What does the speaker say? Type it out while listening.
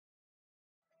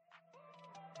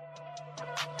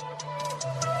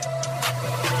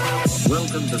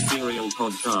Welcome to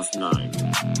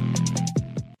SerialPodcastNine.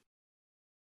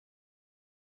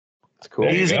 It's cool.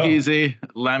 Easy peasy,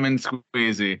 lemon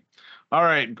squeezy. All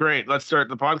right, great. Let's start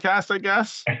the podcast, I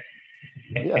guess.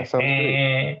 Yeah, sounds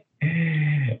great.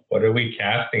 What are we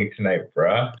casting tonight,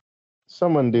 bruh?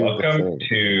 Someone do Welcome the thing.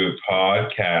 to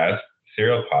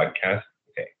Serial Podcast.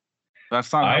 Okay.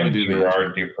 That's not how we I'm do this.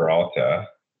 Gerard DePeralta.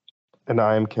 And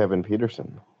I'm Kevin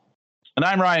Peterson. And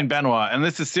I'm Ryan Benoit, and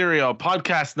this is Serial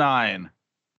Podcast 9.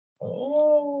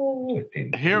 Oh,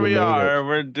 Here we are.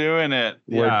 We're doing it.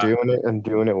 We're doing it and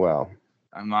doing it well.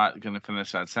 I'm not going to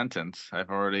finish that sentence. I've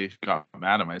already got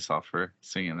mad at myself for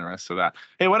singing the rest of that.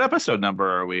 Hey, what episode number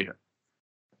are we?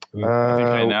 I think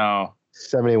I know.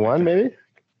 71, maybe?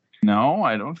 No,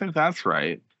 I don't think that's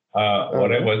right.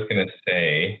 What I was going to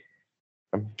say.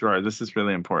 Gerard, this is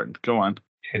really important. Go on.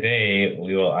 Today,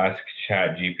 we will ask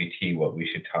ChatGPT what we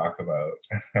should talk about.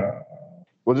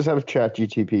 We'll just have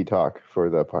ChatGPT talk for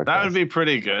the podcast. That would be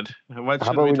pretty good. What How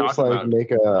should about we we talk just about? make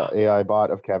a AI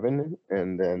bot of Kevin,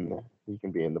 and then he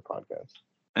can be in the podcast.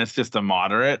 It's just a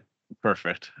moderate.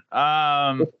 Perfect.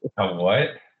 A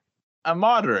what? A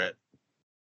moderate.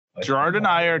 What's Gerard a and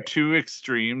I are moderate? two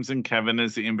extremes, and Kevin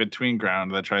is the in-between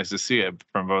ground that tries to see it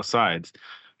from both sides.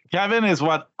 Kevin is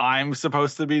what I'm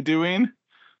supposed to be doing.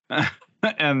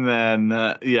 And then,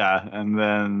 and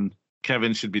then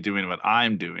Kevin should be doing what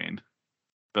I'm doing.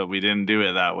 But we didn't do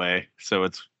it that way, so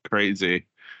it's crazy.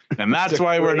 And that's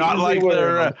why we're not like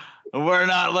we're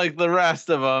not like the rest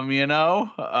of them, you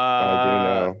know? I do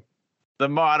know. The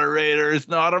moderator is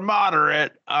not a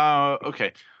moderate.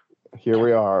 Okay. Here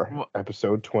we are,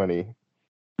 episode 20.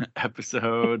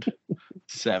 Episode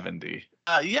 70.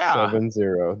 Yeah.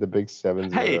 7-0, the big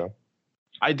 7-0. Hey.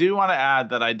 I do want to add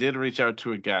that I did reach out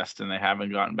to a guest and they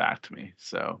haven't gotten back to me.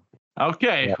 So,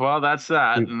 okay. Yeah. Well, that's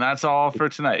that. And that's all for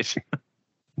tonight.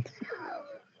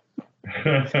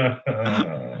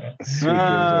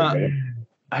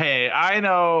 Hey, I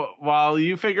know while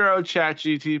you figure out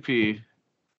ChatGPT,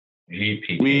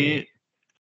 GPT?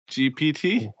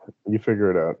 You figure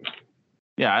it out.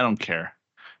 Yeah, I don't care.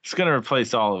 It's going to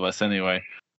replace all of us anyway.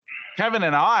 Kevin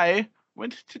and I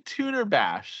went to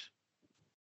Tunerbash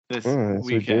this Yes,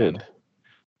 we weekend. did.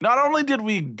 Not only did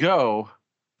we go,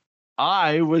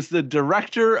 I was the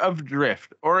director of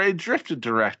drift, or a drift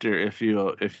director, if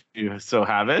you so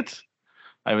have it.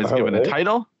 I was given a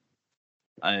title,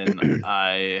 and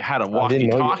I had a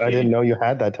walkie-talkie. I didn't know you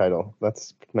had that title.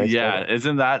 That's nice. Yeah, title.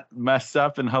 isn't that messed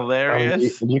up and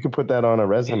hilarious? You could put that on a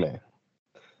resume.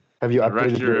 Have you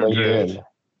updated Director your of LinkedIn?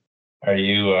 Are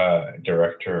you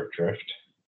director of drift?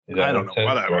 Is that I don't know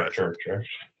what I was. Director of drift.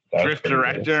 That's Drift pretty good.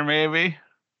 director, maybe.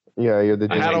 Yeah, you're the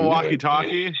DD. I had a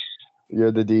walkie-talkie.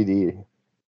 You're the DD.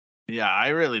 Yeah, I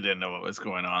really didn't know what was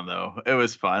going on, though. It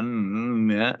was fun.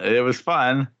 Yeah, it was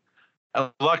fun.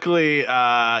 Luckily,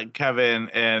 Kevin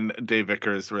and Dave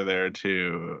Vickers were there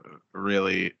to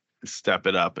really step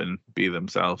it up and be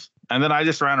themselves. And then I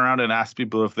just ran around and asked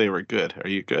people if they were good. Are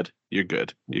you good? You're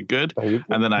good. You're good. Are you good?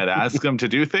 And then I'd ask them to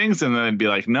do things, and then they'd be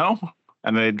like, no.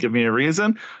 And then they'd give me a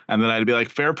reason. And then I'd be like,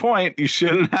 fair point. You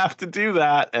shouldn't have to do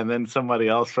that. And then somebody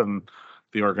else from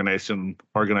the organization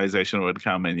would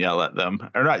come and yell at them,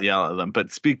 or not yell at them,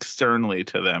 but speak sternly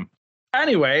to them.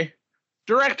 Anyway,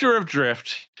 director of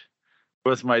drift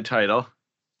was my title.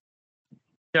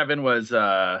 Kevin was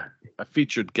a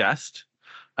featured guest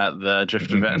at the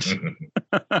drift event.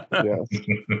 Yes.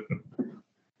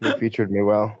 You featured me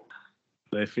well.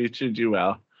 They featured you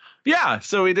well. Yeah,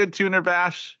 so we did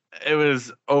Tunerbash. It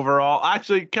was overall,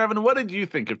 actually, Kevin, what did you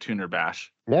think of Tunerbash?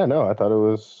 Yeah, no, I thought it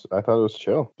was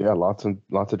chill. Yeah, lots of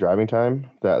driving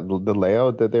time. That the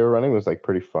layout that they were running was like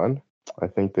pretty fun. I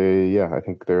think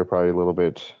they're probably a little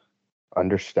bit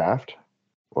understaffed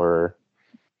or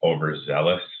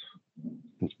Overzealous.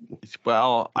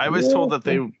 Well, I was told that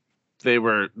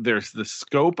there's the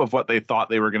scope of what they thought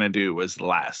they were going to do was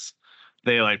less.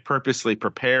 They like purposely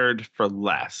prepared for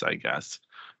less, I guess.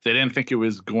 They didn't think it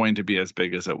was going to be as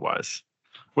big as it was,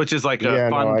 which is like a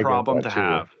fun problem to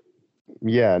have.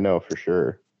 Yeah, no, for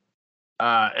sure.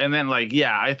 And then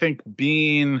I think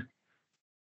being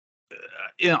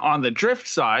on the drift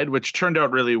side, which turned out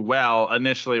really well,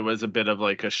 initially was a bit of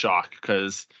like a shock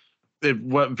because it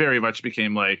very much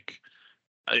became like,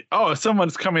 oh,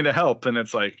 someone's coming to help. And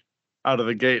it's like out of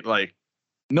the gate, like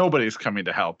nobody's coming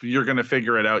to help. You're going to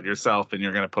figure it out yourself and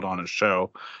you're going to put on a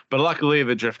show. But luckily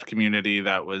the drift community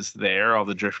that was there, all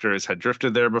the drifters had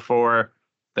drifted there before.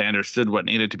 They understood what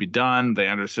needed to be done. They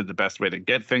understood the best way to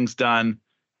get things done.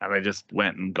 And they just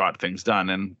went and got things done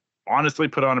and honestly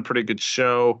put on a pretty good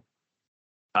show.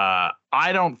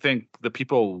 I don't think the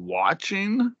people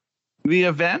watching the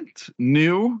event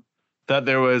knew that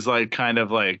there was like kind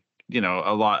of like,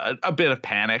 a bit of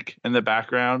panic in the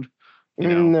background,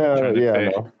 No, trying to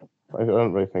pay. no. I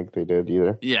don't really think they did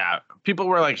either. Yeah, people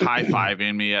were like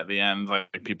high-fiving me at the end,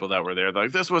 like people that were there,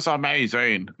 like, this was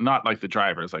amazing. Not like the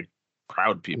drivers, like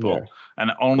crowd people. Yeah.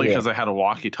 And only because I had a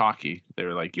walkie-talkie, they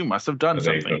were like, you must have done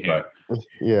something here.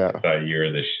 Yeah. I thought you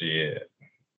were the shit.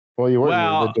 Well, you were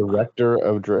the director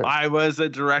of Drift. I was a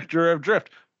director of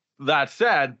Drift. That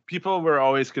said, people were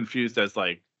always confused as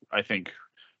like, I think,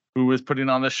 who was putting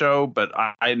on the show, but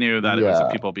I knew that it was the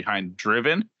people behind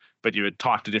Driven. But you would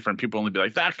talk to different people and be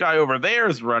like, that guy over there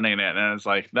is running it, and it's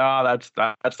like, no, that's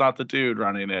not the dude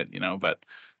running it, But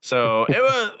so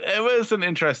it was an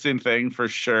interesting thing for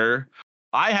sure.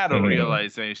 I had a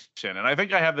realization, and I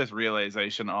think I have this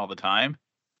realization all the time,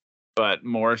 but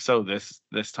more so this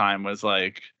time was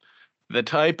like, the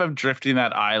type of drifting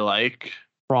that I like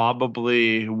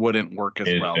probably wouldn't work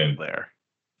as well there.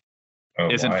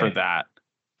 Isn't for that.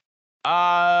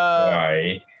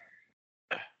 Why?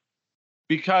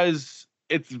 Because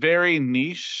it's very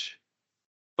niche.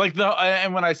 Like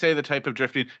and when I say the type of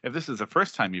drifting, if this is the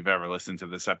first time you've ever listened to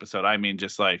this episode, I mean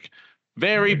just like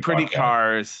very pretty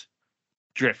cars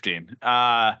drifting.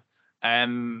 But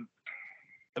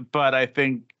I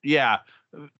think, that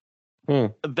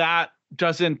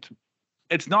doesn't.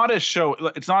 It's not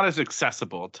as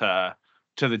accessible to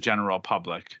the general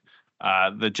public. I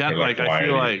feel like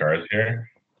cars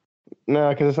here? No,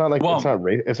 because it's not like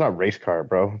it's not race car,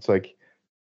 bro. It's like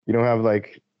you don't have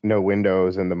like no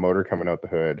windows and the motor coming out the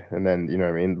hood, and then you know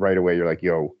what I mean. Right away, you're like,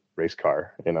 "Yo, race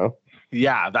car,"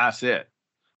 Yeah, that's it.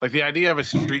 Like the idea of a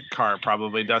street car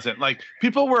probably doesn't. Like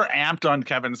people were amped on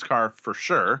Kevin's car for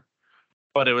sure,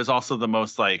 but it was also the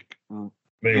most like.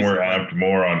 They were amped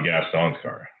more on Gaston's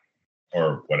car,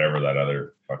 or whatever that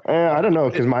other. I don't know,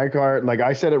 because my car, like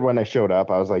I said it when I showed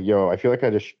up, I was like, "Yo, I feel like I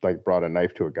just like brought a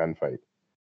knife to a gunfight."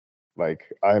 Like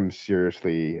I'm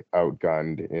seriously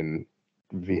outgunned in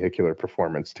vehicular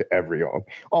performance to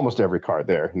almost every car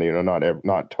there.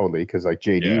 Not totally, because like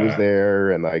JD was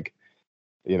there and like,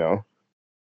 Yeah.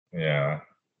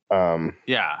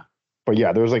 Yeah. But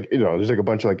yeah, there's like there's like a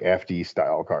bunch of like FD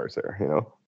style cars there.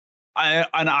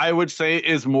 I would say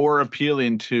is more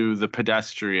appealing to the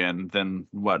pedestrian than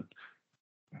what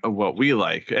we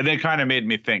like, and it kind of made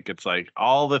me think. It's like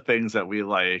all the things that we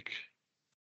like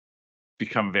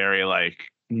become very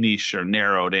like niche or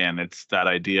narrowed in. It's that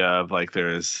idea of like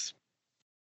there's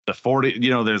the 40,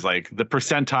 there's like the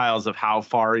percentiles of how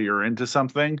far you're into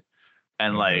something,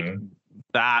 and like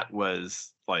that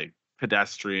was like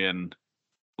pedestrian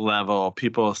level,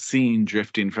 people seeing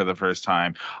drifting for the first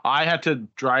time. I had to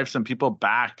drive some people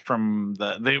back from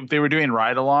they were doing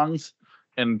ride-alongs,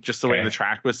 and just the way the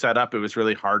track was set up, it was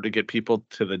really hard to get people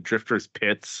to the drifters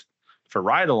pits for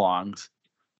ride-alongs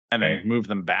and then move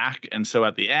them back. And so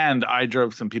at the end, I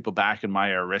drove some people back in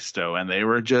my Aristo, and they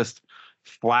were just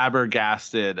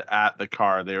flabbergasted at the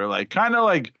car. They were like kind of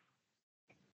like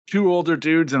two older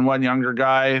dudes and one younger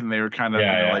guy, and they were kind of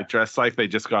like dressed like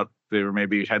they were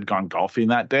maybe had gone golfing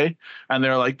that day, and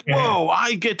they're like, "Whoa,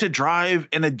 I get to drive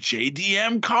in a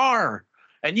JDM car,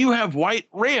 and you have white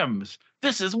rims.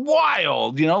 This is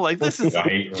wild, like this is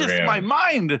just my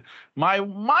mind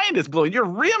is blowing. Your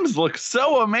rims look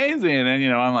so amazing."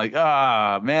 And I'm like,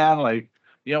 man, like,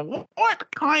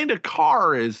 what kind of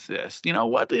car is this?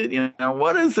 What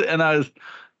is it? And I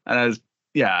was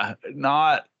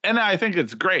not, and I think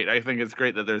it's great. I think it's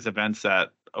great that there's events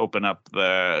that open up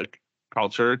the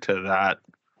culture to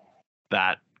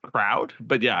that crowd.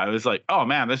 But yeah, I was like, oh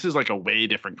man, this is like a way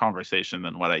different conversation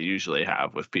than what I usually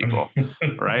have with people.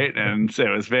 Right. And so it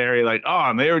was very like,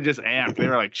 and they were just amped. They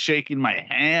were like shaking my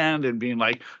hand and being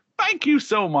like, thank you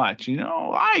so much.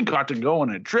 I got to go in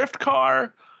a drift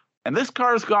car, and this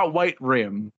car's got white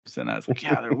rims. And I was like,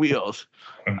 yeah, they're wheels.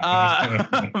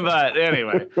 But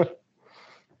anyway.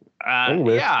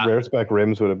 Rare Spec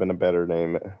Rims would have been a better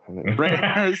name.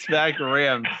 Rare Spec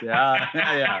Rims.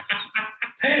 Yeah.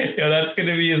 Yo, that's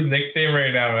gonna be his nickname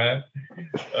right now, man.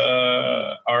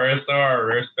 RSR,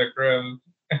 Rare Spec Rims.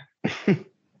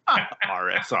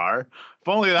 RSR. If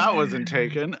only that wasn't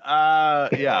taken.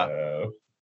 Yeah.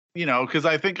 Because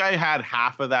I think I had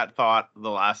half of that thought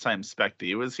the last time Spec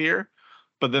D was here,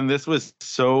 but then this was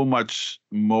so much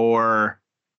more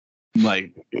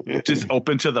like just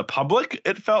open to the public,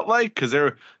 it felt like, because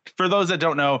for those that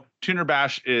don't know,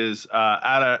 Tunerbash is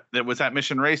it was at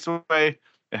Mission Raceway.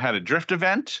 It had a drift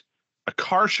event, a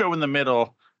car show in the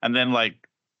middle, and then like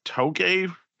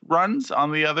toge runs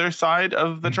on the other side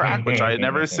of the track, which I had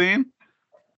never seen.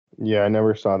 Yeah, I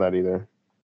never saw that either.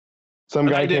 Some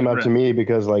But I guy came didn't up to me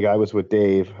because like I was with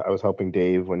Dave. I was helping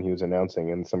Dave when he was announcing,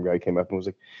 and some guy came up and was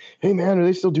like, "Hey man, are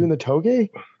they still doing the toge?"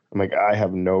 I'm like, I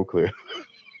have no clue.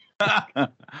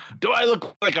 Do I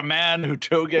look like a man who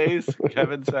toges?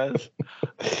 Kevin says.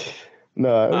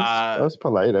 No, I was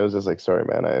polite. I was just like, "Sorry,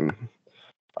 man.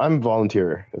 I'm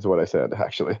volunteer," is what I said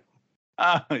actually.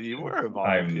 You were a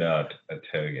volunteer. I'm not a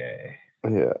toge.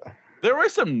 Yeah. There were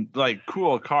some like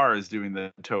cool cars doing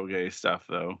the toge stuff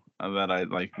though that I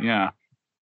like. Yeah.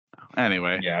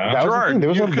 Anyway, Yeah. That was the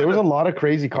thing. Gerard, There was a lot of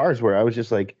crazy cars where I was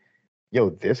just like, "Yo,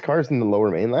 this car's in the Lower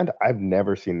Mainland. I've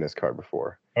never seen this car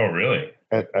before." Oh, really?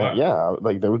 And What? yeah,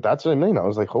 like that's what I mean. I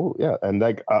was like, "Oh yeah," and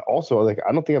like also like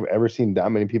I don't think I've ever seen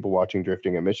that many people watching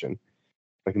drifting at Mission.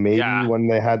 Like maybe Yeah. when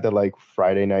they had the like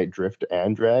Friday night drift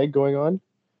and drag going on,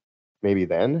 maybe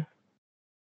then.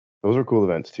 Those were cool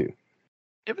events too.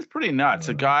 It was pretty nuts.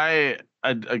 A guy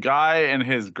and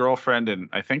his girlfriend and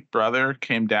I think brother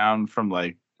came down from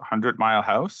like 100 Mile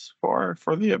House for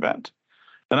the event.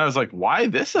 And I was like, why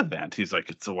this event? He's like,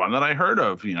 it's the one that I heard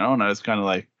of, you know? And I was kind of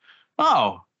like,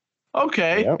 oh,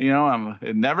 okay. Yep. You know,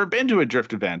 I've never been to a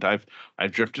drift event. I've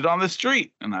drifted on the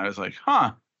street. And I was like,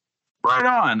 huh, right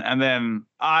on. And then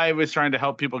I was trying to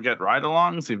help people get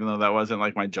ride-alongs, even though that wasn't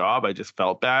like my job. I just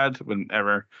felt bad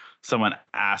whenever someone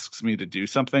asks me to do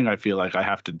something. I feel like I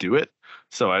have to do it.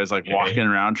 So I was like walking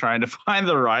around trying to find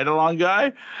the ride-along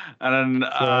guy. And then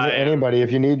So anybody,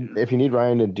 if you need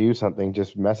Ryan to do something,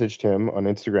 just message him on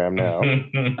Instagram now.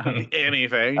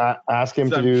 anything. Ask him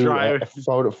to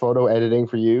do photo editing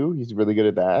for you. He's really good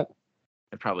at that.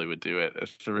 I probably would do it.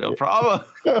 It's the real problem.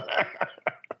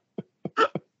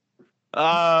 Yeah.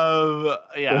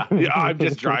 I'm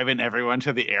just driving everyone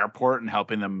to the airport and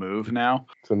helping them move now.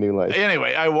 It's a new life.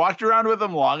 Anyway, I walked around with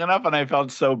him long enough and I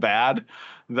felt so bad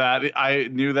that I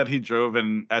knew that he drove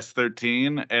an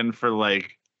S13. And for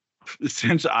like,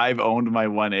 since I've owned my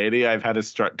 180, I've had a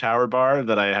strut tower bar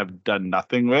that I have done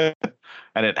nothing with.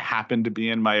 And it happened to be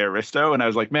in my Aristo. And I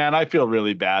was like, man, I feel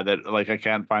really bad that like I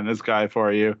can't find this guy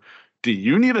for you. Do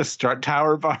you need a strut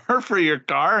tower bar for your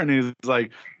car? And he's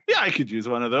like, yeah, I could use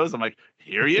one of those. I'm like,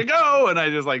 here you go. And I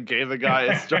just like gave the guy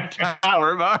a strut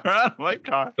tower bar on my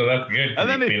car. So that's good. And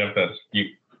then clean up that.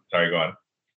 Sorry, go on.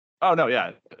 Oh no,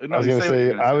 yeah. No, I was gonna say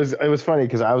it was funny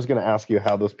because I was gonna ask you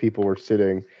how those people were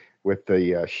sitting with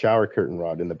the shower curtain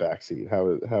rod in the back seat. How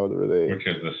were they? Which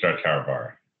is the strut tower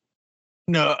bar.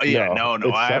 No, yeah, no.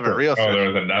 I have a real. Oh,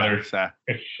 there was another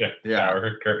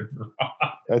shower curtain rod.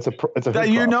 It's a hood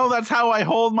you prop. know that's how I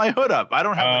hold my hood up. I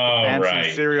don't have like the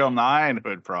fancy Serial 9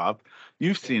 hood prop.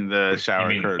 You've seen the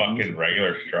shower curtain. Fucking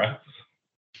regular struts.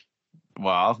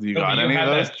 Well, you got any of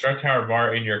those? That strut tower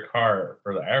bar in your car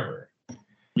forever.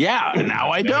 Yeah, now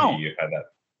I don't. You had that.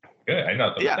 Good. I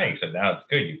know some things, and now it's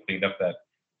good. You cleaned up that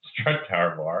strut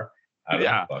tower bar out of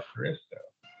the Aristo.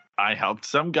 I helped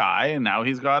some guy, and now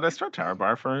he's got a strut tower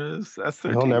bar for his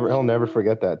S13. He'll never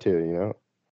forget that too, you know.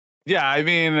 Yeah, I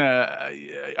mean,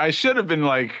 I should have been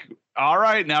like, all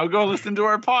right, now go listen to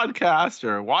our podcast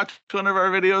or watch one of our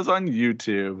videos on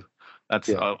YouTube. That's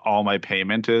all my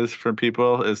payment is for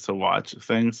people, is to watch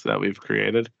things that we've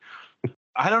created.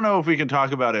 I don't know if we can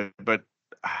talk about it, but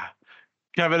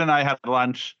Kevin and I had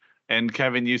lunch, and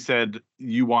Kevin, you said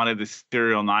you wanted the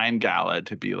Serial 9 Gala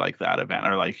to be like that event,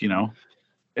 or like, you know,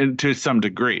 to some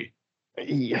degree.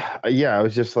 Yeah, I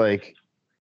was just like,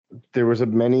 there was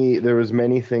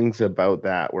many things about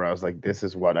that where I was like, this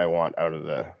is what I want out of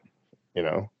the, you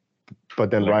know. But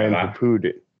then Ryan poo-pooed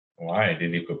it. Why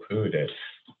did he poo-poo it?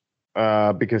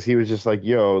 Because he was just like,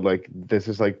 yo, like this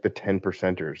is like the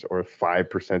 10%ers or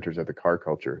 5%ers of the car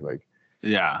culture, like.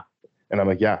 Yeah. And I'm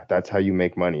like, yeah, that's how you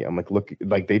make money. I'm like, look,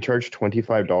 like they charged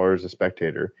 $25 a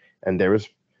spectator, and there was,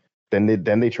 then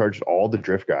they charged all the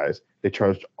drift guys, they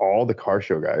charged all the car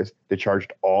show guys, they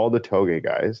charged all the toge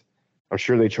guys. I'm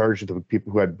sure they charged the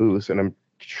people who had booths, and I'm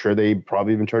sure they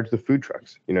probably even charged the food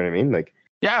trucks. You know what I mean? Like,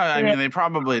 yeah, I mean they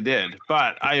probably did,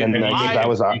 but you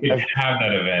could have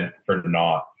that event for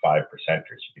not 5%ers. You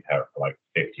could have it for like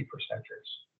 50%ers.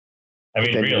 I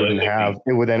mean, realistically,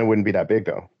 it wouldn't be that big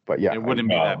though. But yeah, it wouldn't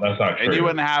be that big. That's not true. And you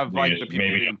wouldn't have like the people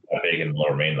maybe not that big in the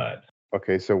Lower Mainland.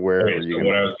 Okay, so where are you? So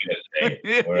what I was going to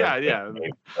say, yeah,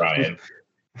 Brian,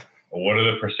 what are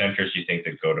the percenters you think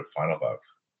that go to Final Bout?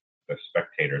 The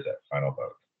spectators at Final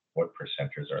Bout, what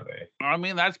percenters are they? I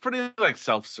mean, that's pretty like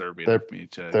self-serving of me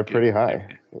to. They're pretty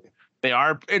high. They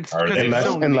are. It's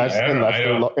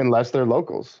unless they're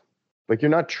locals. Like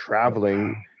you're not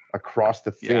traveling across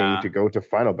the thing to go to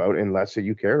Final Bout unless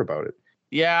you care about it.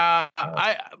 Yeah,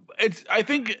 I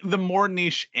think the more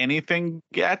niche anything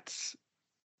gets,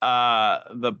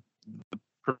 the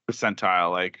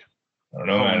percentile, like I don't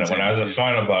know, man. When I was at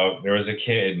Final Bout, there was a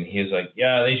kid, and he was like,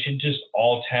 "Yeah, they should just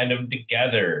all tandem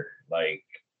together." Like,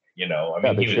 you know, I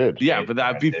mean, they should. Yeah, but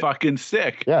that'd be fucking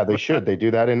sick. Yeah, they should. They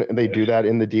do that in the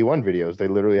D1 videos. They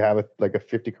literally have a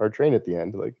 50-car train at the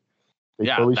end. Like, they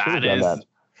totally should have done that.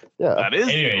 Yeah, that is.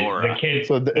 Anyway, the kid.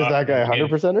 So is that guy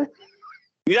 100%er?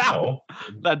 Yeah, No.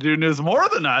 That dude knows more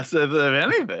than us, if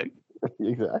anything.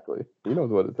 Exactly. He knows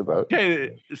what it's about.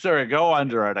 Okay, sorry, go on,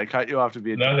 Gerard. I cut you off to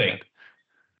be a Nothing.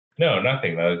 No,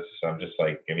 nothing. I'm just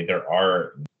like, I mean, there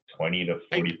are 20 to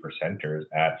 40%ers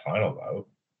at Final Bout.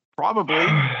 Probably.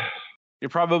 You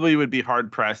probably would be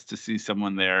hard pressed to see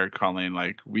someone there calling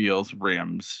like wheels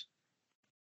rims.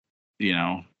 You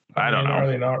know, I don't know. Are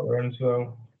they not rims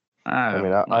though?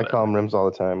 I call them rims all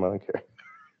the time. I don't care.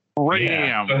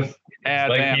 Rims. Yeah,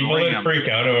 like people that freak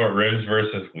out about rims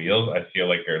versus wheels, I feel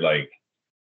like they're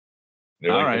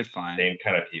all right, the fine. same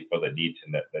kind of people that need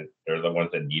to that they're the ones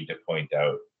that need to point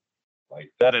out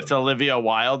like that it's Olivia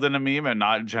Wilde in a meme and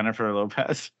not Jennifer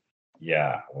Lopez.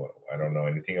 Yeah, well, I don't know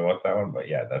anything about that one, but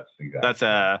yeah, that's exactly.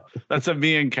 That's a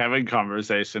me and Kevin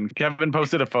conversation. Kevin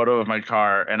posted a photo of my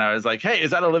car, and I was like, "Hey,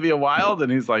 is that Olivia Wilde?"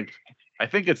 And he's like, "I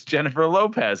think it's Jennifer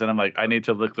Lopez." And I'm like, "I need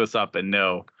to look this up," and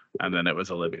no. And then it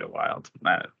was Olivia Wilde.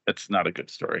 It's not a good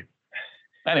story.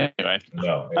 Anyway.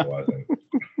 No, it wasn't.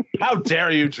 How dare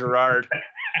you, Gerard?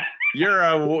 You're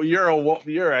a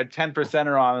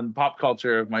 10%er on pop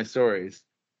culture of my stories.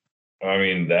 I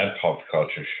mean, that pop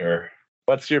culture, sure.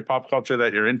 What's your pop culture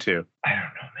that you're into? I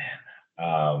don't know, man.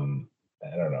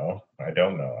 I don't know. I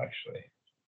don't know, actually.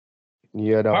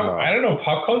 Yeah, I don't know. I don't know.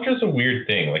 Pop culture is a weird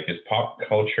thing. Like, is pop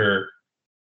culture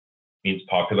means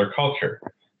popular culture?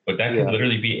 But that could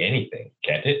literally be anything,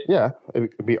 can't it? Yeah,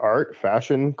 it could be art,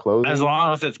 fashion, clothing. As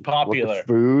long as it's popular.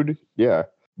 Food, yeah.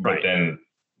 But then,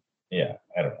 yeah,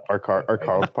 I don't know. Our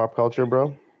car's pop culture,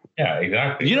 bro. Yeah,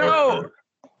 exactly. You know,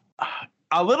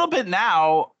 a little bit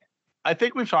now. I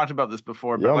think we've talked about this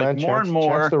before, but more and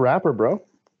more. Chance the Rapper, bro.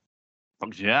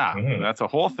 Yeah, that's a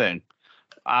whole thing.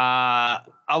 A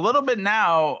little bit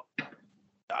now,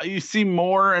 you see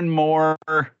more and more.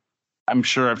 I'm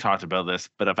sure I've talked about this,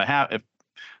 but if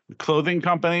clothing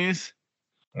companies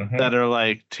that are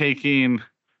like taking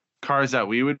cars that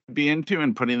we would be into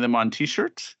and putting them on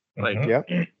T-shirts, like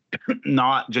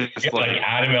not just like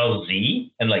Adam LZ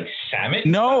and like Samet.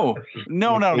 No.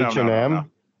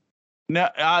 H&M. No,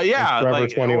 yeah, Forever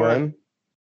like 21.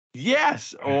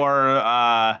 Yes, or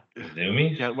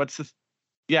Zoomies. Yeah, what's this?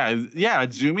 Yeah,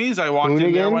 Zoomies. I walked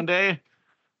in there one day.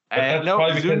 But that's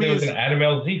probably because there was an Adam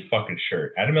LZ fucking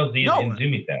shirt. Adam LZ is in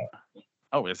Zoomies now.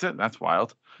 Oh, is it? That's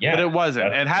wild. Yeah, but it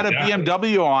wasn't. It had a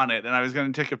BMW on it, and I was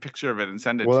going to take a picture of it and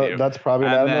send it to you. Well, that's probably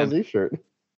an Adam LZ shirt.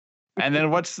 And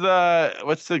then what's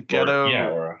the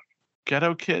ghetto?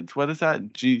 Ghetto kids. What is that?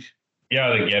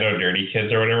 Yeah, the ghetto dirty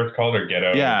kids or whatever it's called, or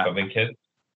ghetto something kids.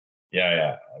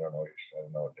 Yeah. I don't know what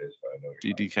it is, but I know.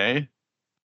 GDK.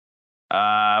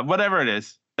 Whatever it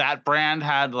is, that brand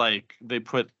had they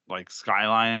put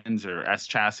Skylines or S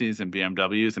chassis and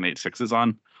BMWs and 86s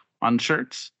on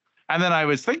shirts. And then I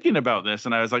was thinking about this,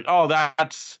 and I was like, oh,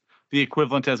 that's the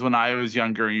equivalent as when I was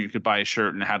younger. You could buy a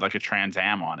shirt and it had like a Trans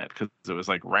Am on it because it was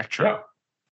like retro.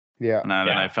 Yeah. And then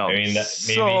I felt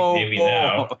maybe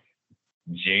now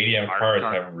JDM cars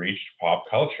have reached pop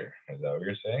culture. Is that what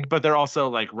you're saying? But they're also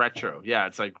like retro. Yeah,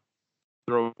 it's like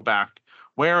throwback.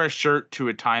 Wear a shirt to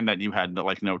a time that you had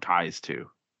no ties to.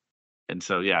 And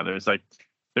so there is a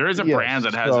brand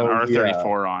that has an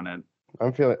R34 on it.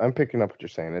 I'm picking up what you're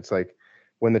saying. It's like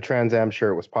when the Trans Am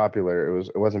shirt was popular,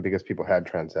 it wasn't because people had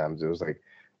Trans Ams. It was like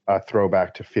a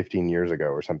throwback to 15 years ago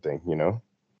or something, you know?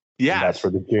 Yeah. That's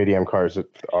where the JDM cars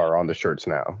are on the shirts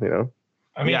now, you know?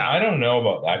 I mean, I don't know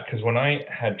about that because when I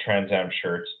had Trans Am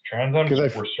shirts, Trans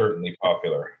Ams were certainly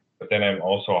popular. But then I'm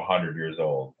also 100 years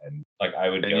old, and I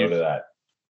would go to that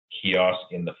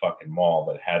kiosk in the fucking mall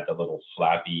that had the little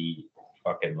flappy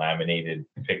fucking laminated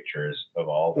pictures of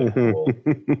all the cool,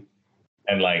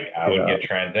 and I would get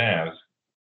Trans Ams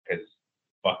because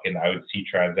fucking I would see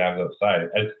Trans Ams outside.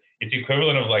 It's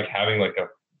equivalent of having a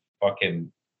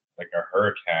fucking a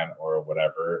Huracan or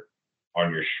whatever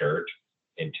on your shirt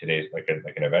in today's an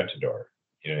Aventador.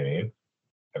 You know what I mean?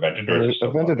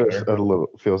 Aventador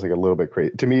feels like a little bit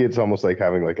crazy. To me, it's almost like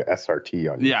having an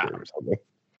SRT on your shirt or something.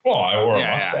 Well, or a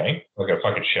Mustang, like a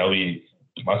fucking Shelby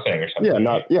Mustang or something.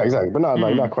 Exactly, but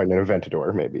not quite an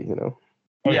Aventador, maybe, you know.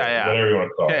 Okay, whatever you want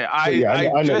to call it. Okay,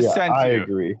 I just sent you. I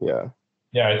agree. Yeah.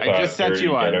 Yeah, I just sent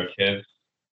you one. Kids.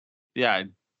 Yeah,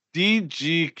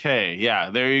 DGK. Yeah,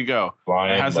 there you go.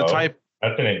 Flying it has low. a type.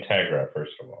 That's an Integra,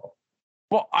 first of all.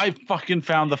 Well, I fucking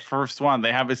found the first one.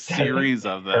 They have a series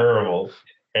of them.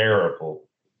 Terrible.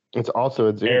 It's also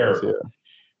a Zoom Air. Wheels,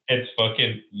 yeah. It's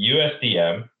fucking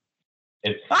USDM.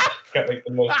 It's got like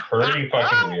the most hurting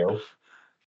fucking wheels.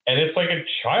 And it's like a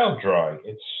child drawing.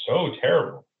 It's so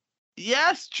terrible.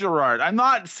 Yes, Gerard. I'm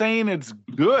not saying it's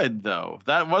good though.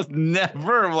 That was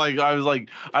never like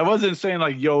I wasn't saying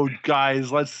like, yo, guys,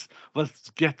 let's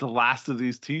get the last of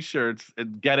these t-shirts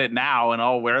and get it now and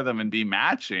I'll wear them and be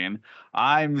matching.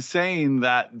 I'm saying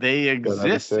that they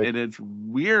exist and it's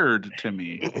weird to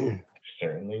me.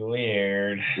 Certainly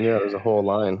weird. Yeah, there's a whole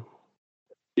line.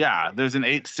 Yeah, there's an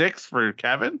 8.6 for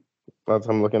Kevin. That's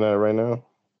what I'm looking at right now.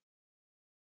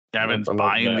 Kevin's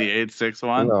buying the 8.6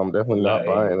 one. No, I'm definitely not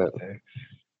buying it.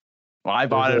 Well, I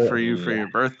bought it for you for your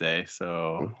birthday,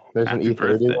 so there's an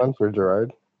E30 one for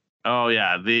Gerard. Oh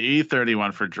yeah, the E30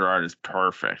 one for Gerard is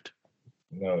perfect.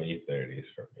 No E30s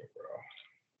for me, bro.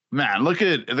 Man, look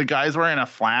at the guy's wearing a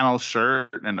flannel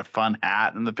shirt and a fun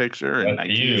hat in the picture. That's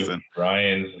you.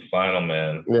 Ryan's the flannel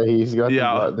man. Yeah, he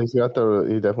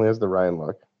definitely has the Ryan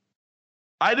look.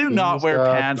 I do not wear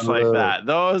pants like that.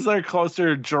 Those are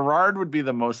closer. Gerard would be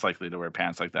the most likely to wear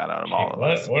pants like that out of all of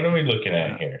us. What are we looking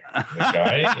at here? The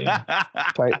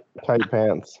guy? Tight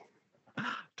pants.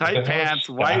 Tight pants,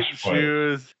 white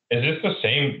shoes. Is this the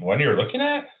same one you're looking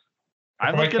at?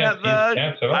 I'm looking at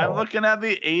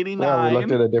the 89. No, we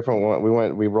looked at a different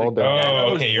one. We rolled down.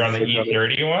 Oh, okay. You're on the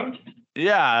E30 one?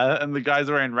 Yeah, and the guy's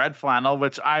wearing red flannel,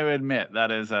 which I admit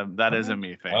that is a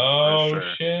me thing. Oh, sure.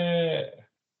 Shit.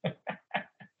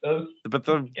 But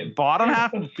the bottom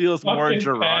half feels more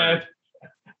Gerard.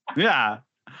 Yeah.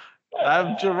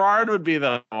 Gerard would be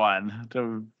the one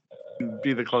to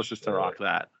be the closest to rock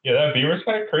that. Yeah, that Beamer's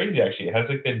kind of crazy, actually. It has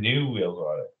like the new wheels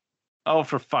on it. Oh,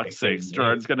 for fuck's sakes.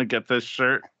 Gerard's going to get this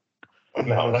shirt.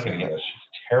 No, I'm not going to get this.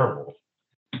 It's terrible.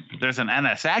 There's an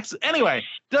NSX. Anyway,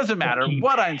 doesn't matter.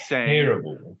 What I'm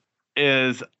saying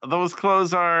is those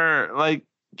clothes are like,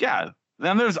 yeah.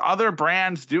 Then there's other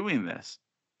brands doing this.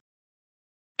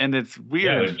 And it's weird.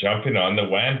 Yeah, they're jumping on the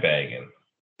bandwagon.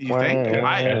 You think?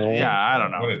 I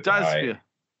don't know. It does feel.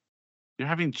 You're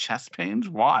having chest pains?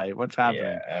 Why? What's happening?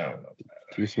 Yeah, I don't know.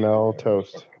 Do you smell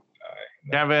toast?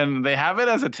 Kevin, they have it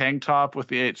as a tank top with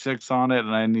the 8.6 on it,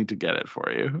 and I need to get it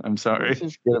for you. I'm sorry. Let's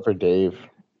just get it for Dave.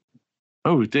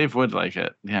 Oh, Dave would like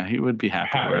it. Yeah, he would be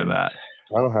happy to wear that.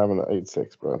 I don't have an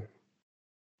 8.6, bro.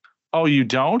 Oh, you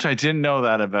don't? I didn't know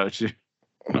that about you.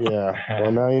 Yeah.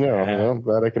 Well, now you know. I'm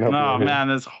glad I can help you. No, man,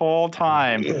 this whole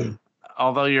time.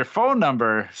 Although your phone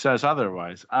number says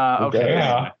otherwise. Okay.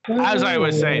 Yeah. As I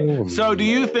was saying. So do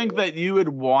you think that you would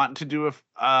want to do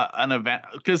an event?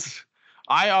 Because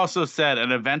I also said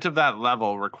an event of that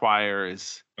level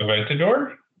requires...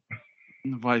 Aventador?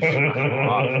 Going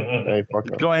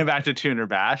back to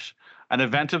Tunerbash, an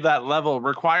event of that level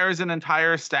requires an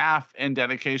entire staff and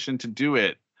dedication to do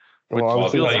it, which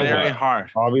feels very hard.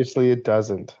 Obviously, it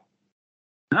doesn't,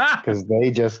 because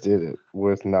they just did it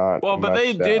with not. Well, but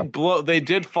they staff. They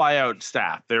did fly out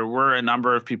staff. There were a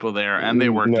number of people there, and they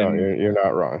worked. No, you're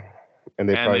not wrong. And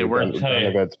they probably done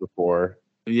events before.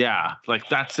 Yeah, like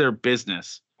that's their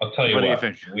business. I'll tell you what. Do you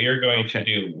think? We are going to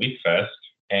do Weekfest.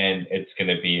 And it's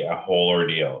going to be a whole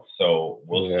ordeal. So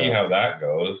we'll see how that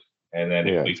goes. And then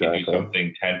if we can do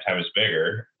something 10 times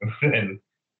bigger, then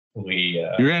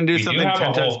You're going to do something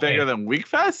 10 times bigger than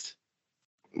Weekfest?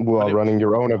 Well, running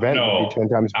your own event would be 10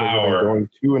 times bigger than going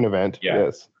to an event. Yeah.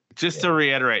 Yes. Just to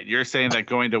reiterate, you're saying that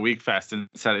going to Weekfest and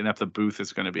setting up the booth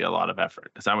is going to be a lot of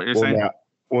effort. Is that what you're saying?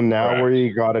 Now we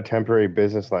got a temporary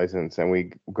business license and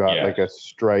we got like a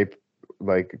Stripe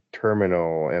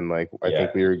terminal, and I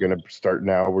think we were gonna start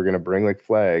now. We're gonna bring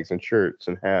flags and shirts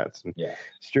and hats and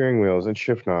steering wheels and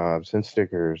shift knobs and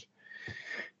stickers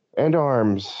and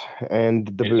arms and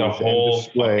the booth a whole and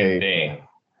display. Thing.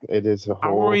 It is a whole.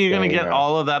 How are you gonna get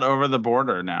all of that over the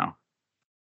border now?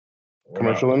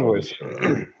 Commercial invoice.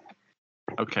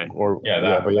 Okay.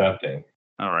 That thing.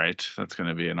 All right, that's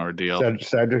gonna be an ordeal.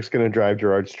 Cedric's gonna drive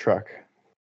Gerard's truck.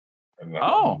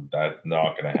 No, that's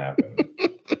not gonna happen.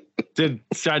 Did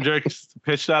Cedric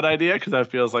pitch that idea? Because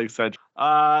that feels like Cedric.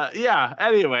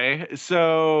 Anyway,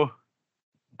 so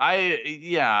I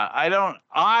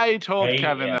told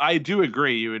Kevin that I do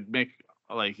agree you would make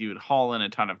you would haul in a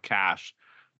ton of cash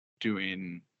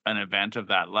doing an event of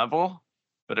that level,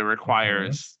 but it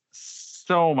requires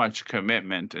so much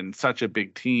commitment and such a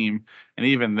big team. And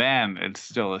even then, it's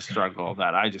still a struggle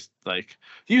that I just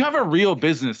you have a real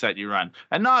business that you run,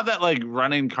 and not that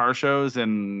running car shows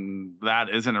and that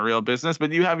isn't a real business,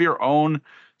 but you have your own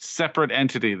separate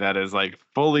entity that is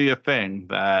fully a thing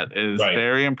that is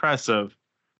very impressive,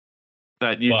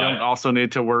 that you don't also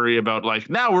need to worry about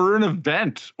now we're an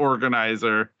event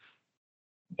organizer.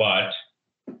 But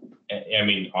I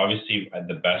mean, obviously,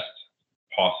 the best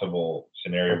possible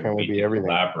scenario would be to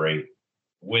collaborate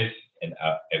with an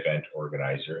event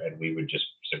organizer, and we would just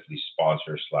simply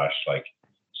sponsor / like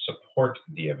support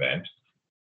the event.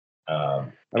 I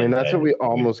mean, that's what we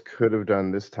almost could have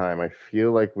done this time. I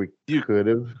feel like we could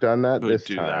have done that this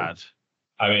time.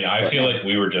 I mean, I feel like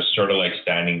we were just sort of like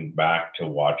standing back to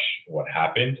watch what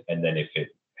happened, and then if it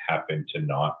happened to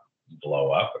not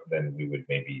blow up, then we would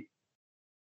maybe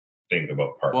think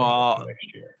about partnering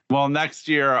next year. Well, next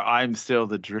year I'm still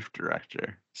the drift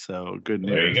director, so good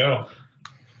news. There you go.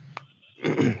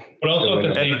 But also at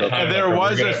the same time, there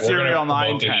was a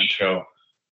SerialNine show.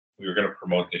 We were going to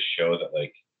promote this show that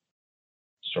like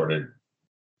sort of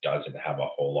doesn't have a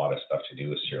whole lot of stuff to do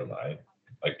with SerialNine,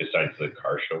 like besides the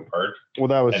car show part. Well,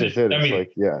 that was just it. It's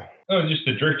like, yeah. No, just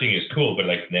the drifting is cool, but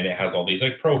like then it has all these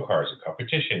like pro cars and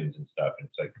competitions and stuff, and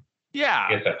it's like, yeah.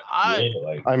 I guess that's cool.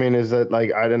 Like, I mean, is it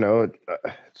like, I don't know.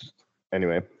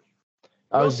 Anyway,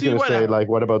 I was going to say, like,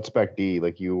 what about Spec D?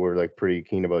 Like, you were like pretty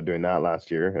keen about doing that last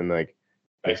year, and like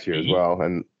this year as well.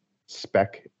 And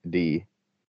Spec D.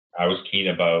 I was keen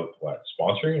about what,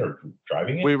 sponsoring or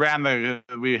driving it? We ran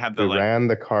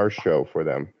the car show for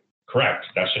them. Correct.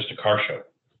 That's just a car show.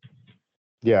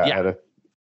 Yeah.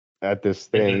 At this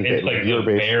thing. It's like the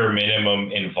bare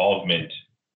minimum involvement,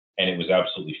 and it was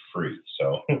absolutely free.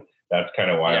 So that's kind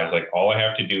of why I was like, all I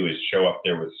have to do is show up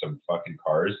there with some fucking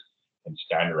cars and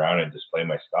stand around and display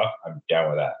my stuff. I'm down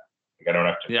with that. Like, I don't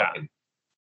have to fucking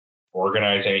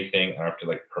organize anything. I don't have to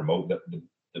like promote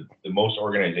the most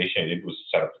organization I did was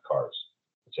set up the cars.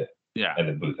 That's it. Yeah. And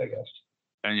the booth, I guess.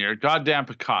 And you're a goddamn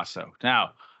Picasso.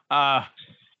 Now,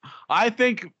 I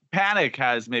think Panic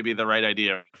has maybe the right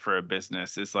idea for a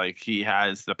business. It's like he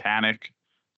has the Panic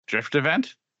drift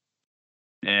event.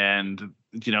 And,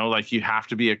 you know, like you have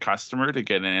to be a customer to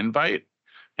get an invite.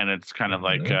 And it's kind of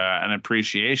like an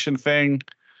appreciation thing.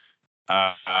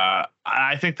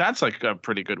 I think that's like a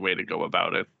pretty good way to go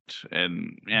about it.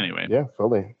 And anyway. Yeah,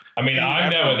 fully. I mean, I'm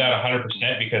down with that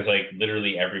 100% because like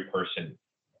literally every person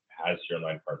has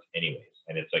SerialNine parts anyways.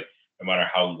 And it's like, no matter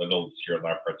how little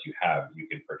SerialNine parts you have, you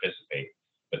can participate.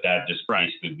 But that just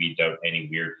basically weeds out any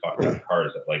weird fucked up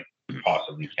cars that like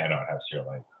possibly cannot have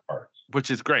SerialNine parts.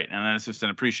 Which is great. And then it's just an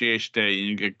appreciation day.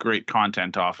 You get great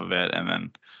content off of it. And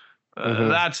then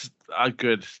that's a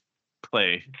good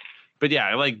play. But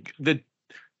yeah, like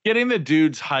getting the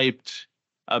dudes hyped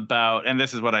about, and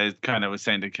this is what I kind of was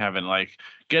saying to Kevin, like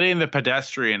getting the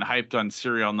pedestrian hyped on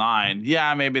SerialNine.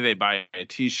 Yeah, maybe they buy a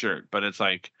T-shirt, but it's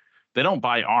like they don't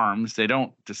buy arms. They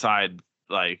don't decide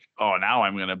like, oh, now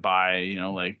I'm gonna buy, you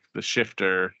know, like the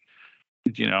shifter.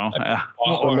 You know,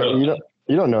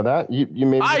 you don't know that. You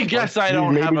maybe. I guess I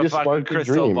don't have a fucking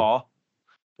crystal ball.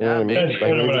 Yeah, I mean? Maybe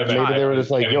they were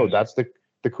just like, yo, that's the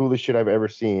coolest shit I've ever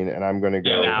seen, and I'm gonna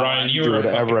go. Yeah, Brian, you do were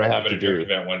whatever I have to do.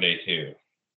 Drift event one day too.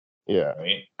 Yeah.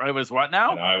 Right? I was what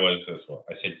now? And I was as well.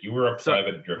 I said you were a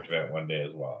private drift event one day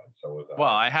as well, and so was I. Well,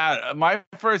 I had my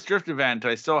first drift event.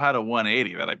 I still had a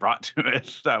 180 that I brought to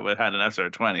it that had an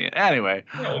SR20. Anyway,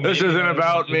 this isn't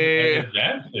about me.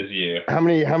 How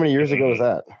many years ago was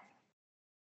that?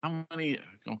 How many?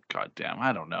 Oh, goddamn,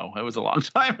 I don't know. It was a long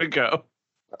time ago.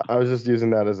 I was just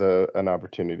using that as an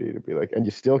opportunity to be like, and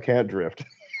you still can't drift.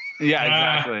 Yeah,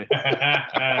 exactly.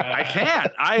 I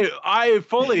can't. I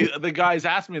fully, the guys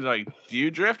ask me, like, do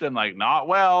you drift? I'm like, not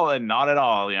well and not at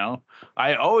all, you know.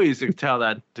 I always tell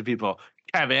that to people.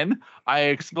 Kevin, I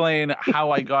explain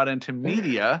how I got into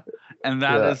media, and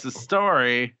that is the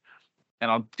story,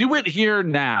 and I'll do it here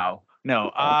now.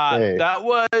 No, I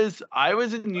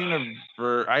was in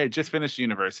I had just finished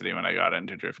university when I got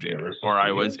into drifting, or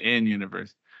I was in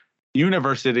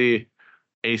university,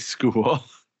 a school.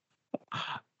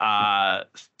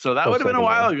 So that would have been a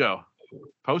while ago.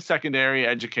 Post-secondary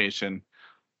education,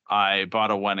 I bought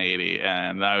a 180,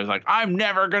 and I was like, I'm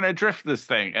never gonna drift this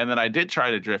thing. And then I did try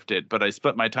to drift it, but I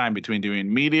split my time between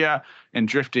doing media and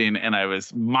drifting, and I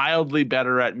was mildly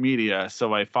better at media,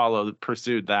 so I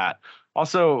pursued that.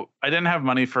 Also, I didn't have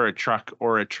money for a truck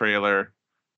or a trailer,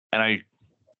 and I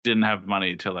didn't have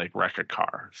money to like wreck a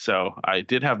car. So I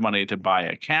did have money to buy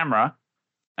a camera,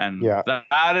 and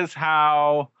that is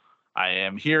how I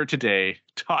am here today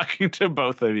talking to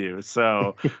both of you.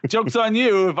 So joke's on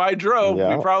you. If I drove,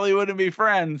 we probably wouldn't be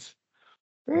friends.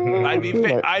 I'd be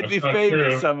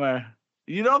famous somewhere.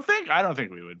 You don't think? I don't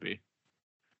think we would be.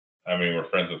 I mean, we're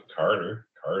friends with Carter.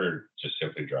 Carter just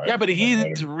simply drives. Yeah, but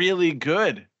he's really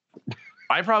good.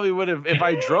 I probably would have, if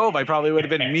I drove, I probably would have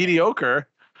been mediocre.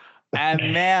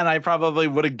 And then I probably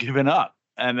would have given up.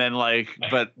 And then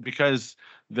but because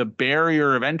the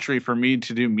barrier of entry for me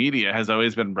to do media has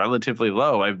always been relatively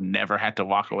low, I've never had to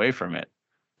walk away from it.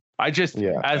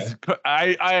 As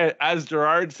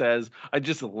Gerard says, I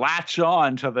just latch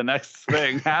on to the next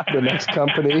thing happening. The next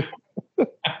company.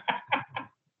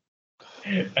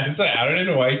 I don't even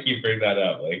know why you keep bringing that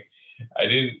up. Like, I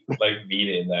didn't mean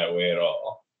it in that way at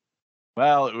all.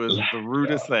 Well, it was the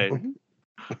rudest thing.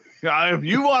 If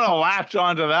you want to latch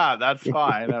onto that, that's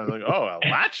fine. I was like, oh, a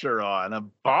latcher on, a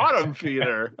bottom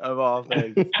feeder of all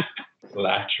things.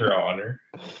 Latcher honor.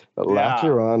 A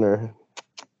latcher honor.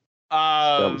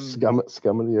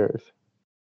 Scum of the earth.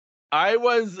 It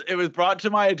was brought to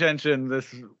my attention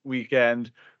this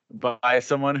weekend by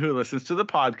someone who listens to the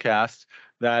podcast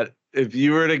that if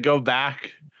you were to go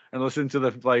back and listen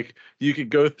to you could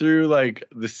go through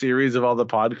the series of all the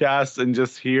podcasts and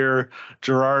just hear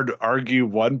Gerard argue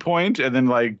one point and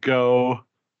then go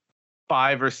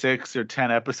 5 or 6 or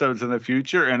 10 episodes in the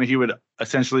future, and he would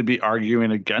essentially be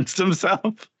arguing against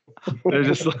himself. They're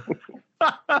just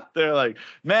they're like,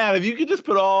 man, if you could just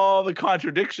put all the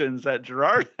contradictions that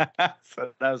Gerard has.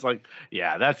 And I was like,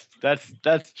 yeah,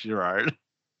 that's Gerard.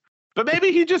 But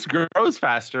maybe he just grows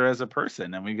faster as a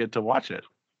person and we get to watch it.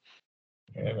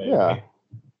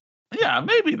 Yeah,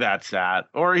 maybe that's that.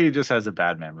 Or he just has a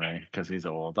bad memory because he's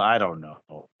old. I don't know.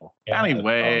 Yeah,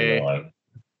 anyway.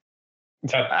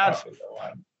 That's probably the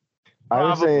one. I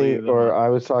was saying, or I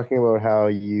was talking about how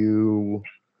you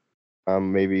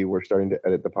maybe we're starting to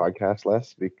edit the podcast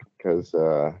less because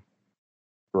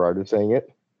Gerard is saying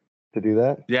it to do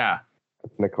that. Yeah.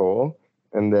 Nicole.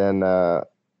 And then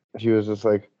she was just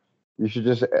like, you should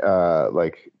just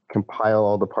compile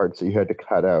all the parts that you had to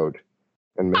cut out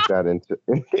and make that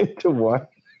into one.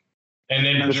 And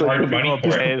then just charge money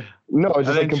for it. No, it's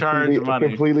just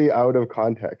completely out of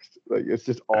context. It's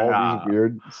just all these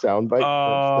weird sound bites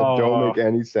that don't make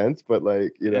any sense, but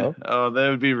Oh, that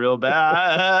would be real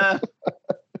bad.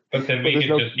 But then we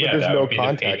could there's no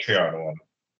context. The Patreon one.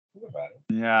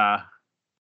 Yeah.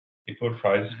 People would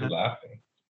probably just be laughing.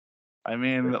 I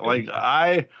mean,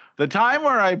 the time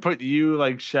where I put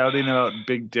you shouting about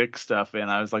big dick stuff in,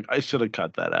 I was like, I should have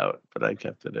cut that out, but I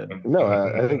kept it in. No,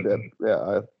 I think that,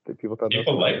 I think people thought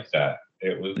people liked that.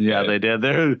 It was they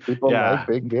did. People like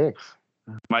big dicks.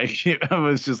 Mike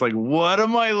was just like, what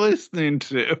am I listening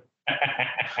to?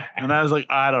 And I was like,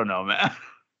 I don't know, man.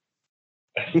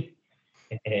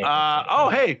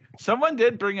 Hey, someone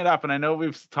did bring it up, and I know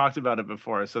we've talked about it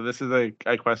before, so this is a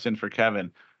question for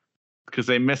Kevin. Because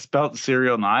they misspelt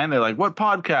Serial9. They're like, what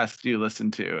podcast do you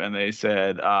listen to? And they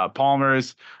said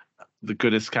Palmer's, The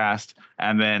Goodest Cast,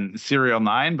 and then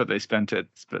Serial9, but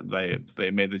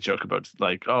they made the joke about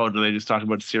do they just talk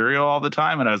about cereal all the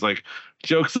time? And I was like,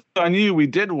 joke's on you, we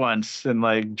did once.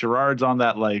 And Gerard's on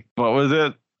that what was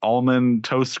it? Almond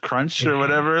Toast Crunch or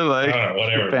whatever.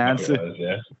 Whatever fancy. It was,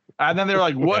 yeah. And then they're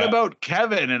like, what about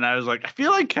Kevin? And I was like, I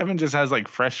feel like Kevin just has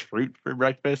fresh fruit for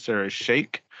breakfast or a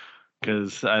shake.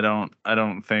 Because I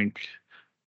don't think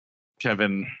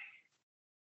Kevin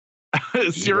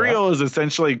cereal is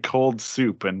essentially cold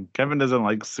soup, and Kevin doesn't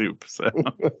like soup. So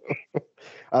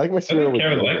I like my cereal.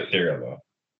 Kevin likes cereal though.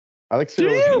 I like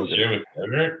cereal. Cereal with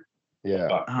yogurt?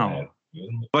 Yeah.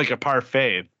 Like a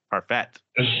parfait.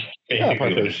 Yeah,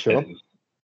 parfait is chill.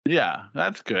 Yeah,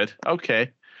 that's good.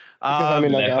 Okay. Because,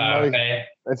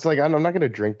 it's I'm not gonna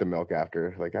drink the milk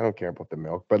after. I don't care about the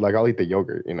milk, but I'll eat the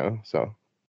yogurt. So.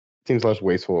 Seems less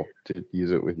wasteful to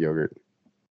use it with yogurt.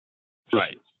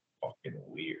 Right. Fucking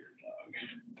weird,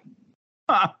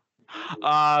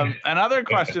 dog. Another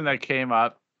question that came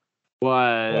up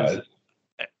was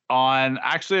on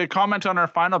actually a comment on our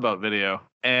Final Bout video.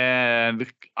 And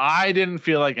I didn't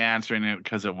feel like answering it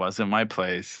because it wasn't my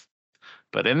place.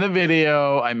 But in the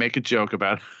video, I make a joke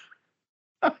about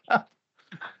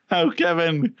how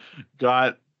Kevin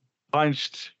got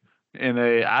punched in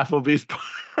a Applebee's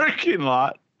parking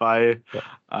lot by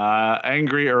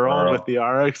Angry Earl with the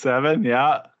RX-7,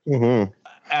 yeah. Mm-hmm.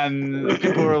 And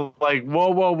people were like,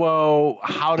 whoa,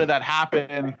 how did that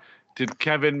happen? Did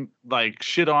Kevin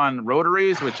shit on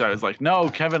rotaries? Which I was like,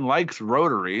 no, Kevin likes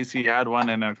rotaries. He had one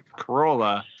in a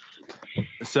Corolla.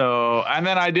 So, and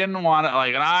then I didn't want to,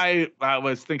 and I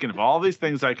was thinking of all these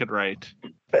things I could write.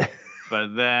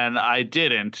 But then I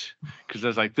didn't, because I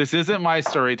was like, this isn't my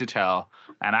story to tell.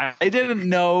 And I didn't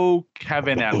know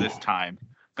Kevin at this time.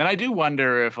 And I do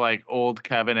wonder if old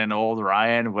Kevin and old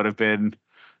Ryan would have been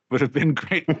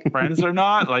great friends or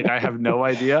not. I have no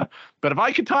idea. But if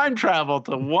I could time travel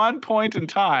to one point in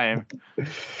time,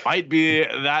 might be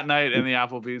that night in the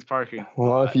Applebee's parking.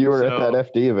 Well, if you were at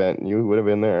that FD event, you would have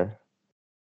been there.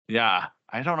 Yeah.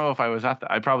 I don't know if I was at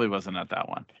that. I probably wasn't at that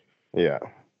one. Yeah.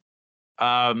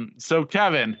 So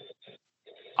Kevin,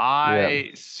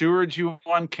 I sewered you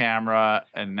on camera,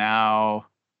 and now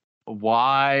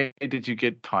Why did you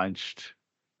get punched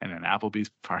in an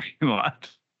Applebee's parking lot?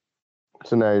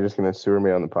 So now you're just gonna sewer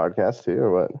me on the podcast too,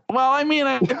 or what? Well, I mean,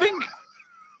 I think,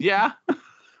 yeah.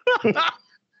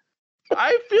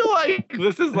 I feel like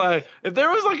this is like, if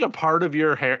there was like a part of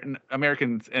your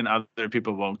Americans and other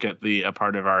people won't get a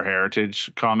part of our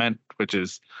heritage comment, which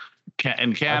is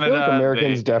in Canada. I feel like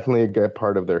Americans definitely get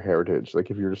part of their heritage.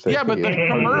 Like if you're just saying, yeah, but the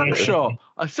commercial,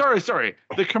 sorry,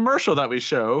 the commercial that we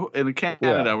show in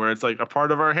Canada, where it's like a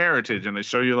part of our heritage, and they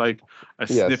show you like a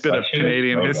snippet of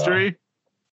Canadian history.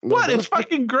 What? It's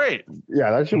fucking great. Yeah,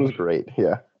 that shit was great.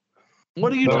 Yeah.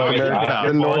 What are you talking about?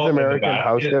 The North American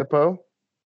house hippo.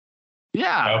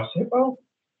 Yeah. House hippo?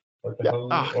 What the hell?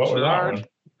 What was that one?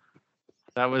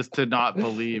 That was to not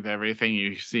believe everything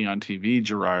you see on TV,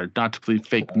 Gerard. Not to believe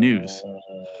fake news.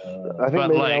 I think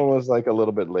maybe that was like a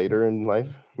little bit later in life.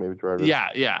 Maybe Gerard. Yeah.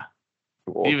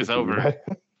 He was over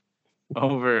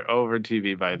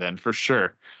TV by then, for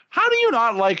sure. How do you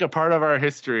not like a part of our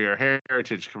history or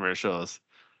heritage commercials?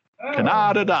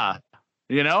 Canada,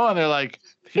 and they're like,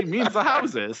 he means the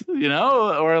houses,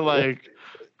 or like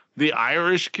the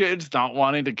Irish kids not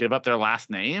wanting to give up their last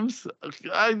names,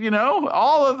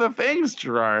 all of the things,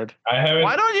 Gerard.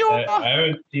 Why don't you? I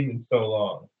haven't seen it so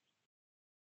long.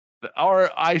 Or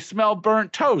I smell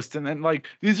burnt toast, and then like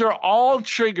these are all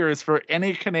triggers for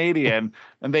any Canadian,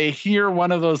 and they hear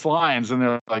one of those lines, and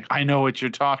they're like, "I know what you're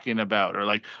talking about," or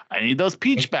like, "I need those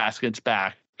peach baskets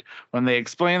back." When they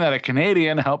explain that a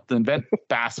Canadian helped invent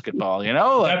basketball, like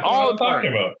that's all I'm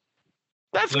talking about.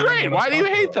 That's great. Why do you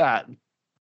hate that? You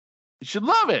should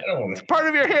love it. It's part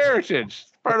of your heritage.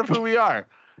 It's part of who we are.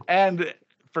 And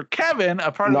for Kevin,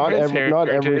 a part of his heritage. Not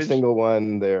every single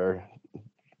one there.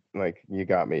 Like, you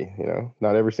got me,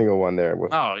 Not every single one there was.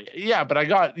 Oh, yeah, but I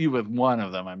got you with one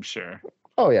of them, I'm sure.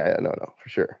 Oh, yeah, no, for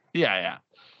sure. Yeah.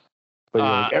 But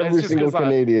like every single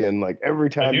Canadian, like every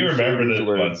time I do remember this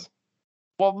words.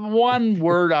 Well, one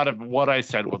word out of what I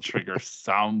said will trigger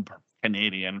some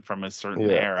Canadian from a certain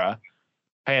era.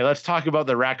 Hey, let's talk about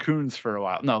the raccoons for a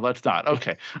while. No, let's not.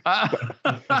 Okay.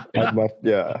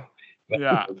 Yeah.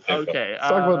 Yeah. Okay. Let's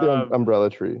talk about the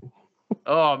umbrella tree.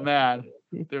 Oh, man.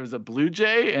 There was a blue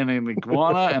jay and an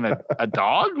iguana and a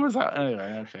dog? Was that?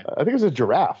 Anyway, okay. I think it was a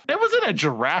giraffe. It wasn't a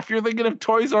giraffe. You're thinking of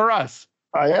Toys R Us.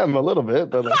 I am a little bit,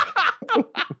 but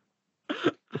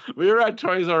we were at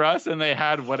Toys R Us and they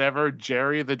had whatever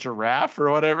Jerry the giraffe or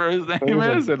whatever his name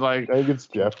is, and like I think it's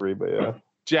Jeffrey, but yeah.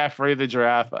 Jeffrey the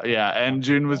giraffe, yeah. And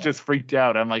June was just freaked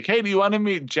out. I'm like, "Hey, do you want to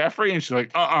meet Jeffrey?" And she's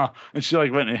like, And she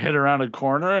like went and hid around a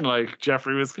corner, and like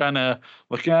Jeffrey was kind of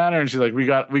looking at her, and she's like, "We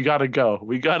got to go.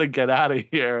 We got to get out of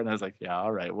here." And I was like, "Yeah,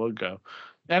 all right, we'll go."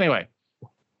 Anyway,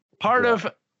 part of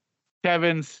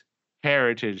Kevin's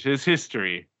heritage, his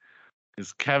history,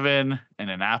 is Kevin in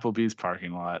an Applebee's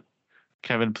parking lot.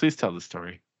 Kevin, please tell the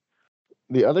story.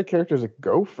 The other character is a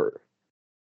gopher.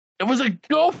 It was a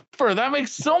gopher. That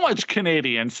makes so much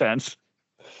Canadian sense.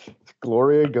 It's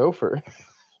Gloria Gopher.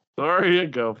 Gloria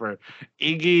Gopher.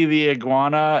 Iggy the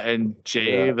iguana and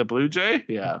Jay the blue jay?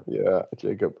 Yeah. Yeah,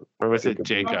 Jacob. Or was it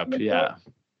Jacob? Yeah.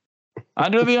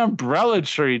 Under the umbrella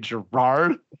tree,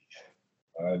 Gerard.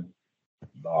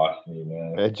 Lost me,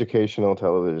 man. Educational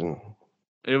television.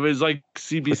 It was like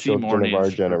CBC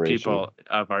mornings for people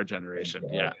of our generation.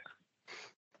 Yeah.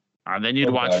 And then you'd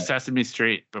watch Sesame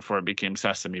Street before it became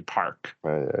Sesame Park.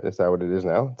 Is that what it is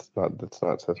now? It's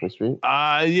not Sesame Street?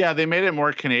 Yeah, they made it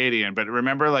more Canadian. But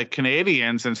remember, like,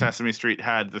 Canadians in Sesame Street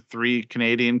had the 3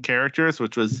 Canadian characters,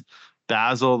 which was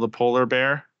Basil the polar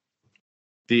bear,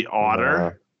 the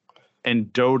otter,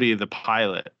 and Dodie the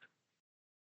pilot.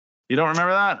 You don't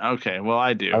remember that? Okay, well,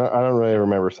 I do. I don't really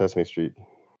remember Sesame Street.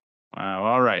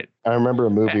 All right. I remember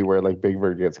a movie where like Big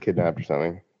Bird gets kidnapped or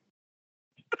something.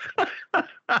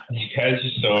 You guys are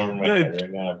so over my head right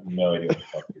now. I have no idea what the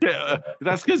fuck you're talking about.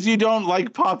 That's because you don't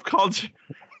like pop culture.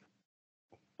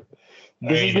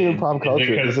 This isn't even pop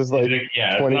culture. This is like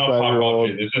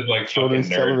 25-year-old. This is like children's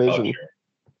television. Culture.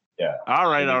 Yeah. All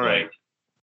right.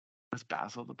 Was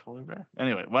Basil the polar bear?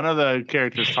 Anyway, one of the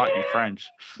characters taught you French.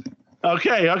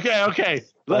 Okay.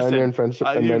 Listen.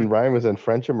 And then Ryan was in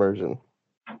French immersion.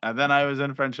 And then I was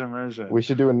in French immersion. We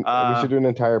should do an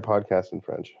entire podcast in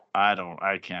French.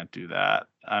 I can't do that.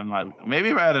 I'm not. Maybe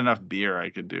if I had enough beer,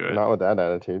 I could do it. Not with that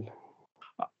attitude.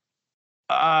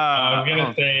 I was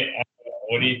gonna say,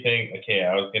 what do you think? Okay,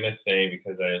 I was gonna say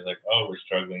because I was like, oh, we're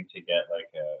struggling to get like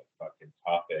a fucking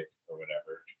topic or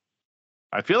whatever.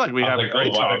 I feel like we have a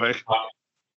great topic.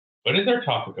 What is our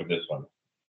topic of this one?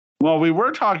 Well, we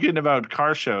were talking about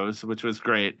car shows, which was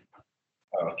great.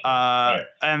 Okay.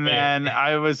 And then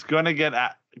I was going to get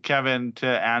Kevin to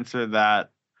answer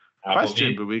that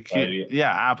question, but we keep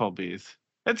Applebee's.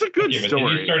 It's a good story. But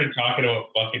then you started talking about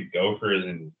fucking gophers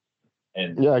and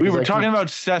yeah, we were talking about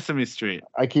Sesame Street.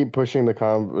 I keep pushing the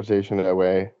conversation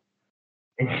away.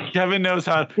 Kevin knows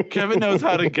how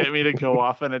to get me to go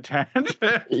off on a tangent.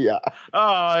 Yeah.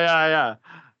 Oh yeah.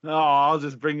 Oh, I'll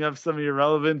just bring up some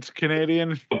irrelevant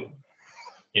Canadian.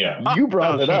 Yeah. You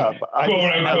brought it up.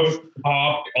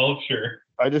 Pop culture.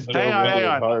 I just hang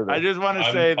on. Harder. I just want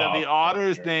to say that the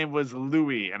otter's name was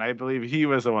Louis, and I believe he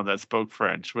was the one that spoke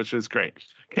French, which is great.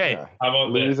 Okay. Yeah. How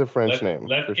about Louis is a French name.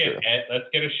 Let's get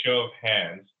a show of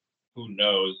hands who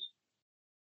knows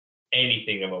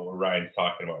anything about what Ryan's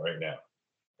talking about right now.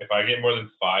 If I get more than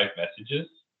 5 messages,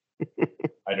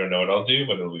 I don't know what I'll do,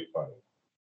 but it'll be funny.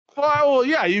 Well,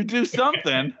 yeah, you do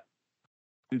something.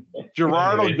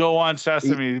 Gerard will go on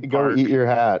Sesame Park. Go eat your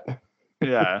hat.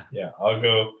 Yeah. Yeah, I'll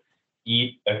go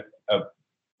eat a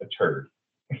turd.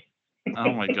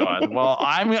 Oh my God. Well,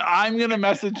 I'm gonna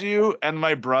message you, and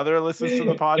my brother listens to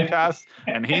the podcast,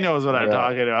 and he knows what I'm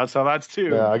talking about. So that's 2.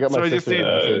 Yeah, I got my sister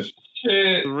message.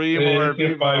 3 more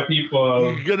people. 5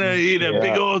 people. You're gonna eat a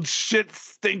big old shit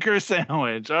stinker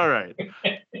sandwich. All right.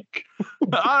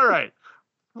 All right.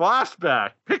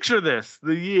 Flashback. Picture this.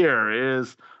 The year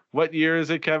is, what year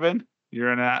is it, Kevin? You're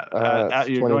you're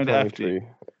going to FD.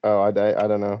 Oh, I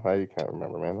don't know. I can't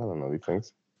remember, man. I don't know these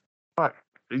things. What?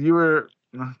 You were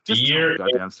just year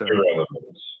goddamn story.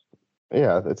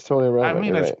 Yeah, it's totally irrelevant. I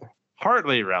mean, it's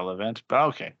partly relevant, but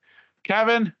okay.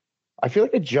 Kevin, I feel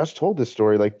like I just told this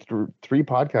story like 3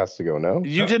 podcasts ago. No,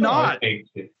 you did not. You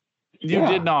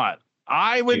did not.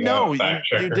 I would know.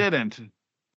 You didn't.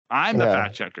 I'm the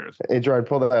fact checker. Hey, Gerard,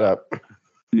 pull that up.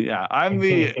 Yeah, I'm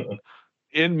the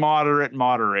immoderate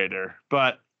moderator,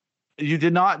 but you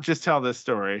did not just tell this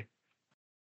story.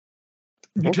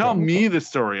 You tell me the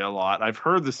story a lot. I've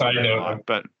heard the story a lot,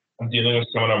 but I'm dealing with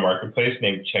someone on Marketplace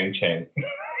named Cheng Cheng.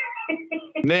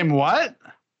 Name what?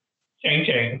 Cheng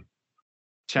Cheng.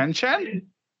 Chen Chen?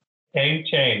 Cheng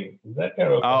Cheng. Is that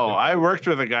kind of I worked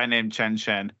with a guy named Chen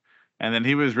Chen, and then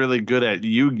he was really good at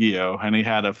Yu-Gi-Oh, and he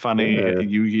had a funny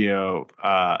Yu-Gi-Oh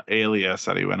alias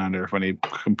that he went under when he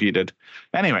competed.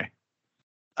 Anyway.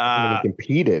 When he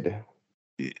competed?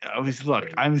 Look,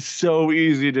 I'm so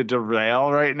easy to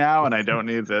derail right now, and I don't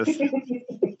need this.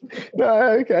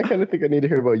 No, I kind of think I need to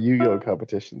hear about Yu-Gi-Oh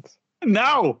competitions.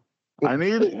 No, I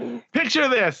need picture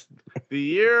this. The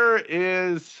year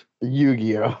is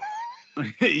Yu-Gi-Oh.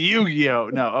 Yu-Gi-Oh.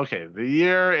 No, okay. The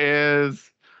year is.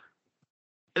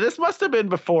 This must have been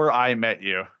before I met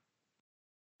you.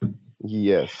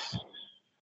 Yes.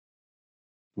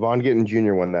 Vaughn Gittin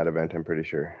Jr. won that event, I'm pretty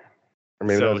sure. Or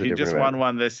maybe so he just won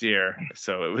one this year.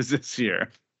 So it was this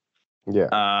year.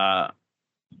 Yeah.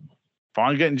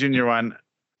 Vaughn Gittin Jr. won.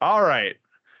 All right.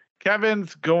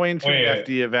 Kevin's going to the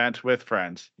FD event with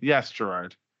friends. Yes,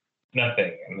 Gerard.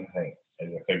 Nothing. I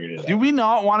figured it out. Do we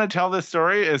not want to tell this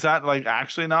story? Is that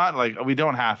actually not? We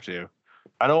don't have to.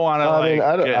 I don't want to.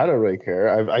 I don't really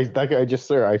care.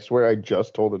 I swear I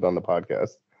just told it on the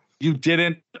podcast. You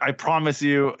didn't. I promise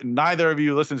you. Neither of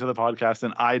you listen to the podcast,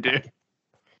 and I do.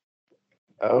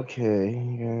 Okay.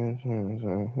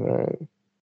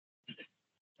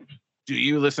 Do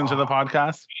you listen to the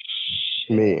podcast?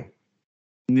 Me.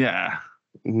 Yeah.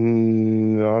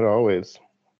 Not always.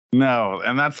 No,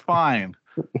 and that's fine.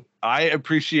 I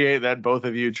appreciate that both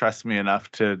of you trust me enough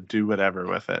to do whatever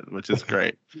with it, which is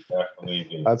great.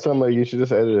 Definitely. That's something you should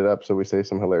just edit it up so we say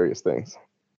some hilarious things.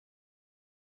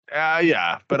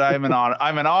 Yeah, but I'm an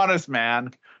honest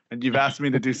man, and you've asked me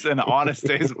to do an honest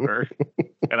day's work,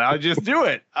 and I'll just do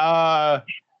it. Okay.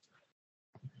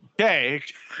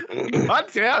 God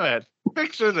damn it.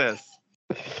 Picture this.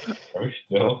 Are we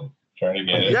still trying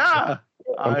to get it? Yeah,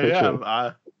 I am.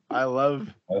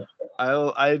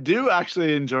 I do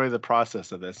actually enjoy the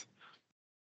process of this.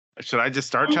 Should I just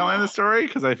start telling the story?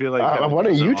 Because I feel like why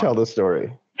don't you tell the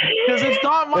story? Because it's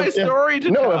not my story to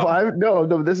tell. No,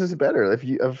 this is better.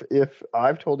 If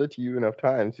I've told it to you enough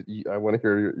times, I want to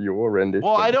hear your rendition.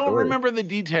 Well, I don't remember the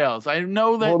details. I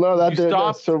know that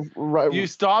you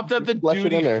stopped at the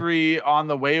duty free on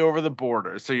the way over the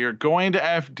border. So you're going to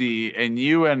FD, and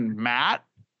you and Matt,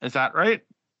 is that right?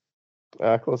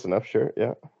 Close enough, sure,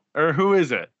 yeah. Or who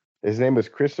is it? His name was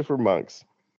Christopher Monks.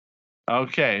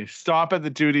 Okay, stop at the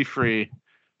duty free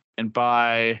and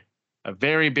buy a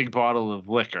very big bottle of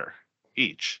liquor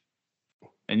each.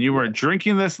 And you were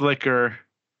drinking this liquor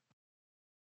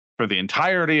for the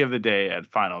entirety of the day at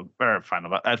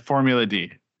at Formula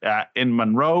D in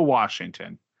Monroe,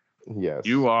 Washington. Yes.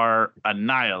 You are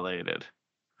annihilated.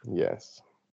 Yes.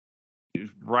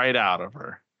 Right out of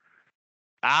her.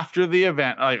 after the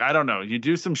event, like, I don't know, you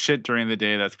do some shit during the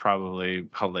day that's probably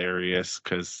hilarious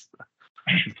because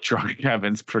drunk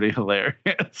Kevin's pretty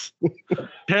hilarious.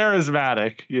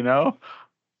 Charismatic, you know?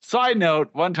 Side note,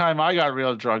 one time I got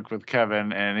real drunk with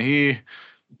Kevin and he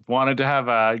wanted to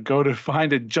have go to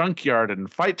find a junkyard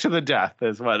and fight to the death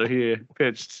is what he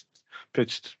pitched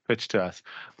to us.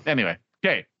 Anyway,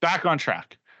 okay, back on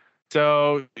track.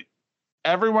 So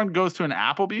everyone goes to an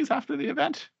Applebee's after the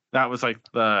event. That was like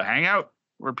the hangout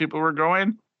where people were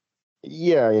going.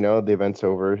 Yeah, the event's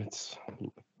over. It's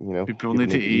people need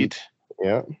to eat.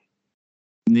 Yeah.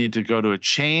 Need to go to a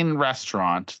chain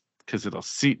restaurant because it'll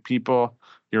seat people.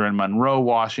 You're in Monroe,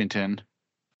 Washington.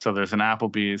 So there's an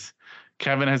Applebee's.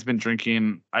 Kevin has been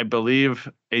drinking, I believe,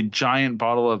 a giant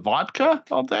bottle of vodka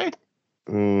all day.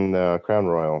 No, Crown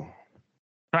Royal.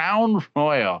 Crown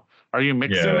Royal. Are you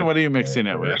mixing it? What are you mixing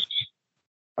it with?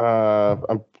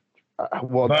 Buddy,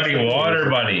 water,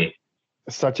 buddy.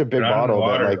 Such a big bottle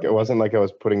that like it wasn't like I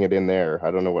was putting it in there.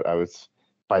 I don't know what I was.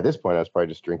 By this point, I was probably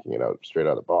just drinking it out straight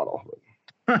out of the bottle.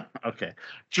 Okay,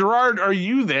 Gerard, are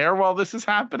you there while this is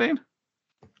happening?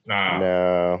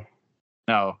 No.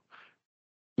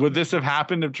 Would this have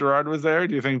happened if Gerard was there?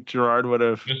 Do you think Gerard would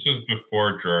have? This was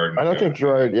before Gerard. I don't think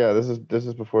Gerard. Yeah, this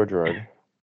is before Gerard.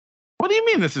 What do you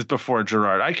mean this is before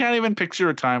Gerard? I can't even picture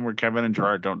a time where Kevin and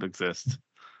Gerard don't exist.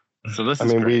 So this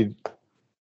is great.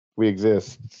 we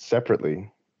exist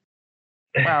separately.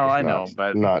 Well, I know,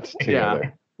 but not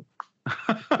together.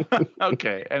 Yeah.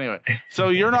 Okay. Anyway, so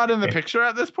you're not in the picture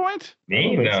at this point?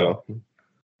 Me, no. So.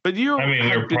 But you. I mean,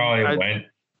 we probably went.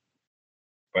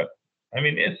 But I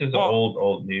mean, this is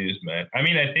old news, man. I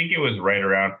mean, I think it was right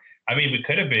around. I mean, we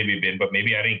could have maybe been, but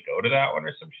maybe I didn't go to that one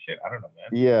or some shit. I don't know, man.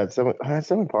 Yeah, it's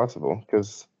something possible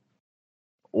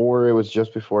or it was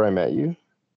just before I met you.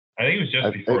 I think it was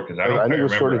just before because I think it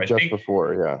was sort of just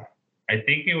before. Yeah. I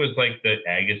think it was like the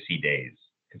Agassi days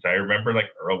because I remember like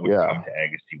Earl would come to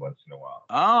Agassi once in a while.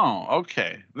 Oh,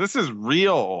 okay. This is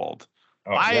real old.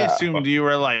 Oh, I assumed you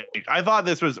were like, I thought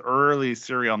this was early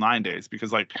Serial 9 days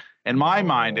because like in my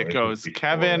mind it goes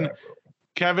Gerard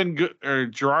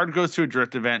goes to a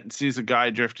drift event and sees a guy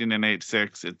drifting in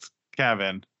 8.6. It's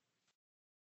Kevin.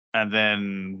 And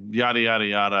then yada, yada,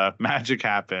 yada. Magic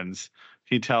happens.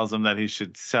 He tells him that he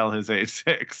should sell his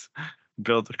 8.6,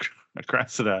 build a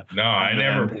Cressida. No, I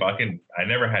never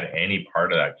had any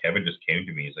part of that. Kevin just came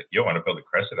to me. He's like, yo, want to build a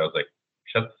Cressida? I was like,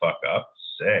 shut the fuck up.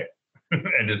 Sick.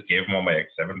 And just gave him all my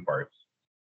X7 parts.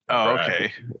 Oh,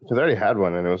 okay. Because I already had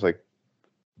one and it was like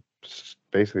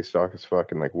basically stock as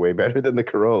fuck and like way better than the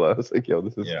Corolla. I was like, yo,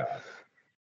 this is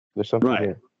there's something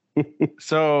here.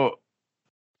 So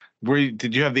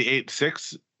did you have the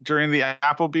 8.6 during the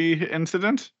Applebee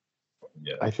incident?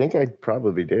 Yeah. I think I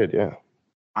probably did, yeah.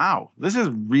 Wow, this is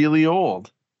really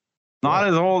old. Not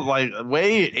as old, like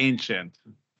way ancient.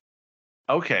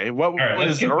 Okay, what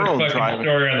was Earl driving?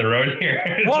 Story on the road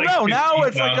here. Well, no, now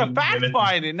it's like a fact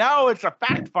finding. Now it's a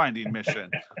fact finding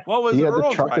mission. What was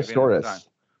Earl driving at the time?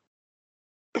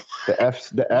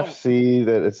 The FC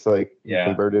that it's like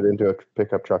converted into a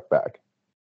pickup truck back.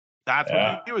 That's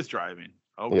what he was driving.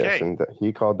 Okay. Yes, and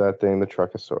he called that thing the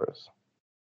Truckosaurus.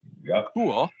 Yep.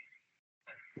 Cool.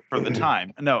 For the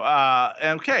time. No,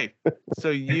 okay. So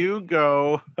you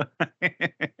go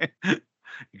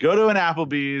go to an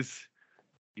Applebee's.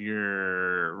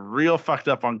 You're real fucked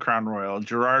up on Crown Royal.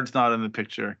 Gerard's not in the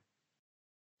picture.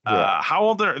 How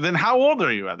old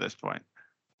are you at this point?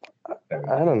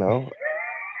 I don't know.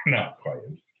 Not quite.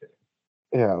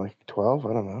 Yeah, like 12.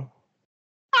 I don't know.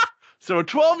 So a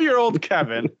 12-year-old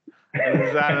Kevin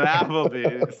is at an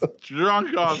Applebee's,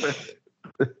 drunk off it.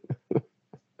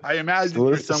 I imagine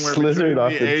you're somewhere between the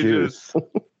ages.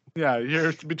 Yeah,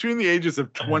 you're between the ages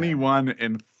of 21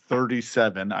 and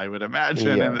 37, I would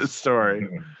imagine, in this story.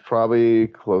 Probably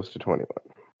close to 21.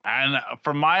 And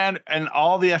from my end, and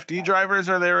all the FD drivers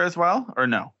are there as well, or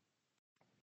no?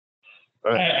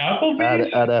 At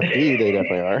Applebee's? At FD, they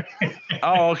definitely are.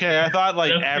 Oh, okay. I thought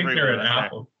like everyone was there.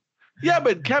 Yeah,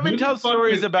 but Kevin tells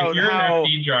stories about you're how an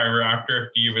FD driver after FD,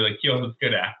 you'd be like, yo, let's go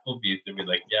to Applebee's. They'd be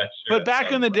like, yeah, sure. But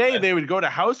back in the day, they would go to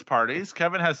house parties.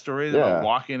 Kevin has stories about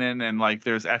walking in and like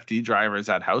there's FD drivers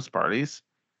at house parties.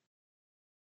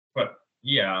 But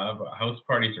house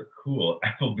parties are cool.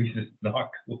 Applebee's is not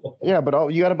cool. Yeah, but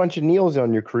you got a bunch of Neils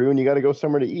on your crew and you got to go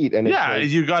somewhere to eat. And you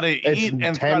got to eat and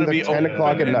it's got to be 10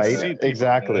 o'clock at night.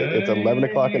 Exactly. It's 11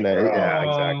 o'clock at night. Yeah,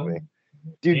 exactly.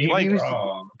 Dude,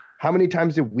 how many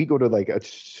times did we go to like a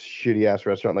shitty ass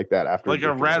restaurant like that after like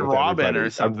a Red Robin or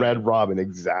something? A Red Robin,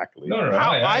 exactly.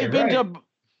 I've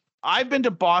been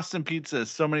to Boston Pizza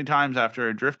so many times after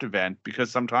a drift event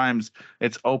because sometimes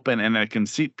it's open and it can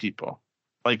seat people.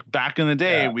 Like back in the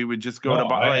day, we would just go to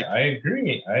I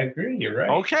agree. You're right.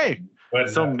 Okay. But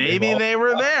so maybe they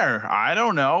were there. I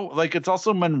don't know. Like it's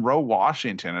also Monroe,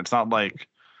 Washington. It's not like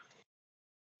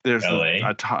there's LA.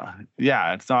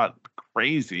 It's not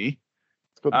crazy.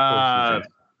 Let's go to the Four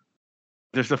Seasons.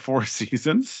 There's the Four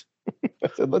Seasons. I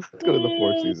said, let's go to the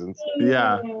Four Seasons.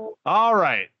 Yeah. All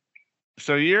right.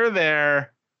 So you're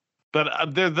there,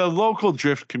 but the local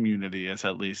drift community is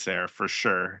at least there for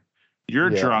sure. You're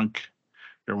drunk.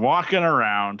 You're walking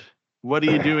around. What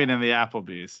are you doing in the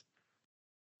Applebee's?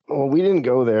 Well, we didn't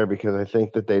go there because I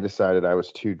think that they decided I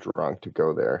was too drunk to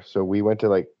go there. So we went to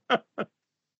like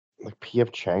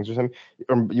P.F. Chang's or something.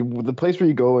 The place where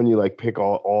you go and you like pick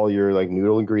all your like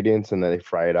noodle ingredients and then they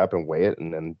fry it up and weigh it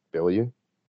and then bill you.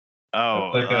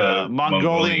 Oh, like a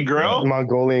Mongolian grill?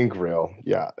 Mongolian grill.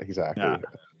 Yeah, exactly.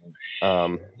 Yeah.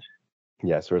 So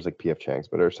it was like P.F. Chang's,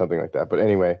 but or something like that. But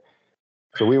anyway,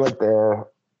 so we went there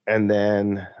and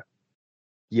then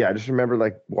I just remember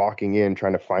like walking in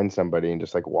trying to find somebody and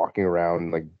just like walking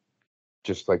around like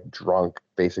just like drunk,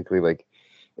 basically like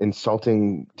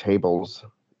insulting tables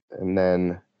and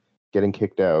then getting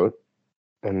kicked out.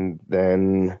 And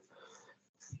then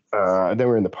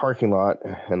we're in the parking lot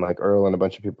and like Earl and a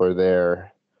bunch of people are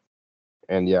there.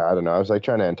 And I don't know. I was like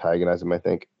trying to antagonize him, I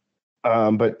think.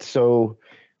 But so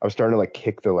I was starting to like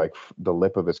kick the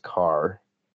lip of his car,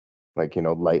 like,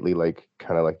 lightly, like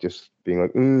kind of like just being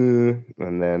like, and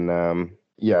then,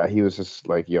 he was just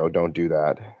like, yo, don't do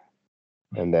that.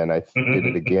 And then I did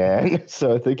it again.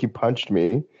 So I think he punched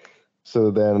me.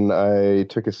 So then I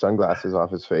took his sunglasses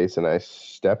off his face and I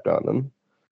stepped on them.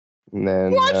 And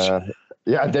then,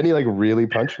 then he like really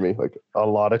punched me like a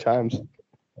lot of times.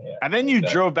 Yeah. And then you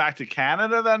drove back to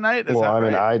Canada that night? I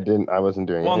wasn't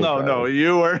doing anything. Well, no,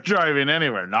 you weren't driving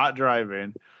anywhere, not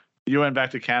driving. You went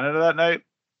back to Canada that night?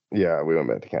 Yeah, we went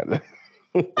back to Canada.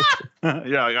 Like,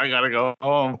 I gotta go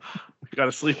home. I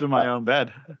gotta sleep in my own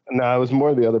bed. No, it was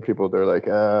more the other people. They're like,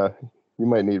 you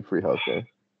might need free healthcare.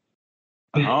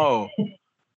 Oh.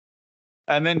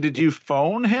 And then did you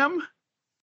phone him?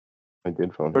 I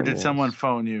did phone him. Or did someone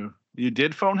phone you? You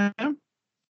did phone him?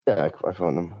 Yeah, I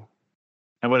phoned him.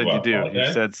 And what did you do?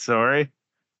 You said sorry?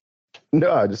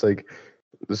 No, I just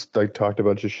talked a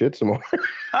bunch of shit some more.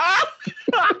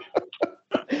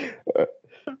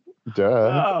 Duh.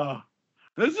 Oh,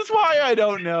 this is why I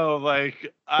don't know.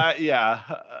 Like,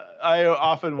 I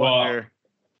often wonder.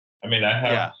 I mean, I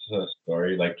have a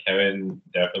story. Like Kevin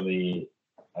definitely.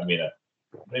 I mean,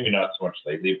 maybe not so much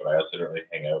lately, but I also don't really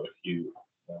hang out with you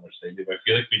that much lately. But I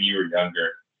feel like when you were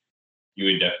younger, you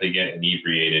would definitely get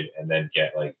inebriated and then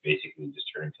get like basically just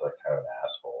turn into like kind of an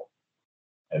asshole.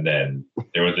 And then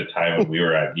there was a time when we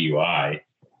were at DUI.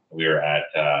 We were at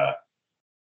I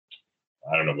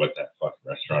don't know what that fucking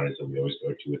restaurant is that we always go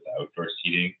to with the outdoor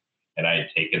seating. And I had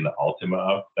taken the Altima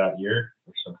up that year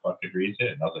for some fucking reason.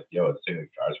 And I was like, yo, this thing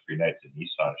like drives pretty nice, the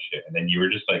Nissan and shit. And then you were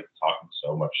just like talking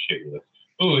so much shit. You're like,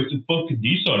 oh, it's a fucking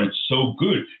Nissan. It's so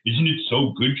good. Isn't it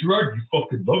so good, Gerard? You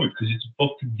fucking love it because it's a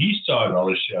fucking Nissan and all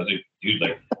this shit. I was like, dude,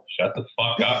 like, shut the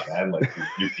fuck up, man. Like,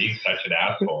 you're being such an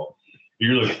asshole.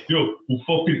 You're like, yo, who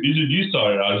fucking is a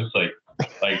Nissan? And I was just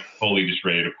like fully just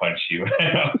ready to punch you.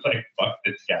 And I was like, fuck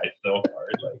this guy so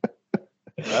hard. Like,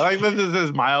 I like this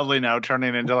is mildly now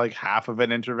turning into like half of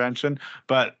an intervention.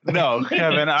 But no,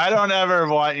 Kevin, I don't ever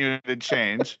want you to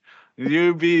change.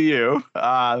 You be you,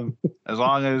 as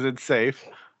long as it's safe.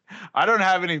 I don't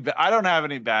have any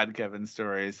bad Kevin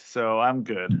stories, so I'm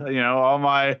good. All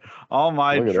my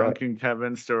drunken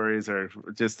Kevin stories are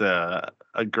just a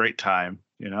great time.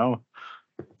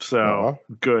 So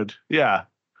good. Yeah,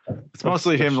 it's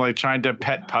mostly him like trying to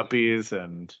pet puppies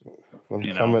and.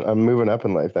 I'm moving up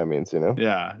in life. That means,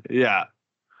 Yeah.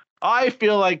 I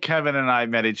feel like Kevin and I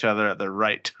met each other at the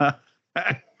right time.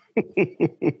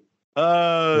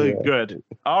 Good.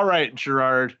 All right,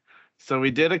 Gerard. So we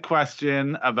did a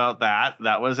question about that.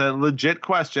 That was a legit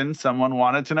question. Someone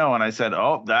wanted to know, and I said,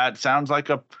 "Oh, that sounds like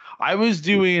I was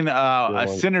doing a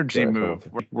synergy move.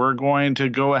 We're going to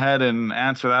go ahead and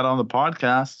answer that on the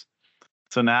podcast."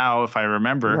 So now, if I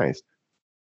remember,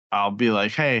 I'll be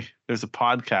like, "Hey, there's a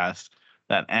podcast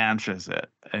that answers it,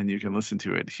 and you can listen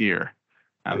to it here."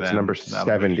 And it's number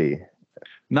 70.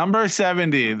 Number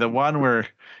 70, the one where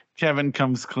Kevin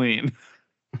comes clean.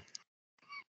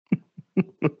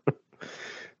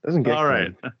 Doesn't get all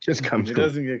clean. Right. Just comes he clean.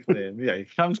 Doesn't get clean. Yeah, he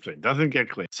comes clean. Doesn't get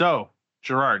clean. So,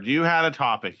 Gerard, you had a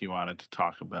topic you wanted to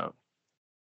talk about.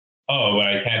 Oh, well,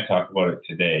 I can't talk about it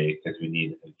today because we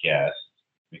need a guest.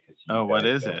 Because what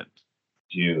is it?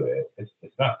 Do it. It's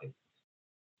nothing.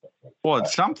 Well,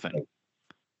 it's something.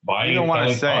 Buying you don't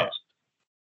want to say it.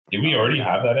 Did we already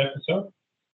have that episode?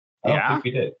 I don't think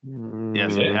we did.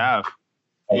 Yes, we have.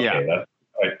 Okay, Yeah. that's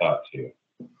what I thought too.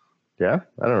 Yeah,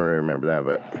 I don't really remember that,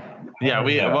 but Yeah,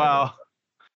 well,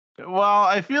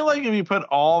 I feel like if you put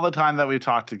all the time that we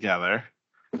talked together,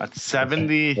 that's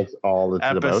 70 that's all it's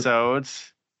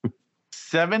episodes.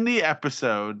 70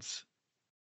 episodes.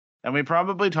 And we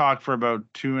probably talk for about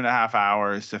 2.5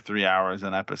 hours to 3 hours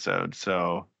an episode.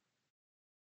 So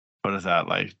what is that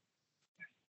like?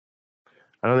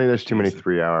 I don't think there's too many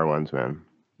 3-hour ones, man.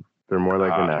 They're more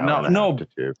like an hour and a half to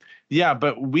 2. Yeah,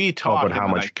 but we talk. But how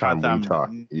much time we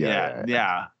talk?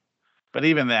 Yeah. But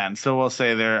even then, so we'll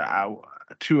say they're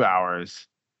 2 hours.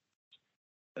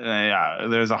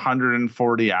 There's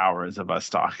 140 hours of us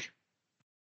talk.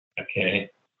 Okay.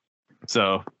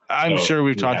 So I'm sure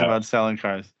we've talked about selling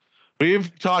cars.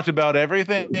 We've talked about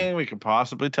everything we could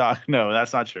possibly talk. No,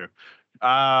 that's not true.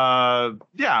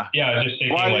 Yeah. Yeah, just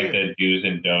thinking like the do's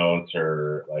and don'ts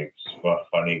or like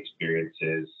funny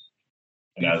experiences.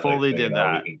 And you fully did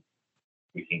that.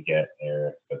 We can get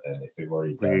Eric, but then if we've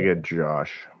already we could get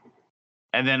Josh.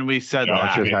 And then we said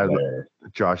Josh has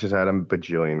had a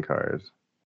bajillion cars.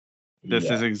 This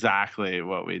is exactly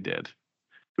what we did.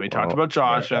 We talked about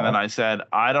Josh, and then I said,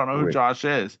 I don't know who Josh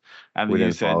is. And then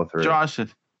you said, Josh.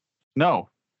 No,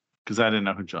 because I didn't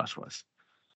know who Josh was.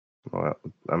 Well,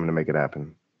 I'm going to make it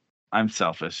happen. I'm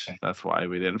selfish. That's why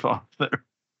we didn't follow through.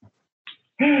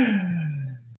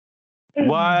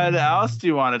 What else do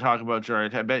you want to talk about,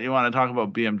 George? I bet you want to talk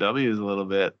about BMWs a little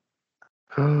bit.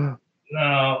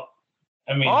 No.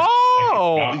 I mean,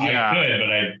 I could, but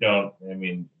I don't. I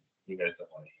mean, you guys don't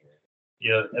want to hear it.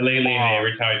 Yeah, lately,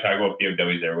 every time I talk about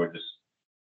BMWs, everyone just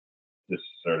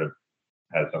sort of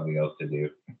has something else to do.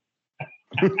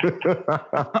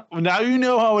 Now you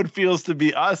know how it feels to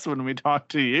be us when we talk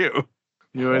to you.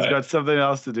 You always got something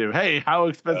else to do. Hey, how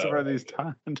expensive are these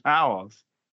towels?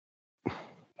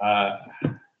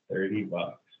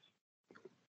 $30.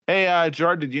 Hey,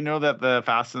 George, did you know that the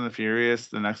Fast and the Furious,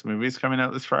 the next movie, is coming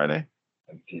out this Friday?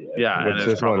 Yeah, what's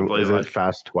this one? Is it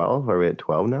Fast 12? Are we at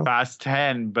 12 now? Fast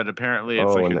 10, but apparently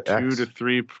it's like a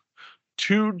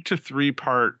 2 to 3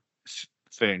 part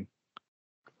thing.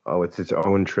 Oh, it's its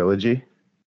own trilogy?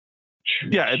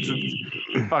 Yeah, it's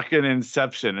a fucking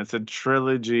Inception. It's a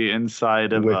trilogy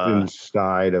inside of a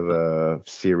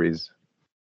series.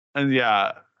 And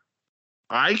yeah,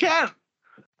 I can't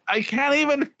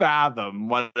even fathom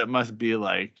what it must be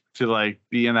like to like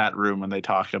be in that room when they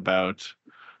talk about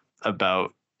that.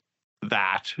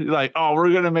 Like, oh,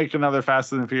 we're gonna make another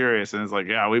Fast and the Furious, and it's like,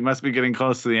 yeah, we must be getting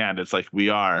close to the end. It's like we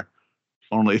are.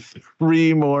 Only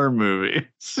 3 more movies,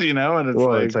 you know, and it's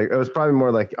like it was probably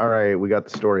more like, all right, we got the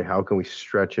story. How can we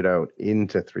stretch it out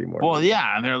into 3 more? Well, movies?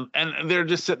 Yeah, and they're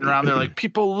just sitting around. They're like,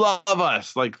 people love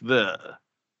us. Like the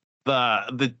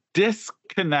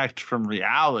disconnect from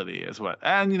reality is what.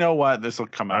 And you know what? This will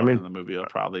come out in the movie. It'll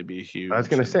probably be huge. I was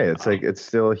gonna say it's like it's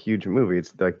still a huge movie.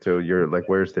 It's like so you're like,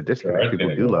 where's the disconnect?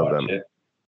 People do love them.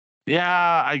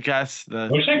 Yeah, I guess. I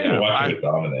wish I could watch it with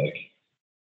Dominic.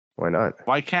 Why not?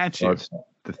 Why can't you?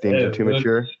 The themes are too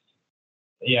mature.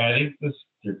 Yeah, I think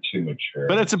they're too mature.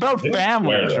 But it's about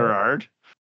family, Gerard.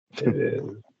 It is.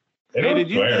 Hey,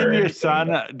 did you name your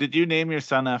son? Did you name your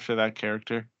son after that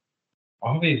character?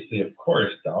 Obviously, of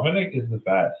course. Dominic is the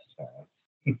best.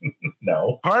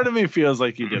 No. Part of me feels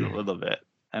like you did a little bit.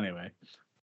 Anyway.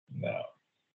 No.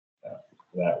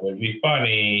 That would be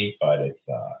funny, but it's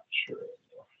not true.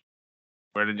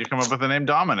 Where did you come up with the name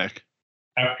Dominic?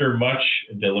 After much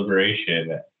deliberation,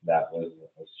 that was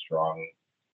the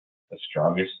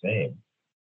strongest name.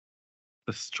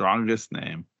 The strongest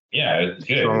name. Yeah, it's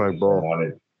good. Strong like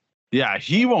bull. Yeah,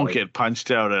 he won't get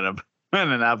punched out in an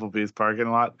Applebee's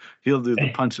parking lot. He'll do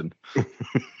the punching.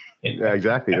 Yeah,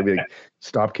 exactly. He'll be like,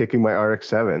 stop kicking my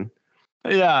RX-7.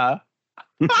 Yeah.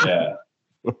 Yeah.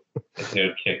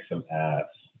 He'll kick some ass.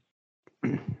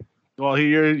 Well,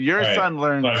 your son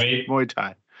learns Muay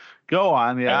Thai. Go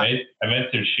on, yeah. I made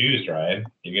some shoes, Ryan.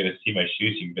 You're gonna see my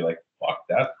shoes. You can be like, "Fuck,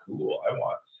 that's cool. I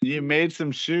want." You made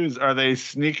some shoes. Are they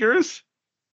sneakers?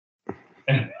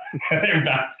 They're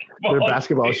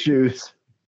basketball shoes.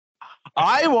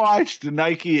 I watched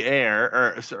Nike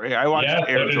Air, I watched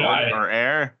Air Jordan or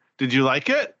Air. Did you like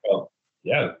it? Oh,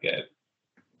 yeah, it's good.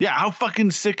 Yeah, how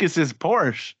fucking sick is his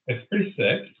Porsche? It's pretty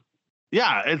sick.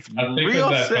 Yeah, it's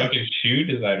real that sick. Fucking shoe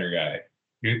designer guy.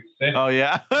 Oh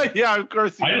yeah, yeah. Of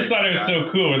course. I just thought it was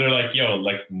so cool. When they're like, "Yo,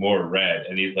 like more red,"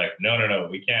 and he's like, "No,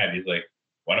 we can't." He's like,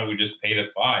 "Why don't we just pay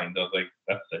the fines?" I was like,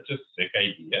 "That's such a sick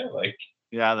idea." Like,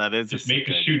 yeah, that is just make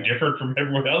the shoe different from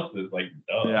everyone else's. Like,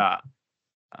 duh. Yeah,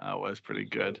 it was pretty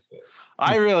good.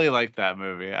 I really liked that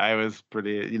movie. I was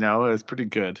pretty, it was pretty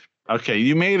good. Okay,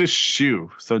 you made a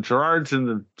shoe. So Gerard's in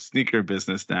the sneaker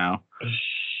business now.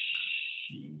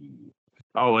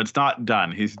 Oh, it's not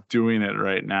done. He's doing it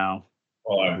right now.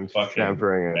 Well, I'm fucking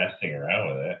Chamfering it. messing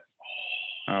around with it.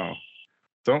 Oh.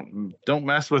 Don't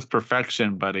mess with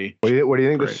perfection, buddy. What do you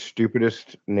think the Great.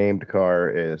 stupidest named car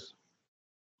is?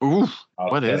 Oof. I'll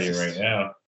What tell is you this? right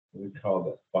now. We call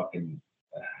it fucking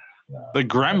The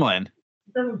Gremlin.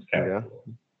 Gremlin's kind Yeah. of cool.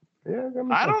 Yeah,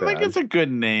 I don't think it's a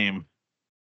good name.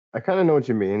 I kind of know what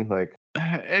you mean. Like,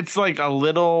 It's like a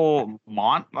little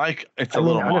it's a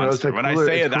little I don't know, it's monster. like When cooler, I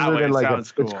say it that way, it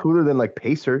sounds cool. It's cooler than like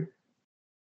Pacer.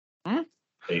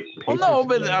 Well, no,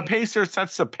 but a pacer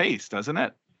sets the pace, doesn't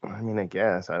it? I mean, I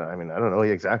guess. I don't know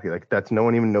exactly. Like, that's no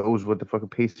one even knows what the fucking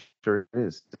Pacer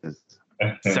is.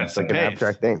 Sets the Like an pace.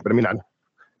 abstract thing. But I mean,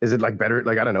 is it like better?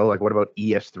 Like, I don't know. Like, what about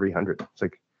ES300? It's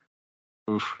like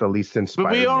the least inspired.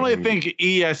 But we only name. think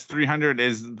ES300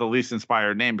 is the least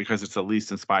inspired name because it's the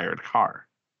least inspired car.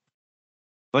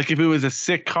 Like if it was a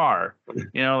sick car,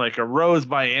 like a Rose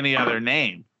by any other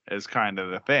name is kind of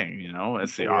the thing,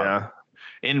 It's the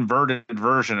inverted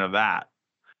version of that.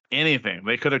 Anything.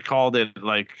 They could have called it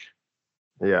like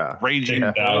Raging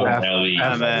Bull.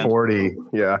 F40.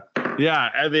 Yeah. Yeah,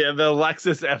 and the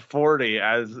Lexus F40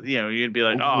 as, you'd be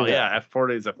like, oh yeah,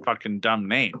 F40 is a fucking dumb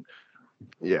name.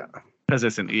 Yeah. Because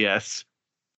it's an ES.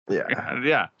 Yeah.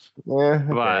 Yeah. Okay.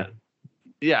 But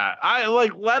yeah, I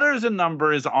like letters and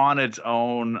numbers on its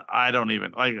own. I don't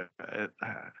even like it.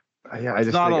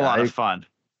 It's not a lot of fun.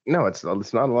 No, it's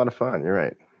not a lot of fun. You're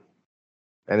right.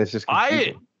 And it's just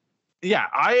confusing.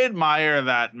 I admire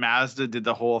that Mazda did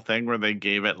the whole thing where they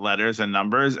gave it letters and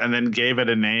numbers and then gave it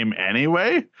a name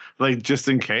anyway, like just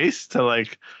in case to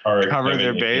like cover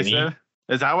their bases.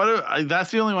 Is that what that's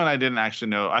the only one I didn't actually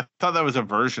know. I thought that was a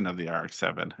version of the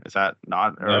RX-7. Is that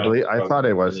not? I thought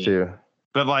it was too.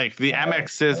 But like the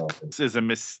MX-6 is a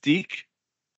Mystique.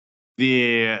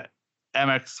 The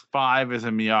MX-5 is a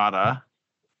Miata.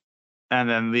 And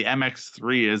then the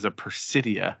MX-3 is a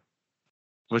Presidia,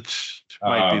 which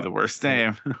might be the worst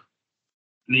name.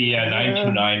 The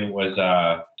 929 was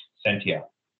Sentia.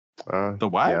 The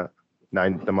what? Yeah.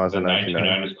 The Mazda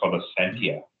 929 is called a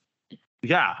Sentia.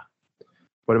 Yeah.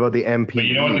 What about the MP? But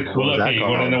you know what the coolest? Okay, you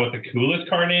want to know what the coolest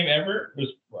car name ever was?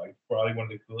 Like probably one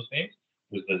of the coolest names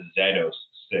was the Zetos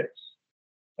 6.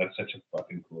 That's such a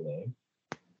fucking cool name.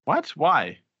 What?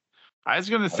 Why? I was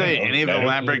gonna say any of the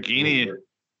Lamborghini.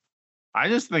 I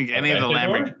just think any of the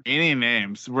Lamborghini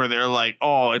names where they're like,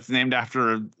 oh, it's named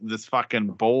after this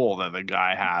fucking bowl that the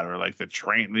guy had, or like the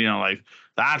train, like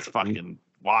that's fucking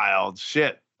wild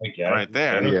shit. Right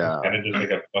there. Yeah. Kind of just like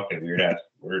a fucking weird ass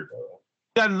word though.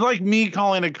 That's like me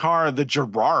calling a car the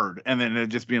Gerard, and then it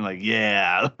just being like,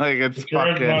 yeah, like it's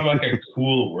Gerard's fucking. not like a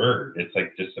cool word. It's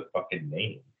like just a fucking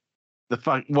name.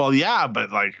 Well, yeah,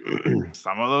 but like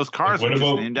some of those cars like, were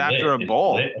just named after a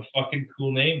bowl. Is Blit a fucking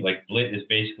cool name? Like Blit is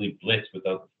basically Blitz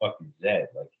without the fucking Z.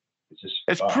 Like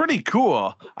it's pretty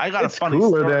cool. I got it's a funny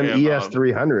cooler story than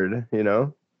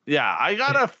ES300, Yeah, I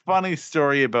got a funny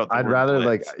story about. I'd rather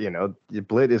Blitz.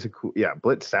 Blit is a cool. Yeah,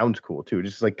 Blit sounds cool too. It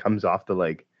just like comes off the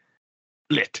like.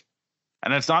 Blit.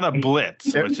 And it's not a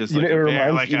blitz, which is like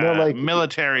a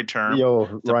military term.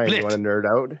 Yo, Ryan, you want to nerd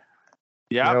out?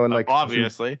 Yeah,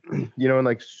 obviously. In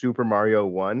like Super Mario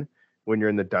 1, when you're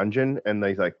in the dungeon and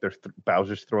there's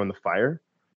Bowser's throwing the fire.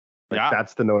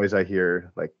 That's the noise I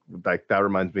hear. Like that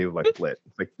reminds me of like Blit.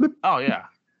 It's like blip. Oh yeah.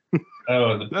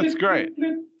 That's great.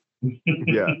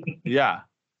 Yeah.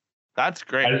 That's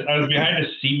great. I was behind a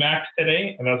C-Max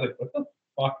today, and I was like, what the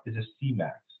fuck is a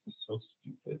C-Max? It's so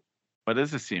stupid. What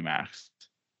is a C-Max?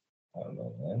 I don't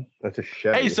know, man. That's a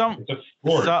Chevy. It's a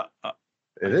Ford.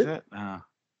 Is it?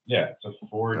 Yeah, it's a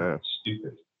Ford.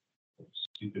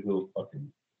 Stupid little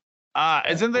fucking.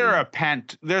 Isn't there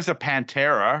there's a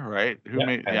Pantera, right?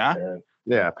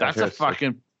 Yeah. That's a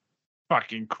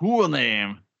fucking cool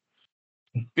name.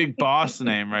 Big boss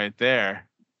name right there.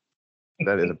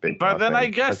 That is a big. But then name. I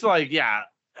guess yeah.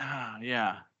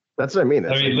 That's what I mean.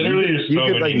 Literally, you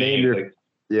could like name your.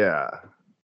 Yeah.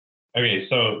 Okay,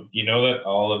 so you know that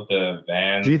all of the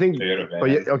vans. Do you think?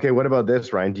 Vans, okay, what about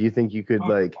this, Ryan? Do you think you could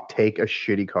like take a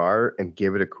shitty car and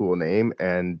give it a cool name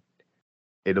and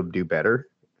it'll do better?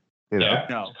 Yeah,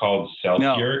 it's called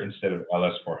Celsior instead of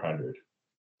LS400.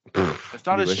 It's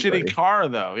not a shitty car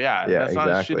though. Yeah, that's not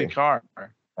a shitty car.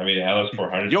 I mean,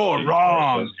 LS400. You're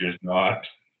wrong. Celsior's not.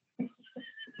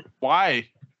 Why?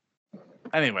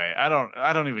 Anyway, I don't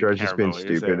even George care just being about what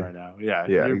you're stupid saying right now. Yeah,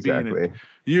 exactly.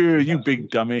 You big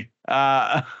dummy.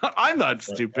 I'm not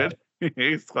stupid.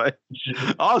 He's like,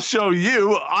 I'll show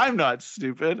you. I'm not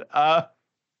stupid.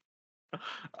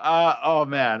 Oh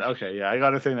man. Okay, yeah, I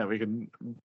got a thing that we can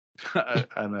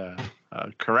a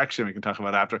correction we can talk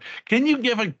about after. Can you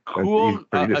give a cool,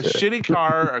 a shitty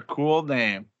car a cool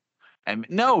name? And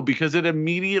no, because it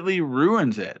immediately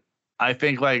ruins it. I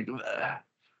think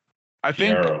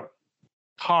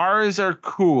cars are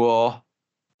cool,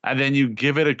 and then you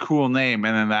give it a cool name,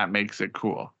 and then that makes it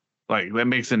cool. Like that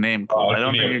makes a name cool. I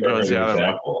don't think it goes the other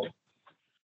way.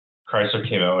 Chrysler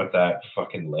came out with that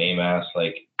fucking lame ass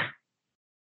like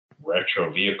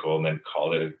retro vehicle, and then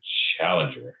called it a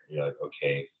Challenger. You're like,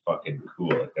 okay, fucking cool.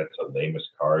 Like that's the lamest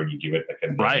car, and you give it like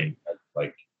a name that's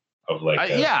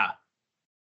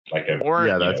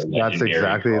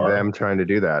exactly car. Them trying to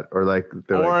do that, or like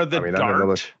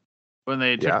Dart when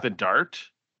they took the Dart,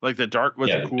 like the Dart was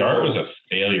the Dart was a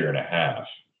failure and a half.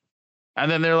 And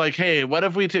then they're like, hey, what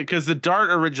if we take, because the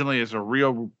Dart originally is a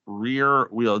real rear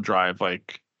wheel drive,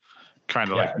 like kind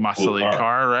of like muscly cool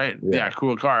car, right? Yeah,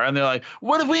 cool car. And they're like,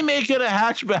 what if we make it a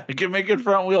hatchback and make it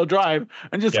front wheel drive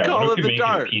and just call it the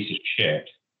Dart? It a piece of shit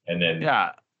and then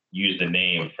use the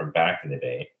name from back in the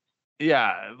day.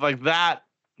 Yeah, like that.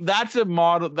 That's a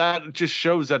model that just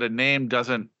shows that a name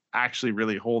doesn't actually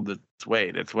really hold its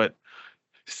weight. It's what.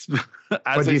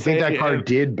 But do you think that car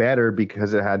did better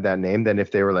because it had that name than if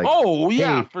they were like, for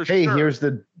sure. Hey, here's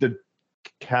the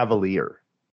Cavalier.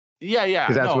 Yeah.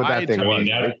 Because that's what that thing was.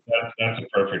 That's a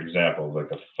perfect example of like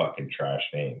a fucking trash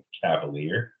name.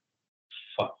 Cavalier.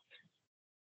 Fuck.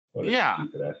 What a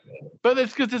stupid ass name. But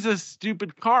it's because it's a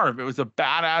stupid car. If it was a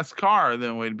badass car,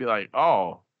 then we'd be like,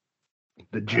 oh.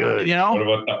 The Judge. You know? What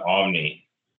about the Omni?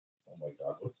 Oh my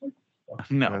God. What's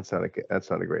that? No. That's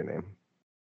not a great name.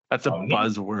 That's a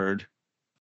buzzword.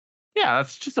 Yeah,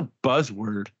 that's just a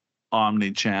buzzword.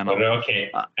 Omni channel. But okay,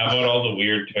 how about all the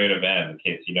weird Toyota vans?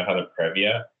 Okay, so you know how the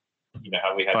Previa? You know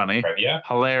how we had the Previa?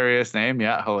 Hilarious name,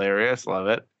 yeah, hilarious, love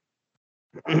it.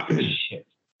 Shit.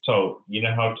 So you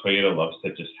know how Toyota loves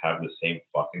to just have the same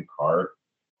fucking car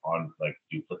on like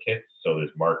duplicates? So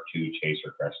there's Mark II,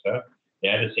 Chaser, Cresta. They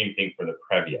had the same thing for the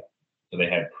Previa. So they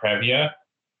had Previa,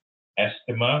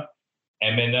 Estima,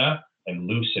 Emina, and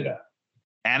Lucida.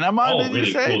 Enema, all did really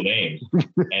you say? Cool names.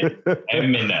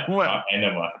 Emina, not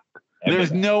Enema.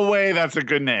 There's no way that's a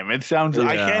good name. It sounds.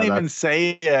 I can't even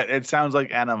say it. It sounds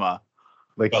like enema.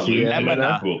 Like Lucida,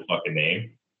 a cool fucking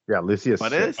name. Yeah, Lucia.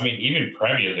 What is? I mean, even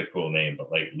Previa is a cool name,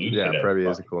 but like Lucida. Yeah,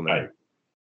 Previa is a cool name.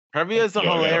 Previa is a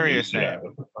hilarious name.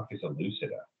 What the fuck is a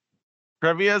Lucida?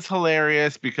 Previa is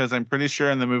hilarious because I'm pretty sure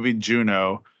in the movie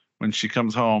Juno, when she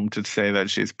comes home to say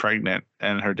that she's pregnant,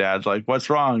 and her dad's like, "What's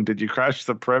wrong? Did you crash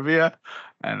the Previa?"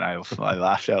 And I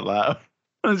laughed out loud.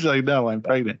 I was like, "No, I'm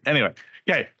pregnant." Anyway,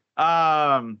 okay.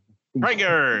 Preggers.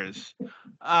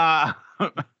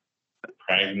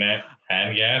 Pregnant.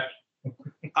 Handgas.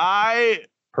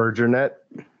 Pergernet.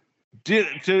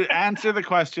 To answer the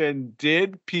question,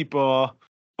 did people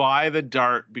buy the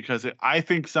Dart because I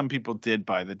think some people did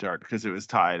buy the Dart because it was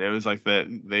tied. It was like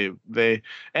they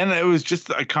and it was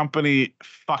just a company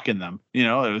fucking them. You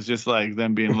know, it was just like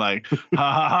them being like, ha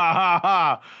ha ha ha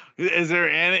ha. Is there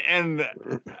any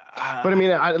but I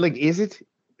mean, is it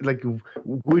like,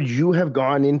 would you have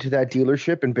gone into that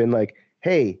dealership and been like,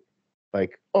 hey,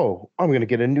 like, oh, I'm going to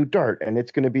get a new Dart and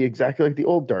it's going to be exactly like the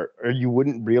old Dart? Or you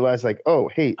wouldn't realize like, oh,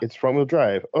 hey, it's front wheel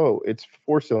drive. Oh, it's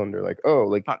 4-cylinder. Like, oh,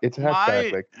 like it's a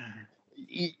hatchback.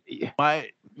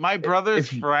 Like my brother's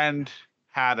friend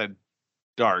had a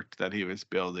Dart that he was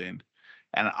building.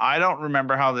 And I don't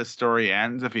remember how this story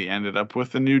ends, if he ended up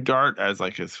with the new Dart as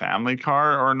like his family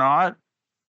car or not.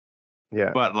 Yeah.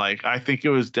 But like, I think it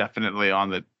was definitely on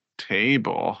the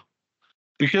table.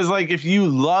 Because like, if you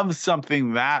love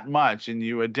something that much and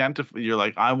you identify, you're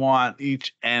like, I want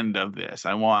each end of this.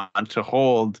 I want to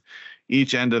hold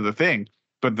each end of the thing.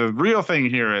 But the real thing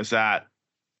here is that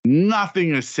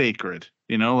nothing is sacred.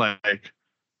 You know, like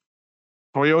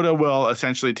Toyota will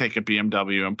essentially take a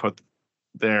BMW and put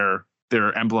their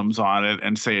emblems on it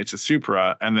and say it's a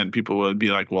Supra. And then people would be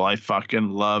like, well, I fucking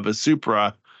love a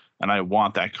Supra and I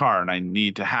want that car and I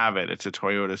need to have it. It's a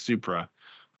Toyota Supra.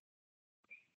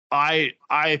 I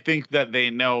think that they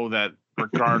know that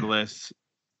regardless,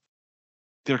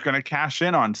 they're going to cash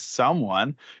in on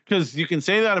someone, because you can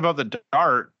say that about the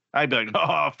Dart. I'd be like,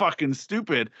 oh, fucking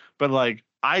stupid. But like,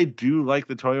 I do like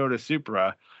the Toyota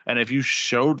Supra. And if you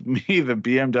showed me the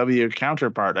BMW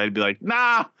counterpart, I'd be like,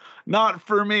 nah, not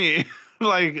for me.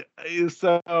 Like,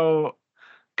 so,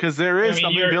 because there is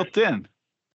something built in.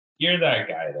 You're that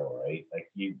guy though, right?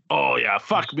 Like you. Oh yeah,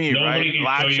 fuck me, right?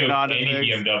 Latching on any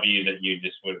BMW that you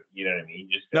just would, you know what I mean?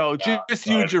 Just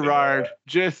you, Gerard.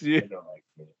 Just you.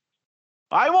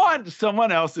 I want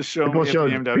someone else to show me a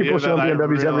BMW. People show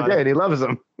BMWs every day, and he loves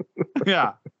them.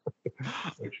 Yeah.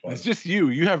 It's just you.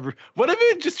 You have. What if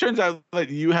it just turns out that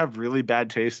you have really bad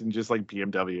taste in just like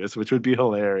BMWs, which would be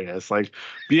hilarious. Like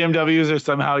BMWs are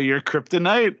somehow your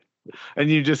kryptonite, and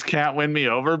you just can't win me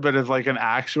over. But if like an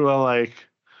actual like,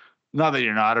 not that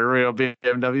you're not a real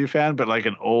BMW fan, but like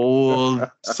an old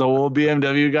soul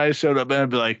BMW guy showed up and I'd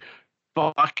be like,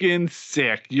 fucking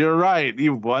sick. You're right.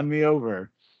 You won me over.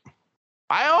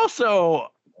 I'm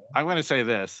going to say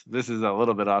this. This is a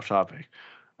little bit off topic,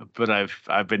 but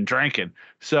I've been drinking.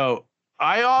 So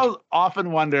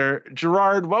often wonder,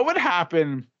 Gerard, what would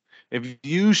happen if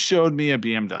you showed me a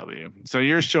BMW? So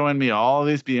you're showing me all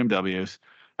these BMWs,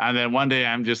 and then one day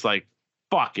I'm just like,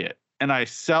 fuck it. And I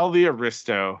sell the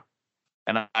Aristo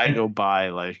and I go buy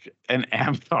like an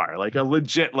Amthar, like a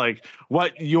legit, like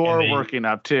what you're working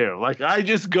up to. Like I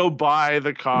just go buy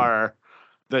the car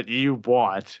that you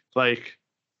bought, like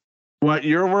what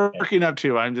you're working up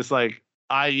to. I'm just like,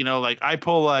 I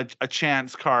pull a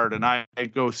chance card and I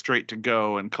go straight to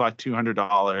go and collect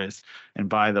 $200 and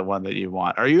buy the one that you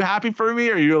want. Are you happy for me?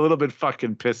 Or are you a little bit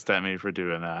fucking pissed at me for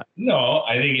doing that? No,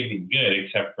 I think it'd be good,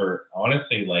 except for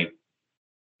honestly, like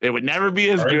it would never be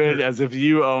as good as if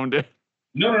you owned it.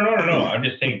 No. I'm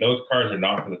just saying those cars are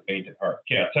not for the faint of heart.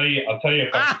 Okay, I'll tell you a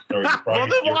fucking story.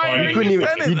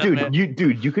 You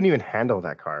couldn't even handle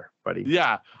that car, buddy.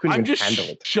 Yeah, I'm just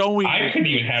showing. I couldn't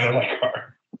even handle that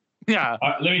car. Yeah.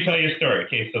 Let me tell you a story.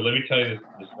 Okay, so let me tell you this.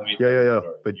 Yeah.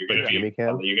 But you're gonna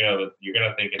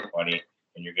think it's funny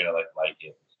and you're gonna like it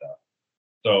and stuff.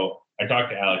 So I talk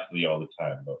to Alex Lee all the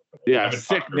time. But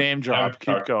sick name drop.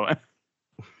 Keep going.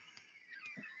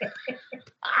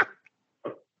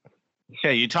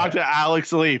 Okay, you talked to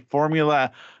Alex Lee, former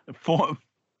Formula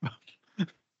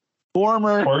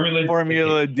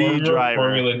D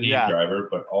driver,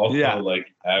 but also like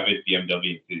avid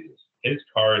BMW enthusiast. His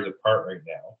car is apart right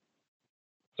now,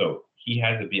 so he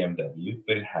has a BMW,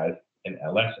 but it has an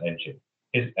LS engine.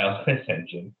 His LS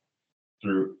engine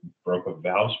broke a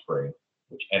valve spring,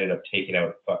 which ended up taking out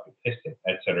a fucking piston,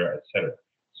 etc., etc.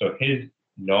 So his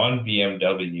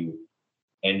non-BMW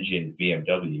engine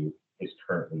BMW is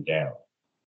currently down.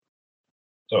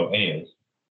 So anyways,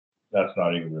 that's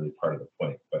not even really part of the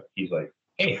point. But he's like,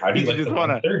 hey, how do you like the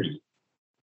 130?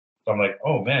 So I'm like,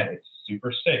 oh man, it's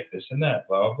super sick, this and that,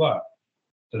 blah, blah, blah.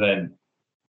 So then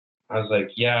I was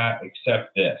like, yeah,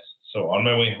 except this. So on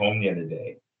my way home the other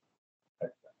day, I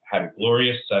had a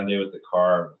glorious Sunday with the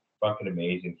car, fucking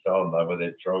amazing, fell in love with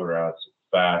it, drove around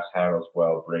fast, handles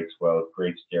well, brakes well,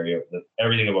 great stereo.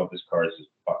 Everything about this car is just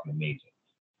fucking amazing.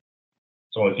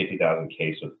 It's only 50,000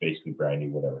 K, so it's basically brand new,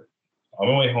 whatever. On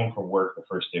my way home from work the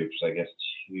first day, which was I guess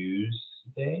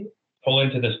Tuesday, pull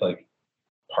into this like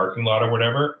parking lot or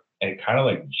whatever, and it kind of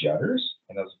like judders,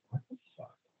 and I was like, what the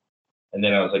fuck? And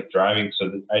then I was like driving,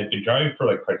 so I'd been driving for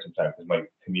like quite some time because my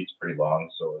commute's pretty long,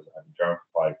 so I've been driving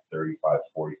for like 35,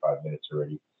 45 minutes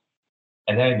already.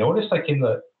 And then I noticed like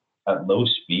at low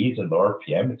speeds and low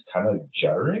RPM, it's kind of like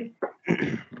juddering,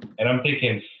 and I'm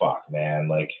thinking, fuck, man,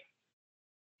 like,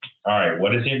 all right,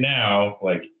 what is it now?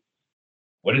 Like,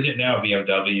 what is it now,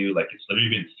 BMW? Like, it's literally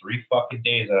been 3 fucking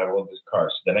days that I've owned this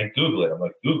car. So then I Google it. I'm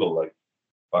like, Google, like,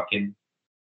 fucking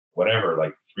whatever,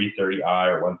 like 330i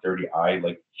or 130i,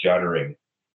 like, juddering.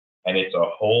 And it's a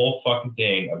whole fucking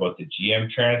thing about the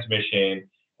GM transmission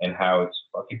and how it's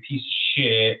a fucking piece of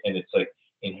shit and it's, like,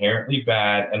 inherently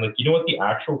bad. And, like, you know what the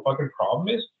actual fucking problem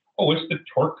is? Oh, it's the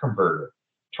torque converter.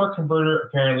 Torque converter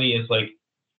apparently is, like,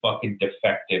 fucking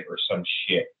defective or some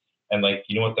shit. And, like,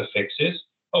 you know what the fix is?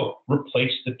 Oh,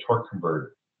 replace the torque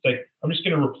converter. It's like, I'm just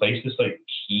going to replace this like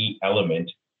key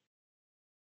element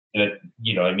that,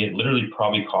 it literally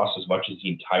probably costs as much as the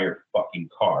entire fucking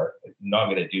car. I'm not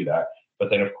going to do that.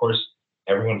 But then, of course,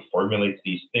 everyone formulates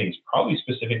these things, probably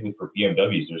specifically for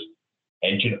BMWs. There's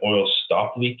engine oil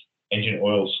stop leak, engine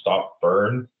oil stop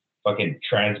burn, fucking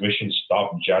transmission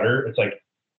stop judder. It's like,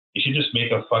 you should just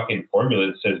make a fucking formula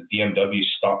that says BMW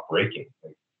stop braking.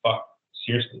 Like, fuck,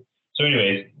 seriously. So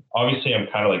anyways, obviously I'm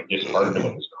kind of like disheartened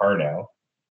about this car now.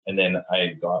 And then I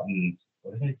had gotten,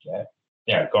 what did I get?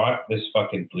 Yeah, I got this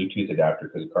fucking Bluetooth adapter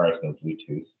because the car has no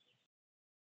Bluetooth.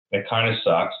 It kind of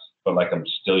sucks, but like I'm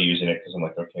still using it because I'm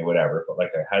like, okay, whatever. But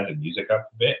like I had the music up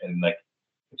a bit and like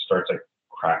it starts like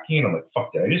cracking and I'm like,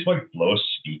 fuck, did I just like blow a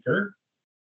speaker?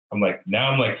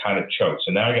 Now I'm like kind of choked.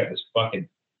 So now I got this fucking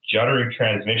juddering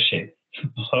transmission,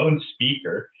 blown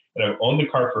speaker, and I've owned the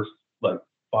car for like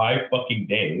 5 fucking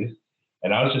days.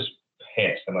 And I was just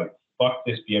pissed. I'm like, fuck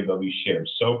this BMW shit. I'm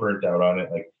so burnt out on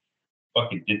it. Like,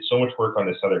 fucking did so much work on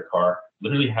this other car.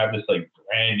 Literally have this like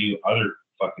brand new other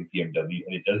fucking BMW,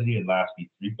 and it doesn't even last me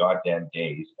 3 goddamn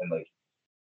days. And like,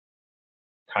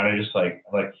 kind of just like,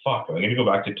 I'm like, fuck, am I going to go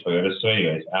back to Toyota? So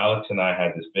anyways, Alex and I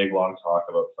had this big, long talk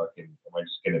about fucking, am I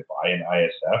just going to buy an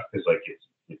ISF? Because like,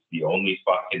 it's the only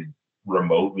fucking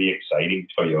remotely exciting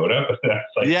Toyota. But that's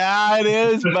like, yeah, it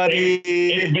is, buddy.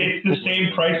 It's the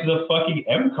same price as a fucking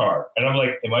M car. And I'm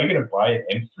like, am I going to buy an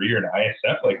M3 or an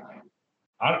ISF? Like,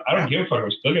 I don't give a fuck.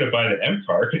 I'm still going to buy the M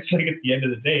car. It's like, at the end of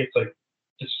the day, it's like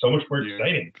just so much more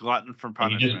exciting. Glutton for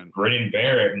punishment. And you just grin and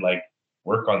bear it and like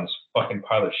work on this fucking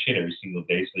pile of shit every single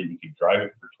day so that you can drive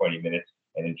it for 20 minutes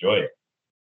and enjoy it.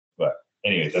 But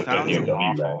anyways, that's what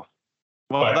BMW ran.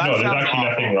 Well, but no, there's actually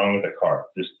nothing wrong with the car.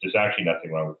 There's actually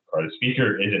nothing wrong with the car. The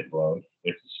speaker isn't blown.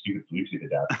 It's a stupid Bluetooth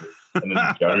adapter. And then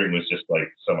the guttering was just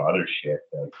like some other shit.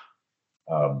 Like,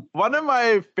 one of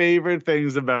my favorite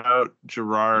things about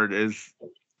Gerard is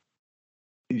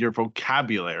your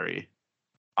vocabulary.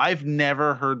 I've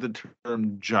never heard the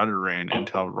term juddering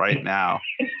until right now.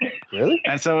 Really?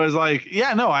 And so it was like,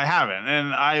 yeah, no, I haven't.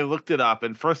 And I looked it up.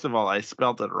 And first of all, I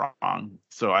spelled it wrong.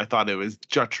 So I thought it was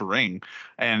juttering.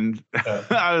 And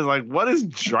I was like, what is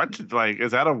jut? Like,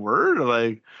 is that a word? Or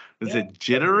like, is it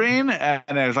jittering?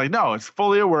 And I was like, no, it's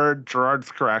fully a word. Gerard's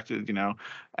corrected, you know.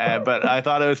 But I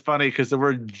thought it was funny because the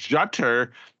word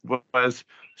jutter was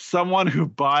someone who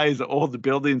buys old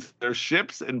buildings or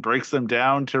ships and breaks them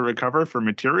down to recover for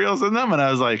materials in them. And I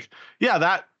was like, yeah,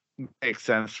 that makes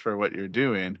sense for what you're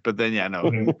doing. But then, yeah,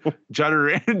 no,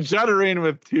 juttering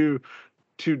with two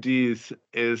D's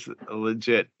is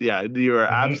legit. Yeah, you are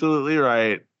absolutely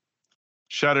right.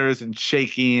 Shudders and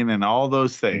shaking and all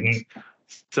those things.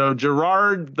 So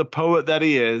Gerard, the poet that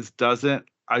he is, doesn't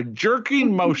a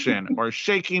jerking motion or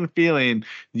shaking feeling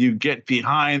you get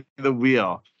behind the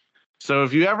wheel. So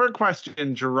if you ever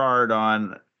question Gerard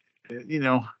on, you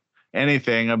know,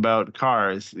 anything about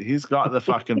cars, he's got the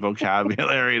fucking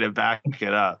vocabulary to back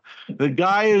it up. The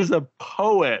guy is a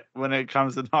poet when it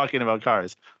comes to talking about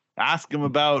cars. Ask him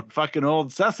about fucking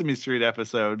old Sesame Street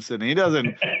episodes, and he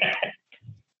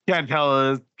can't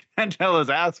tell his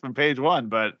ass from page one.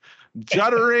 But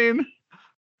juddering,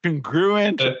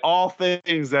 congruent, all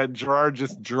things that Gerard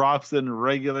just drops in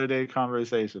regular day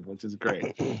conversation, which is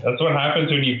great. That's what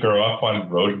happens when you grow up on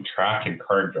road and track and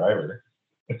car and driver.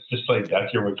 It's just like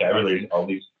that's your vocabulary. All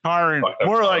these car and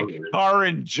more like words. Car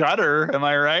and judder. Am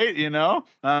I right? You know?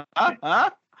 All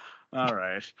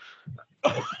right.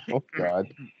 Oh God.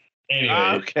 Anyway,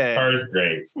 okay. Car is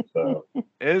great. So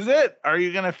is it? Are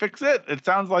you gonna fix it? It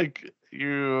sounds like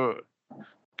you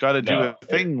got to do a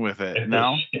thing with it.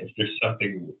 No. If there's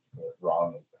something wrong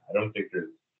with it, I don't think there's.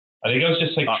 I think I was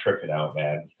just like tripping out,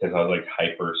 man, because I was like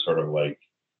hyper, sort of like.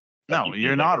 No,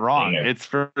 you're not wrong. It's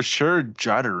for sure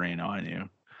juddering on you.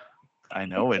 I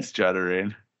know it's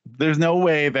juddering. There's no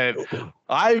way that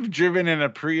I've driven in a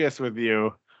Prius with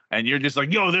you and you're just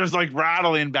like, yo, there's like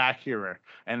rattling back here.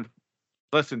 And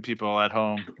listen, people at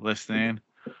home listening,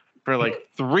 for like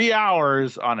 3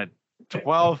 hours on a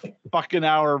 12 fucking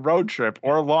hour road trip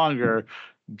or longer,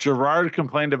 Gerard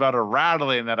complained about a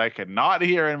rattling that I could not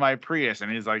hear in my Prius.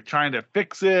 And he's like trying to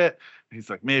fix it. He's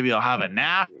like, maybe I'll have a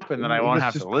nap and then I won't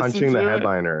have to listen to it. Punching the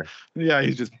headliner. Yeah,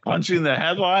 he's just punching the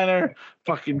headliner,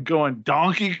 fucking going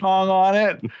Donkey Kong on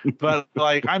it. But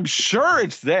like, I'm sure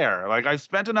it's there. Like, I've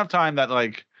spent enough time that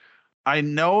like, I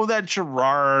know that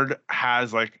Gerard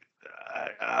has like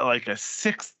a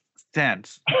sixth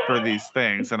sense for these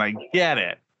things, and I get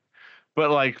it.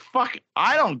 But like, fuck,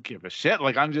 I don't give a shit.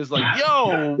 Like, I'm just like,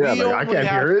 yo, yeah, like, I can't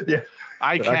hear it. Yeah,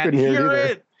 I can't hear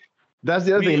it. That's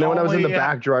the other thing. Then when I was in the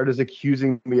back, Gerard is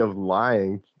accusing me of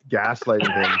lying,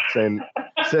 gaslighting him,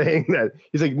 saying that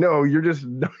he's like, no, you're just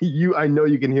you. I know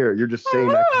you can hear it. You're just saying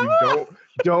that because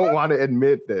you don't want to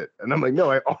admit that. And I'm like,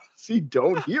 no, I honestly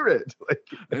don't hear it.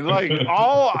 Like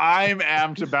all I'm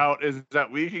amped about is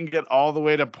that we can get all the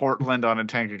way to Portland on a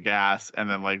tank of gas, and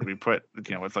then like we put,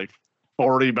 you know, it's like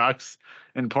 $40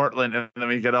 in Portland, and then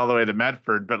we get all the way to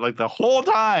Medford. But like the whole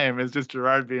time is just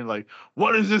Gerard being like,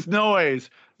 what is this noise?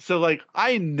 So like,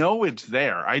 I know it's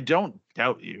there. I don't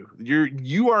doubt you.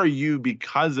 You are you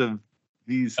because of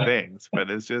these things,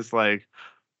 but it's just like,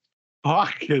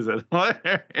 fuck, is it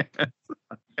hilarious?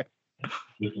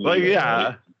 Like,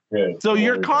 yeah. So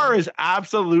your car is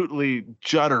absolutely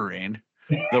juddering,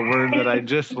 the word that I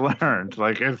just learned.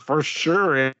 Like, it for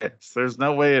sure is. There's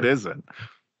no way it isn't.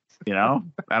 You know,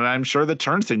 and I'm sure the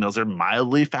turn signals are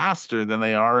mildly faster than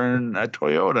they are in a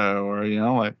Toyota, or you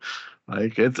know,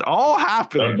 like it's all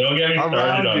happening. Don't get me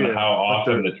started on how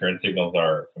awesome the turn signals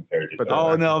are compared to.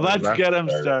 Oh no, let's get them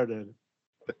started.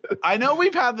 I know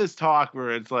we've had this talk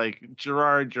where it's like,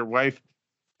 Gerard, your wife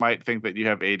might think that you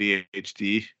have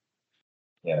ADHD.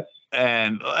 Yes.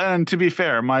 And to be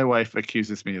fair, my wife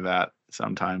accuses me of that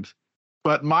sometimes.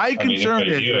 But my concern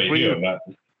is if we,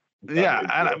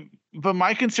 but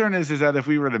my concern is that if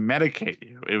we were to medicate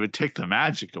you, it would take the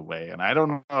magic away, and I don't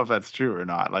know if that's true or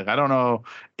not. Like, I don't know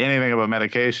anything about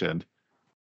medication,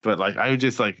 but like, I would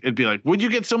just like, it'd be like, would you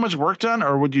get so much work done,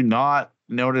 or would you not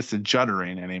notice the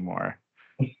juddering anymore?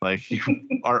 Like, you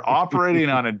are operating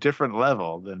on a different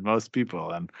level than most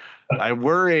people, and I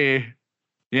worry.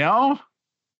 I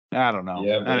don't know.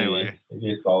 Yeah, anyway,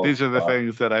 these are the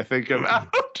things that I think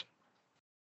about.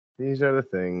 These are the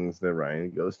things that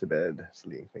Ryan goes to bed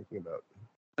thinking about.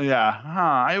 Yeah.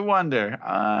 I wonder.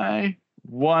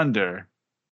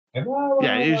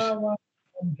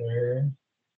 Yeah.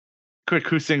 Quick,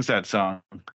 who sings that song?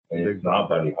 It's not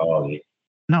Buddy Holly.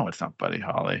 No, it's not Buddy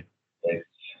Holly. It's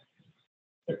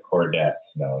the Cordettes.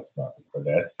 No, it's not the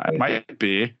Cordettes. It might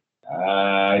be.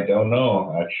 I don't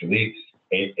know, actually.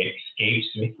 It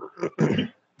escapes me.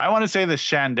 I want to say the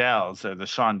Shondells or the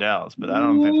Shondells, but I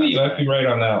don't think that's you might be right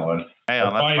on that one. Hey, I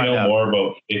probably know more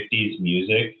about 50s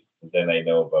music than I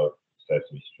know about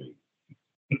Sesame Street.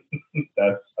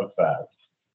 That's a fact.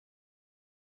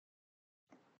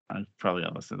 I'm probably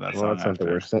gonna listen to that Well, song. that's not the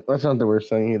worst thing. That's not the worst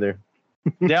thing either.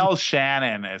 Del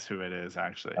Shannon is who it is,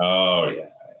 actually. Oh yeah.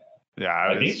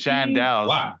 Yeah, it's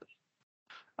Shondells.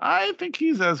 I think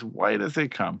he's as white as they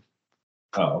come.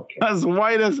 Oh, okay. As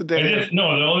white as a day. The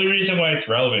only reason why it's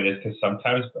relevant is because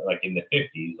sometimes, like in the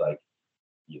 50s, like,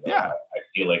 I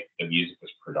feel like the music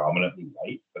was predominantly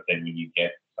white, but then when you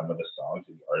get some of the songs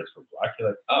and the artists were black, you're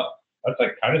like, oh, that's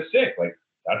like kind of sick. Like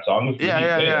that song was really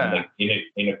good, and like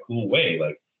in a cool way.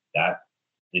 Like that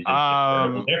isn't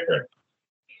terrible different.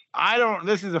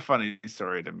 This is a funny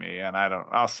story to me, and I don't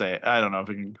know if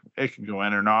it can go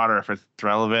in or not, or if it's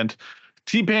relevant.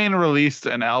 T-Pain released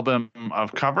an album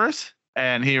of covers,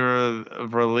 and he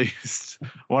released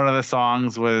one of the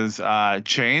songs was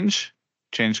Change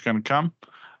Gonna Come,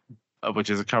 which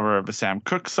is a cover of a Sam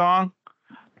Cooke song.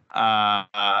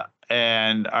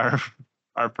 And our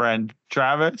friend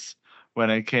Travis, when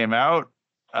it came out,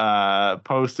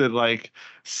 posted like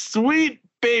sweet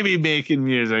baby making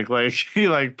music. Like he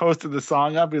like posted the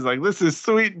song up. He's like, this is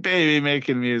sweet baby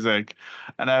making music.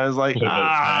 And I was like,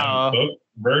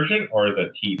 version or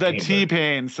the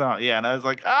T-Pain song. Yeah. And I was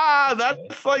like,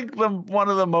 that's like one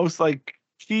of the most like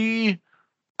key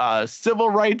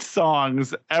civil rights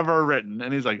songs ever written.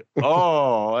 And he's like,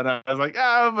 oh, and I was like,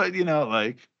 but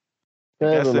like,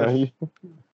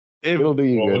 it'll do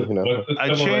you good,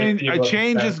 a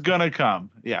change is gonna come.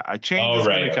 Yeah, a change is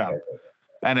gonna come. Okay.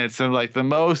 And it's like the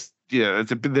most,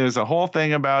 there's a whole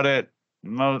thing about it,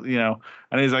 and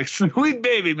he's like, sweet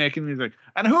baby making music.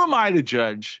 And who am I to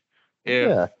judge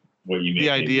if the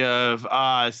idea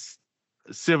of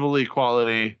civil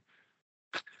equality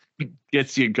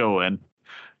gets you going?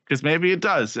 Because maybe it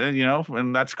does,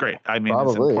 and that's great. I mean,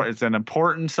 it's an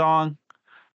important song,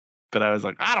 but I was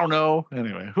like, I don't know.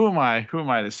 Anyway, who am I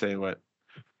to say what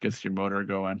gets your motor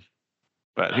going?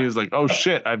 But he was like, oh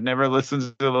shit, I've never listened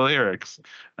to the lyrics.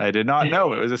 I did not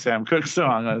know it was a Sam Cooke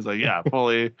song. I was like, yeah,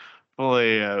 fully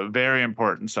very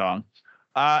important song.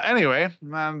 Anyway,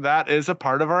 that is a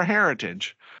part of our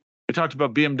heritage. We talked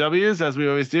about BMWs as we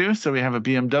always do. So we have a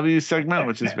BMW segment,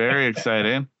 which is very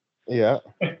exciting. Yeah.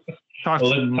 Let's talk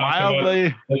about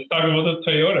the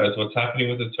Toyotas. What's happening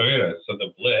with the Toyotas? So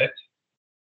the Blitz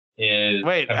is.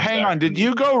 Wait, hang on. Did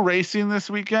you go racing this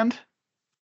weekend?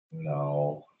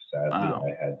 No,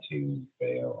 sadly, I had to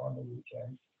bail on the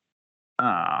weekend.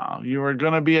 Oh, you were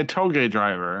going to be a toge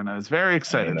driver, and I was very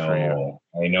excited for you.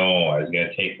 I know. I was going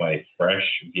to take my fresh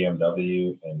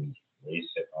BMW and race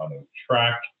it on a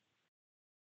track,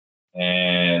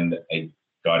 and I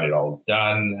got it all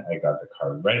done. I got the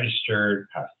car registered,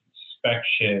 passed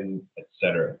inspection,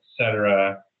 etc.,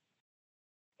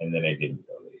 and then I didn't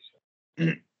go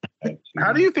racing.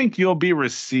 How do you think you'll be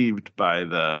received by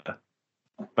the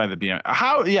BMW?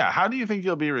 How do you think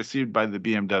you'll be received by the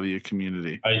BMW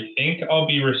community? I think I'll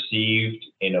be received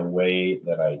in a way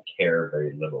that I care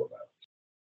very little about.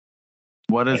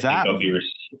 What does that mean? I'll be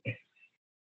received.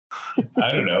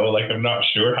 I don't know. Like, I'm not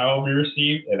sure how I'll be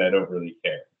received, and I don't really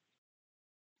care.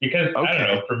 Because, I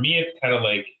don't know, for me, it's kind of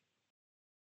like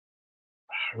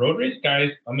road race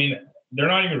guys. I mean, they're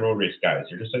not even road race guys.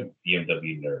 They're just like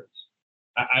BMW nerds.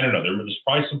 I don't know. There's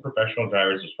probably some professional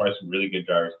drivers. There's probably some really good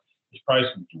drivers. There's probably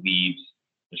some dweebs.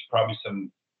 There's probably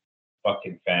some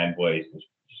fucking fanboys. There's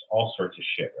just all sorts of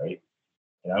shit, right?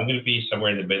 And I'm going to be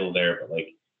somewhere in the middle there, but like,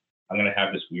 I'm going to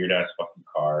have this weird ass fucking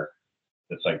car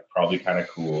that's like probably kind of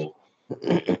cool,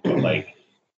 but like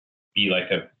be like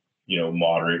a,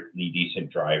 moderately decent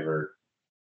driver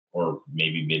or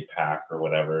maybe mid pack or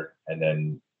whatever. And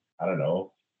then, I don't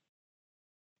know,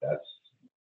 that's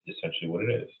essentially what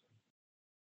it is.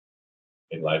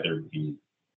 It'll either be.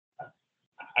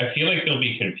 I feel like they'll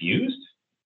be confused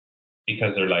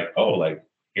because they're like, oh, like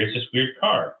here's this weird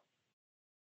car.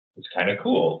 It's kind of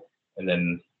cool, and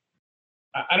then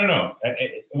I don't know.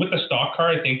 With the stock car,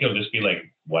 I think it'll just be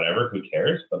like whatever, who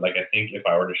cares? But like I think if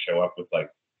I were to show up with like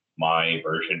my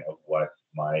version of what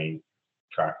my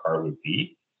track car would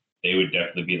be, they would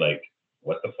definitely be like,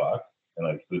 what the fuck? And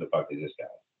like, who the fuck is this guy?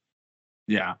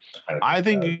 Yeah. I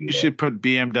think you should put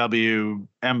BMW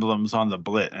emblems on the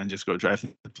Blit and just go drive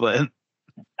the Blit.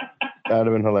 That would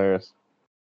have been hilarious.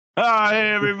 Hi,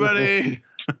 everybody.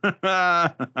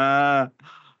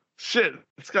 Shit,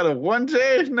 it's got a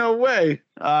 1J? No way.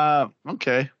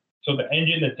 Okay. So the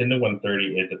engine that's in the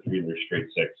 130 is a 3-liter straight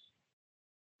 6,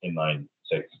 inline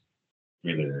 6,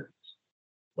 3-liter,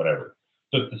 whatever.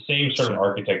 So it's the same sort of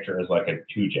architecture as like a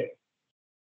 2J,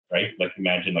 right? Like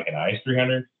imagine like an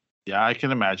IS300. Yeah, I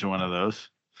can imagine one of those.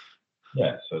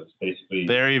 Yeah, so it's basically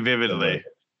very vividly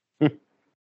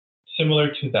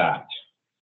similar to that,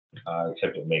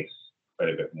 except it makes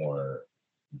quite a bit more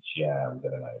jam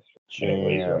than an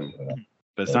IS300.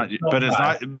 But it's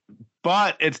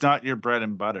not your bread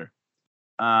and butter.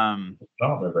 It's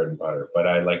not my bread and butter, but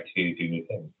I like to do new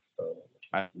things. So.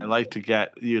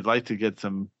 You'd like to get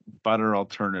some butter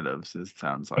alternatives, it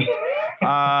sounds like.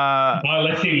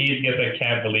 Let's see you get that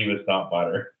can't believe it's not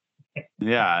butter.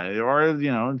 Yeah, or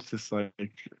it's just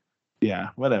like,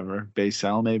 yeah, whatever. Base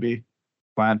cell maybe,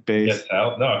 plant based.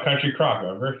 No, country crock.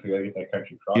 Remember, you gotta get that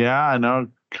country crock. Yeah, I know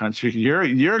country.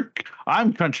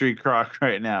 I'm country crock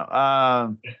right now.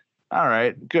 All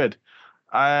right, good.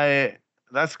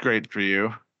 That's great for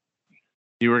you.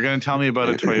 You were going to tell me about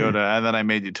a Toyota, and then I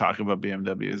made you talk about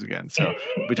BMWs again. So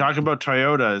we talk about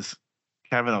Toyotas.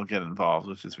 Kevin will get involved,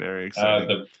 which is very exciting.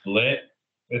 The Blit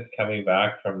is coming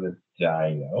back from the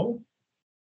dyno.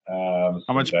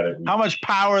 How much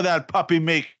power that puppy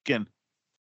making?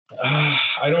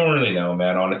 I don't really know,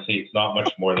 man. Honestly, it's not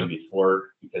much more than before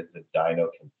because the dyno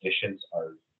conditions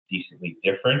are decently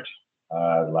different.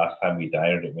 The last time we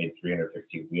dynoed, it made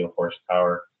 350 wheel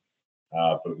horsepower,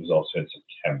 but it was also in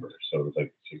September, so it was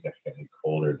like significantly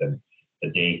colder than the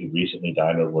day he recently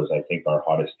dynoed was, I think, our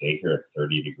hottest day here at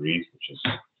 30 degrees, which is,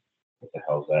 what the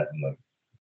hell's that in like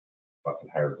fucking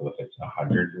hieroglyphics,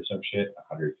 100 or some shit,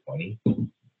 120?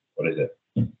 What is it?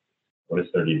 What is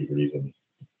 30 degrees in?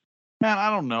 Man, I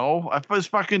don't know. I was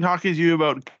fucking talking to you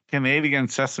about Canadian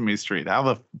Sesame Street.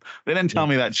 They didn't tell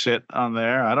me that shit on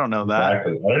there. I don't know that.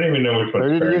 Exactly. I don't even know which one.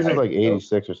 30 degrees is like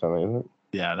 86 or something, isn't it?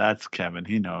 Yeah, that's Kevin.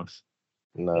 He knows.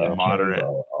 No. Yeah, moderate.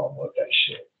 All about that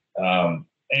shit.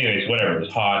 Anyways, whatever. It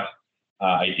was hot.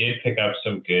 I did pick up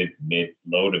some good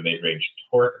low to mid-range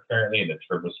torque apparently, and the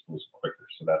turbo spool's quicker.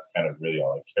 So that's kind of really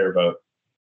all I care about.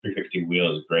 350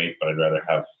 wheel is great, but I'd rather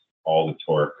have all the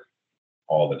torque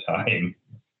all the time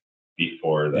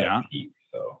before that peak.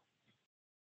 So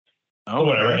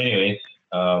whatever. Anyways,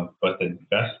 but the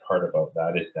best part about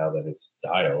that is now that it's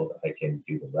dialed, I can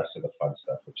do the rest of the fun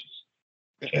stuff, which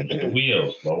is change the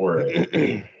wheels, lower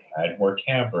it, add more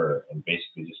camber, and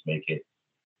basically just make it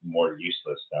more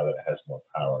useless now that it has more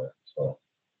power. So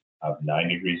I have 9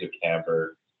 degrees of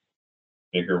camber,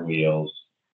 bigger wheels,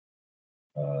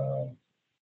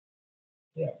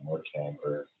 more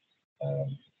camber,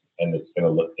 and it's going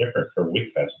to look different for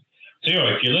Weekfest. So,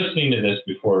 if you're listening to this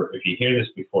if you hear this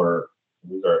before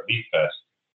we go at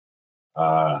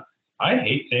Weekfest, I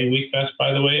hate saying Weekfest,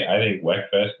 by the way. I think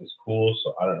Weckfest is cool,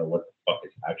 so I don't know what the fuck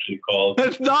it's actually called.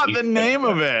 That's not Weekfest. The name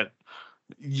of it,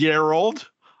 Gerald.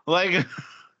 Like, Is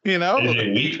it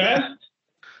Weekfest?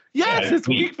 Yes, it's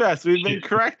Weekfest. We've been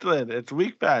corrected. It's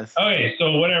Weekfest. Okay,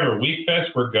 so whatever.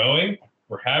 Weekfest, we're going.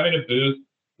 We're having a booth.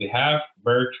 We have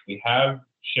merch. We have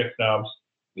shift knobs.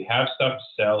 We have stuff to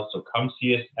sell, so come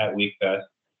see us at Weekfest.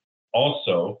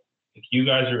 Also, if you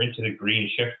guys are into the green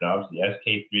shift knobs, the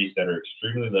SK3s that are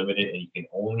extremely limited and you can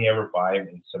only ever buy them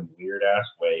in some weird-ass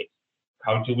way,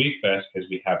 come to Weekfest because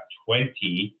we have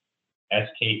 20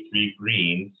 SK3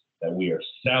 greens that we are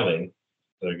selling.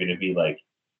 So they're going to be like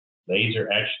laser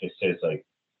etched. It says like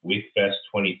Weekfest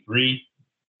 23,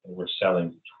 and we're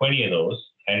selling 20 of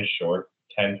those, 10 short,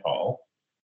 10 tall.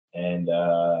 And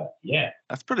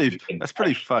that's pretty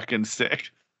fucking sick.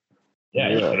 Yeah.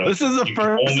 This is the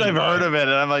first I've heard of it,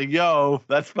 and I'm like, yo,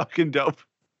 that's fucking dope.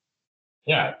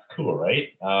 Yeah, it's cool,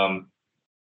 right?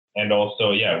 And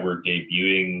also, we're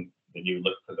debuting the new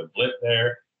look for the Blit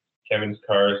there. Kevin's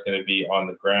car is going to be on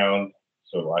the ground,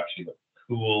 so it'll actually look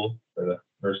cool for the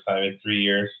first time in 3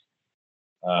 years.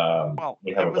 We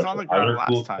have it was on the ground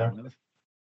last time.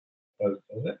 Was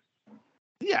it?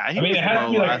 Yeah. It has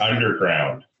to be like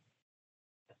underground.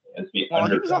 Well,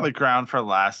 he was on the ground for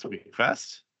last week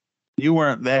fest. You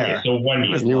weren't there. Okay, so 1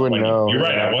 year. You wouldn't know. You're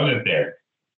right. I wasn't there.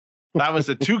 That was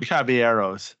the 2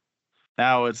 Caballeros.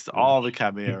 Now it's all the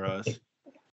Caballeros.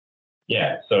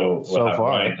 Yeah, so we'll have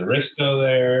Ryan Zaristo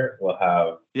there. We'll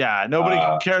have... Yeah, nobody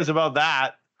cares about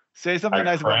that. Say something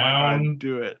nice about my car.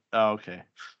 Do it. Oh, okay.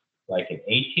 Like an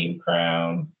 18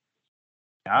 crown.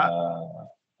 Yeah.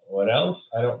 What else?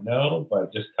 I don't know,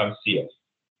 but just come see us.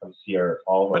 Come see all of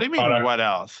our What do you mean, products. what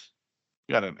else?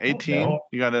 You got an 18,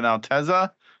 you got an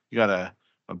Altezza, you got a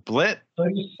Blit, So I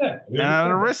just said. and an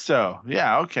Aristo.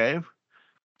 Yeah, okay.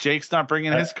 Jake's not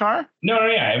bringing his car? No,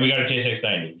 yeah, and we got a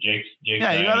J690. Jake's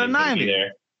yeah, you got a 90.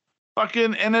 There.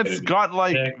 Fucking, and it's got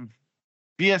like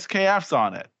VSKFs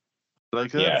on it.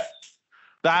 Like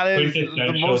that is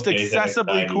the most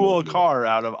accessibly cool car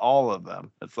out of all of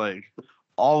them. It's like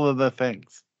all of the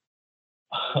things.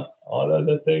 all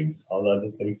other things.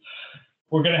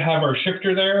 We're going to have our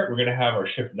shifter there. We're going to have our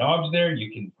shift knobs there.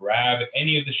 You can grab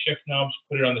any of the shift knobs,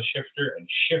 put it on the shifter, and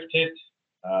shift it.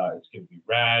 It's going to be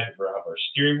rad. We'll have our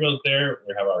steering wheels there.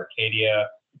 We'll have our Arcadia.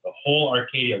 The whole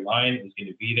Arcadia line is going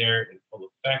to be there in full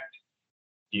effect.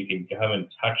 You can come and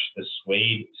touch the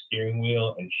suede steering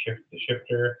wheel and shift the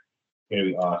shifter. It's going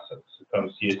to be awesome. So come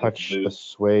see us. Touch the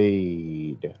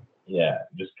suede. Yeah,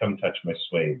 just come touch my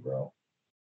suede, bro.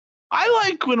 I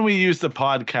like when we use the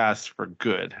podcast for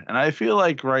good, and I feel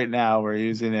like right now we're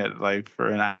using it like for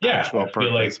an actual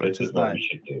purpose, which is what nice. We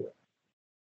should do.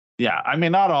 Yeah, I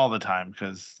mean, not all the time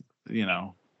because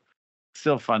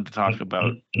still fun to talk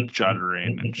about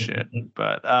juddering and shit.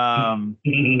 But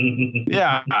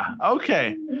yeah,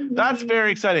 okay, that's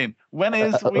very exciting. When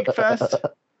is Weekfest?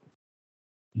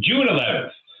 June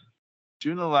 11th.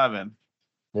 June 11th.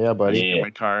 Yeah, buddy. Get my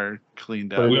car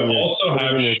cleaned up. We also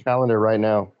have your calendar right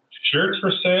now. Shirts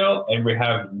for sale, and we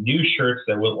have new shirts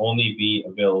that will only be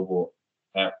available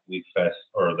at Weekfest,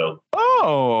 or they'll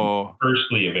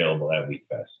firstly available at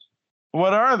Weekfest.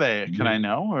 What are they? Can I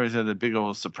know, or is it a big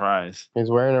old surprise? He's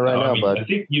wearing it right now, bud. I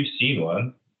think you've seen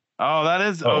one. Oh, that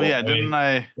is. Oh, yeah. Didn't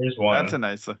I? There's one. That's a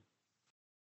nice.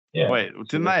 Yeah. Wait,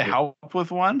 didn't I help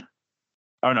with one?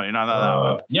 Oh no, you're not that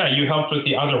one. Yeah, you helped with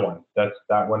the other one.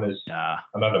 That one is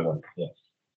another one. Yes.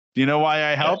 Do you know why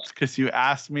I helped? Because you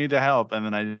asked me to help, and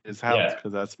then I just helped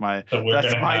because that's my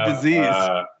disease.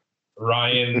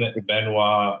 Ryan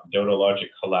Benoit Dodologic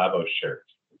Collabo shirt.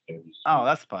 Oh,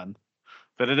 that's fun.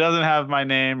 But it doesn't have my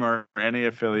name or any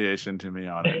affiliation to me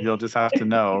on it. You'll just have to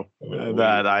know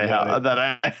that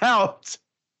I helped.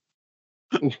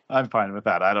 I'm fine with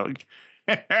that. I don't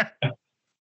care.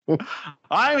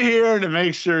 I'm here to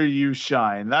make sure you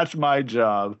shine. That's my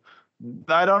job.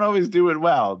 I don't always do it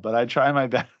well, but I try my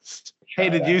best. Hey,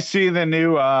 did you see the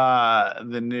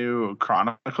new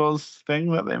Chronicles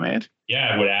thing that they made?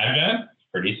 Yeah, with Advent.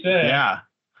 Pretty sick. Yeah.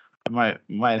 I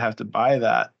might have to buy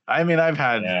that. I mean, I've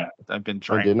been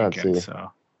drinking,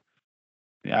 so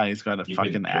yeah, he's got a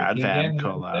fucking Advent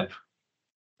collab.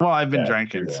 Well, I've been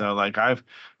drinking, so like I've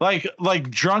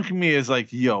like drunk me is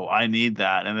like, yo, I need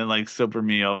that, and then like sober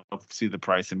me, I'll see the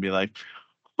price and be like,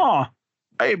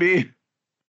 maybe.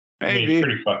 I mean, it's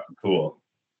pretty fucking cool.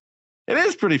 It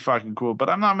is pretty fucking cool, but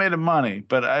I'm not made of money.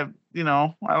 But I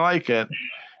like it.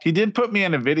 He did put me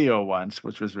in a video once,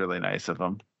 which was really nice of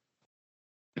him.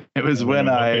 It was when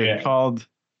I called.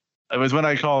 It was when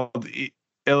I called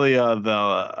Ilya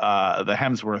the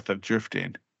Hemsworth of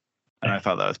drifting, and I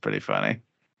thought that was pretty funny.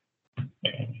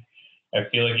 I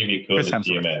feel like it'd be cool to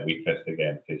see him at Weekfest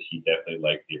again because he definitely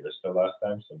liked the Aristo last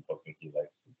time, so I'm hoping he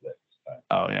likes the Blitz this time.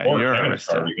 Oh yeah, or Kevin's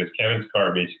car, because Kevin's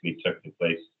car basically took the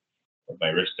place of my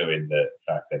Aristo in the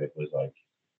fact that it was like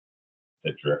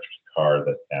the drift car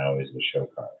that now is the show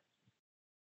car.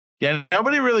 Yeah,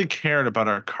 nobody really cared about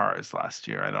our cars last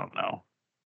year. I don't know.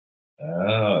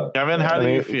 Oh, Kevin, how do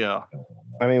you feel?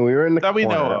 I mean, we were in the that corner.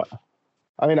 We know of.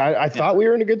 I mean, I thought we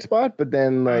were in a good spot, but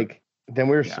then we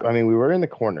were. Yeah. I mean, we were in the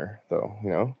corner,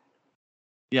 though.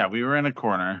 Yeah, we were in a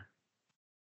corner.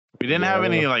 We didn't have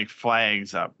any like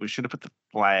flags up. We should have put the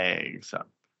flags up.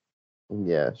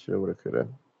 Yeah, should have, would have, could have.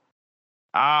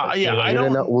 Yeah, I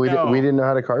don't know. We didn't know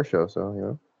how to car show,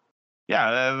 so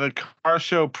Yeah, the car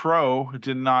show pro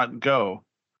did not go.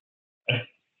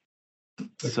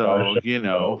 So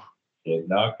did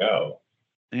not go.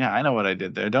 Yeah, I know what I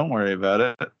did there. Don't worry about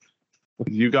it.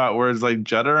 You got words like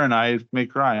judder, and I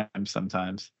make rhymes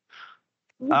sometimes.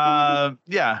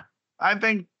 Yeah, I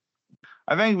think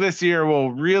this year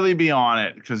we'll really be on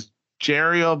it because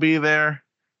Jerry will be there.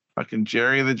 Fucking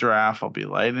Jerry the Giraffe. I'll be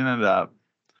lighting it up.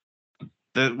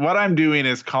 What I'm doing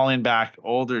is calling back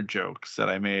older jokes that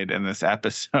I made in this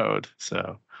episode.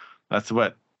 So that's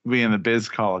what we in the biz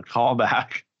call a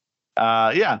callback.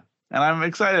 Yeah, and I'm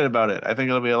excited about it. I think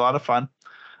it'll be a lot of fun,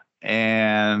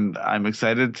 and I'm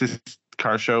excited to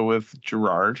car show with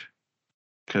Gerard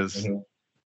because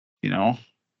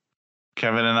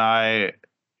Kevin and I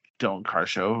don't car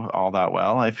show all that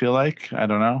well. I feel like I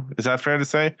don't know. Is that fair to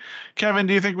say, Kevin?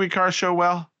 Do you think we car show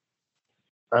well?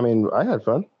 I mean, I had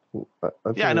fun.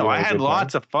 Yeah, no, I had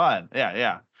lots of fun.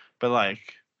 Yeah, but like,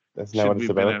 that's not what it's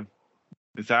about.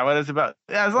 Is that what it's about?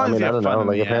 Yeah, as long as you have fun. I don't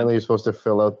know. Like, apparently, you're supposed to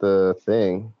fill out the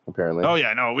thing. Apparently. Oh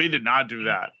yeah, no, we did not do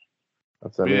that.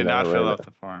 That's what we did not fill out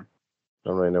the form. I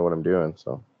don't really know what I'm doing,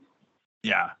 so.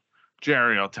 Yeah,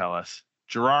 Jerry will tell us.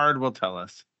 Gerard will tell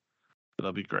us.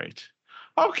 It'll be great.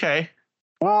 Okay.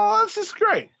 Well, this is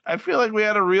great. I feel like we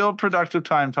had a real productive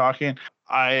time talking.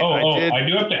 I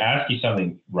do have to ask you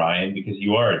something, Ryan, because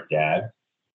you are a dad.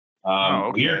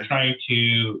 Okay. We are trying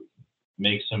to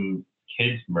make some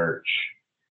kids merch.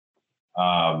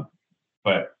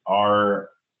 But our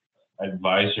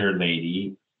advisor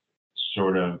lady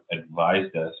sort of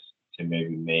advised us to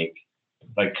maybe make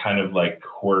like kind of like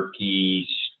quirky,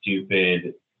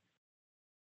 stupid,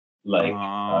 like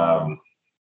not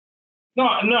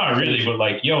really, but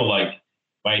like like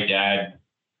my dad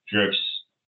drifts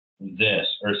this,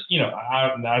 or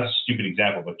that's a stupid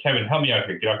example, but Kevin, help me out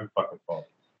here. Get off your fucking phone.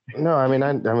 No, I mean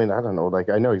I don't know. Like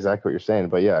I know exactly what you're saying,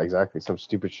 but yeah, exactly. Some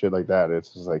stupid shit like that.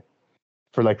 It's just like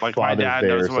for like Father's Day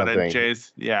or something.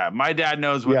 My dad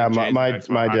knows what. Yeah, my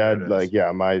dad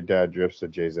my dad drifts a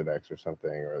JZX or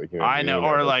something, or I know,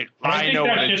 or like I know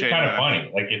what a JZX. That's just kind of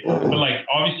funny. Like but like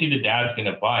obviously the dad's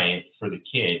gonna buy it for the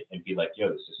kid and be like, "Yo,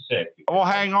 this is sick." Well,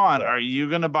 hang on. Are you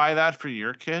gonna buy that for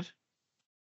your kid?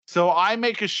 So I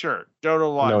make a shirt. Dodo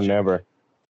Logic. No, never.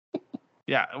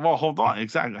 Yeah. Well, hold on.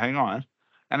 Exactly. Hang on.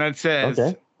 And it says.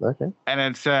 Okay. And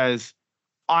it says,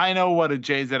 I know what a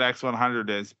JZX 100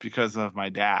 is because of my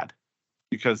dad.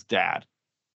 Because dad.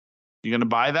 You gonna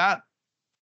buy that?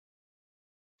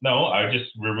 No, I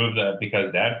just removed that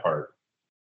because dad part.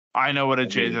 I know what a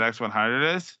JZX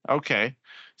 100 is. Okay.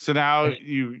 So now are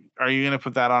you gonna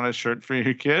put that on a shirt for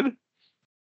your kid?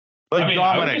 Like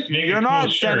Dominic, you're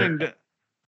not sending.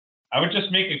 I would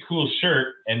just make a cool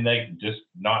shirt and like just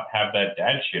not have that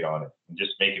dad shit on it, and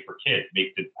just make it for kids.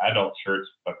 Make the adult shirts,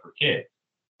 but for kids.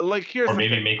 Like here's or maybe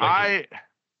the thing. Make like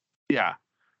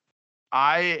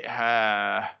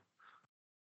I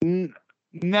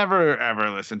never ever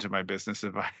listen to my business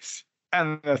advice,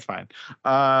 and that's fine.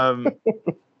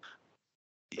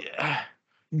 Yeah.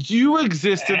 You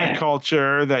exist in a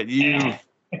culture that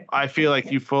I feel like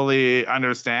you fully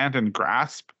understand and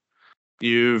grasp.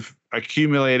 You've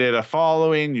accumulated a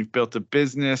following. You've built a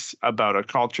business about a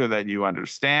culture that you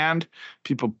understand.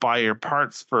 People buy your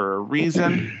parts for a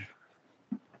reason.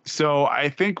 So I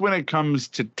think when it comes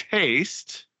to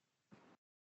taste,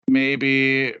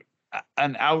 maybe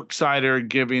an outsider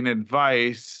giving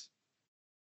advice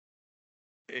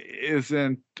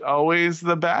isn't always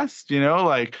the best,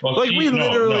 like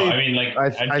literally. I mean, like I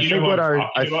think what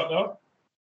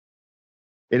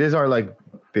it is our like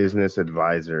business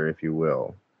advisor, if you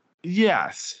will.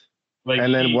 Yes. Like,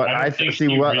 and then what I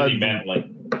see what really meant, like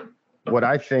what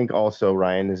I think also,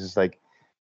 Ryan, is just like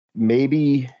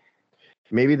maybe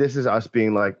this is us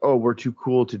being like, oh, we're too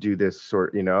cool to do this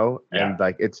sort, and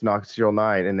like it's not Serial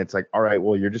 9, and it's like, all right,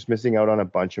 well, you're just missing out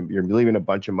on you're leaving a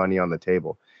bunch of money on the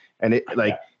table, and it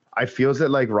like I feels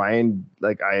that like Ryan,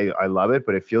 like I love it,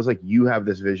 but it feels like you have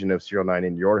this vision of Serial 9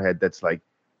 in your head that's like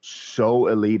so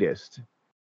elitist.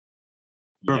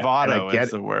 Bravado is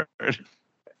the word.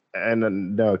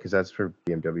 And no, because that's for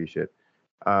BMW shit.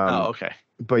 Okay.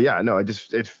 But yeah, no,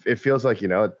 it feels like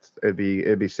it'd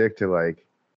be sick to like.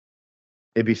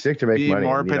 It'd be sick to make money.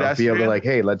 More pedestrian? Be able to like,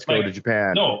 hey, let's go to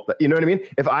Japan. No. You know what I mean?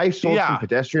 If I sold some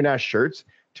pedestrian ass shirts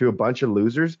to a bunch of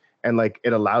losers and like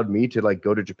it allowed me to like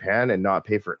go to Japan and not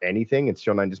pay for anything and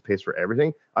Serial 9 just pays for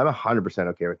everything, I'm 100%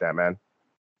 okay with that, man.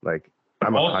 Like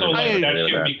I'm also like that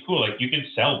shit would be cool. Like you could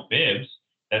sell bibs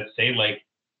that say like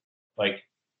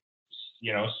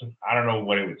I don't know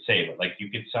what it would say, but like you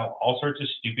could sell all sorts of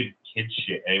stupid kid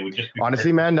shit and it would just be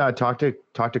honestly, man, talk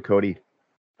to Cody.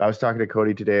 I was talking to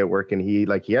Cody today at work, and he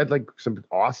had like some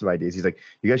awesome ideas. He's like,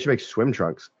 "You guys should make swim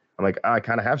trunks." I'm like, "I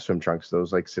kind of have swim trunks,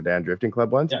 those like sedan drifting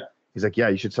club ones." Yeah. He's like, "Yeah,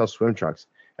 you should sell swim trunks."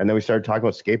 And then we started talking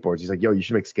about skateboards. He's like, "Yo, you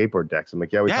should make skateboard decks." I'm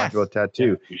like, "Yeah, we talked about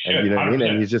tattoo." Yeah, and, you know what I mean?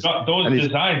 And he's just those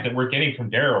designs that we're getting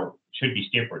from Daryl should be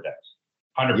skateboard decks.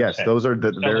 100%. Yes, those are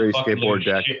the very skateboard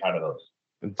decks. Out of those.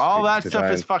 All that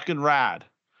stuff is fucking rad.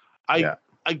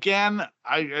 Again,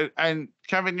 and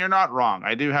Kevin, you're not wrong.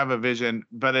 I do have a vision,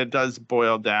 but it does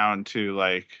boil down to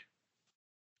like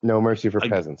no mercy for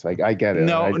peasants. I get it.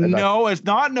 No, it's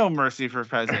not no mercy for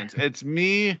peasants. It's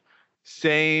me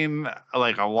saying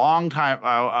like a long time,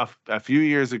 a few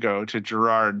years ago to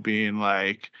Gerard being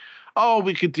like, oh,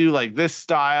 we could do like this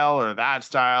style or that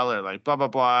style or like blah, blah,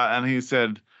 blah. And he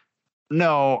said,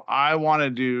 no, I want to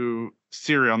do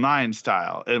Serial 9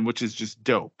 style, and which is just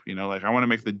dope. Like I want to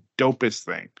make the dopest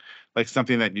thing, like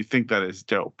something that you think that is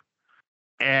dope.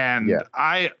 And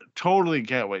I totally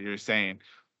get what you're saying.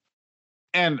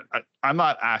 And I'm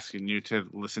not asking you to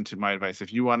listen to my advice.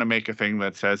 If you want to make a thing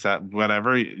that says that,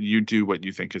 whatever, you do what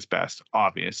you think is best,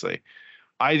 obviously.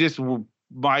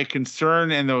 My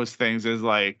concern in those things is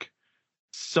like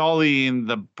sullying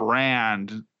the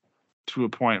brand to a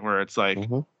point where it's like,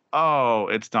 oh,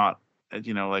 it's not,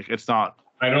 like it's not.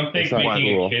 I don't think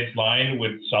making a kids line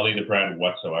would sully the brand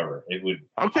whatsoever. It would.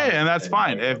 Okay, and that's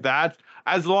fine. If that's,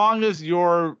 as long as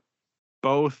you're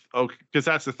both okay, because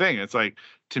that's the thing. It's like,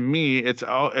 to me, it's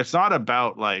not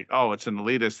about like, oh, it's an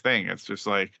elitist thing. It's just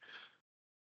like,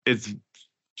 it's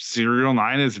Serial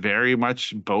 9 is very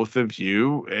much both of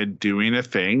you doing a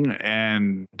thing,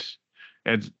 and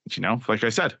like I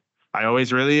said, I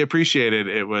always really appreciated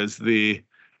it was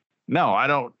no, I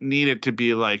don't need it to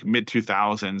be like mid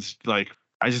 2000s. Like,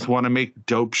 I just want to make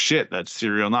dope shit that's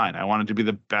Serial 9. I want it to be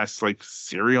the best like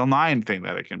Serial 9 thing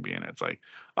that it can be. And it's like,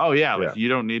 oh yeah, like you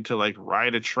don't need to like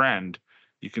ride a trend.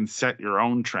 You can set your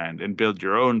own trend and build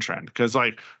your own trend. Because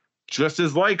like, just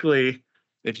as likely,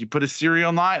 if you put a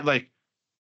Serial 9, like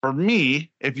for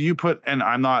me, if you put, and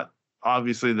I'm not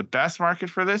obviously the best market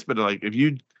for this, but like if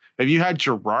you had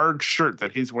Gerard's shirt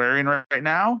that he's wearing right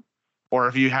now, or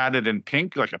if you had it in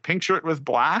pink, like a pink shirt with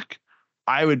black,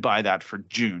 I would buy that for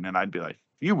June, and I'd be like,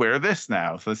 you wear this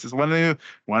now, so this is one of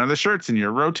the shirts in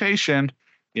your rotation,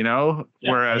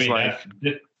 Whereas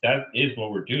that is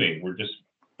what we're doing. We're just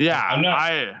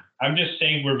I'm just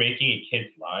saying we're making a kids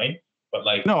line, but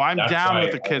like no, I'm down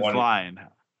with the kids line.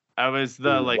 I was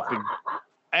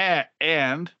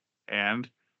and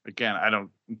again, I don't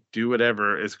do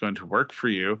whatever is going to work for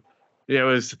you. It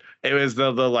was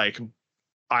the like,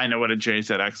 I know what a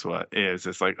JZX is.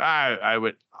 It's like I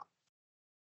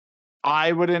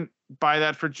wouldn't buy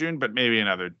that for June, but maybe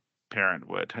another parent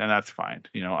would, and that's fine.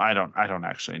 I don't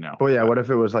actually know. Well, yeah. What if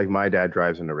it was like my dad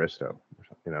drives an Aristo?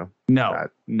 No,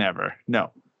 never.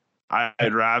 No,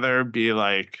 I'd rather be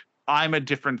like, I'm a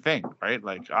different thing, right?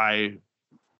 Like I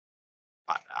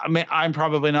mean, I'm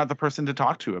probably not the person to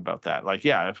talk to about that. Like,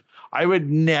 yeah, if I would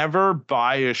never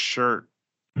buy a shirt.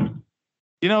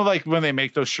 Like when they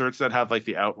make those shirts that have like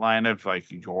the outline of like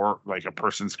a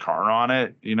person's car on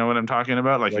it. You know what I'm talking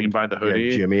about? Like you can buy the hoodie.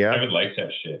 Yeah, Jimmy. I would like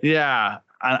that shit. Yeah,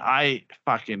 and I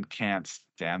fucking can't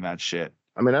stand that shit.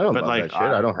 I mean, I don't love that shit.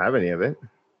 I don't have any of it.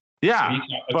 Yeah,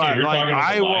 but you're like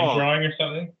I will drawing or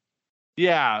something.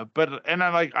 Yeah, but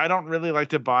I don't really like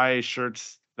to buy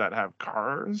shirts that have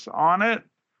cars on it.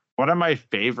 One of my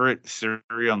favorite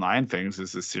Serial 9 things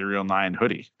is the Serial 9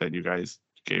 hoodie that you guys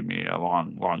gave me a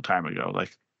long time ago.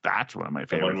 Like, that's one of my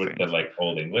favorite things. The like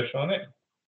Old English on it?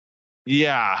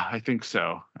 Yeah, I think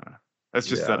so. That's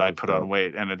just that I put on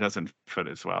weight and it doesn't fit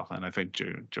as well. And I think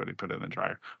Jody put it in the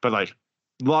dryer. But like,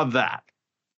 love that.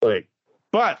 Like,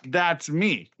 but that's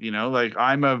me, like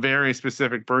I'm a very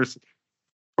specific person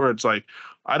where it's like,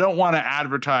 I don't want to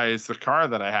advertise the car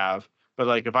that I have, but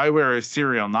like if I wear a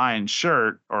Serial 9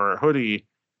 shirt or a hoodie,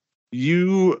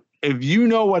 if you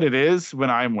know what it is when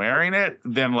I'm wearing it,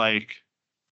 then like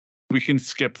we can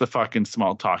skip the fucking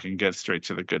small talk and get straight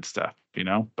to the good stuff,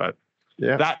 But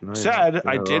that said,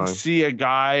 I did see a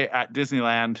guy at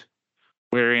Disneyland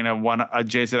wearing a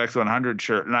JZX 100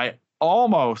 shirt, and I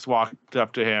almost walked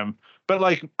up to him, but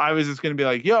like I was just gonna be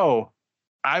like, "Yo,"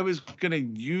 I was gonna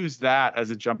use that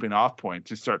as a jumping off point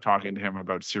to start talking to him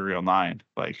about Serial 9.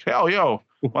 Like, hell, yo,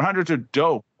 100s are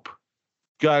dope.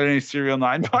 Got any Serial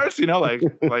 9 parts?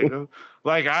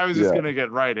 like I was just gonna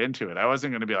get right into it. I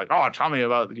wasn't gonna be like, oh, tell me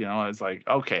about, It's like,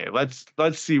 okay, let's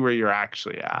see where you're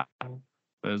actually at.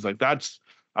 It's like, that's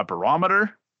a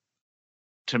barometer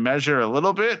to measure a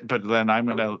little bit, but then I'm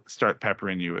gonna start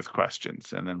peppering you with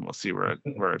questions, and then we'll see where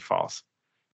it falls.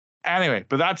 Anyway,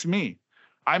 but that's me.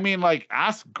 I mean, like,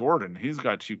 ask Gordon. He's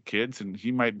got 2 kids, and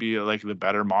he might be like the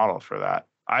better model for that.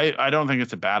 I don't think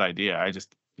it's a bad idea. I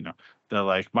just, the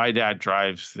like, my dad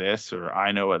drives this, or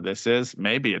I know what this is.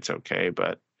 Maybe it's okay,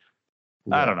 but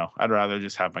I don't know. I'd rather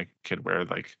just have my kid wear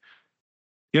like,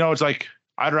 it's like,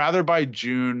 I'd rather buy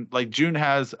June. Like, June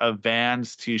has a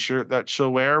Vans t-shirt that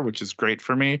she'll wear, which is great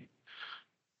for me.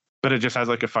 But it just has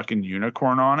like a fucking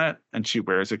unicorn on it, and she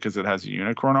wears it because it has a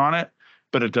unicorn on it.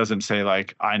 But it doesn't say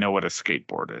like, I know what a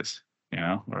skateboard is,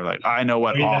 or like, I know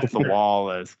what off the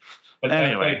wall is. But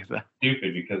anyway, that's like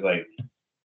stupid because like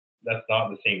that's not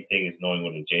the same thing as knowing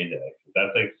what a JDEX is.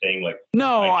 That's like saying like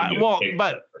no, I can do a kickflip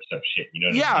but or some shit. You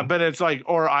know what I mean? but it's like,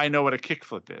 or I know what a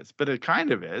kickflip is, but it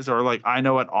kind of is, or like I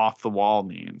know what off the wall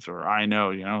means, or I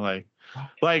know,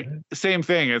 like same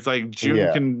thing. It's like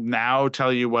June can now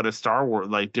tell you what a Star Wars,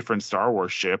 like different Star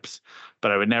Wars ships,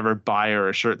 but I would never buy her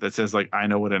a shirt that says like I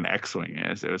know what an X-wing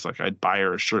is. It was like I'd buy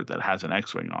her a shirt that has an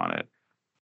X-wing on it,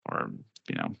 or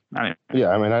anyway.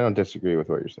 Yeah, I mean, I don't disagree with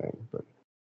what you're saying, but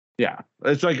yeah,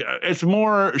 it's like it's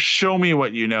more show me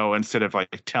what you know instead of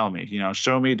like tell me.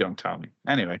 Show me, don't tell me.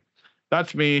 Anyway,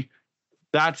 that's me.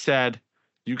 That said,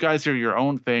 you guys are your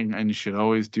own thing, and you should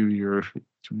always do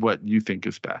what you think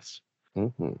is best.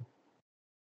 Mm-hmm.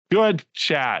 Good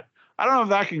chat. I don't know if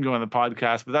that can go on the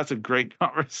podcast, but that's a great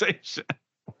conversation.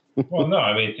 Well, no,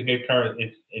 I mean it's a good car.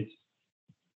 It's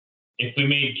if we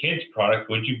made kids product,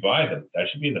 would you buy them? That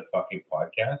should be in the fucking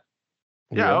podcast.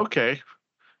 Yeah. Okay.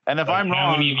 And if I'm how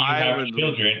wrong, many of you I have would,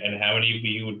 children, and how many of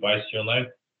you would buy Steel Knife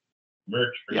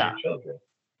merch for your children?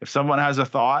 If someone has a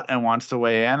thought and wants to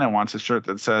weigh in and wants a shirt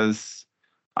that says,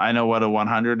 I know what a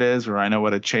 100 is, or I know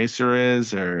what a chaser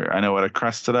is, or I know what a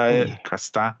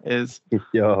Cresta is.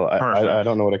 Yo, I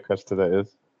don't know what a Cresta is.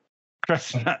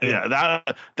 Cresta, yeah,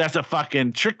 that's a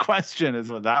fucking trick question is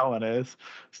what that one is.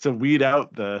 It's to weed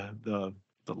out the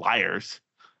liars.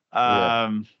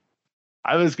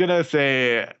 I was gonna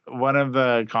say one of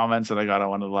the comments that I got on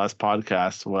one of the last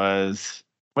podcasts was,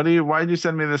 why did you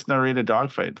send me this Narita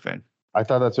dogfight thing? I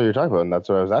thought that's what you're talking about, and that's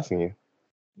what I was asking you.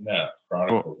 No,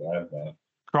 Chronicles. I have that.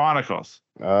 Chronicles.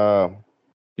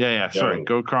 Yeah. Sorry.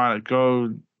 Go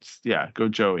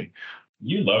Joey.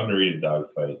 You love Narita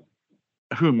dogfight.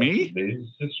 Who, me? This is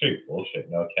just straight bullshit.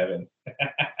 No, Kevin.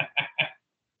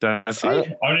 Does he?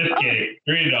 I'm just kidding.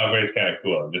 Narita dogfight is kind of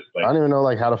cool. I'm just like, I don't even know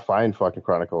like how to find fucking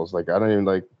Chronicles. Like I don't even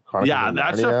like Chronicles. Yeah,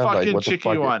 that's a fucking like,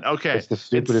 tricky one. Okay. It's the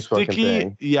stupidest fucking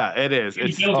thing. Yeah, it is.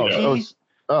 It's Sticky Diljo.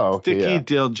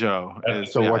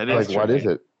 So what is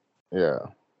it? Yeah.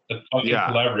 The fucking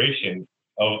collaboration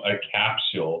of a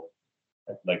capsule,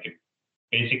 like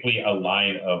basically a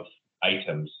line of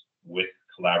items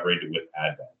collaborated with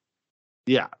Advent.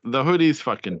 Yeah, the hoodie's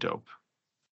fucking dope.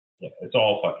 Yeah, it's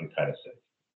all fucking kind of sick.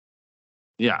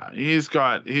 Yeah, he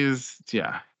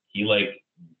like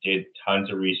did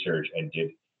tons of research and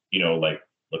did, like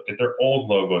looked at their old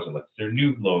logos and looked at their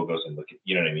new logos and look at,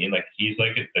 you know what I mean? Like he's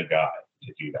like the guy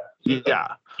to do that. So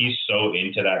like, he's so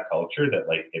into that culture that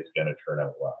like it's gonna turn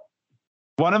out well.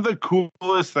 One of the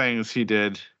coolest things he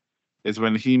did is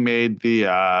when he made the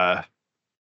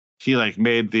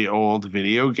made the old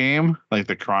video game, like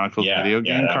the Chronicles video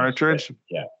game cartridge.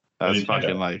 That was fucking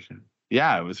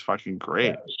it was fucking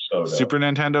great. Yeah, it was so dope. Super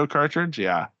Nintendo cartridge,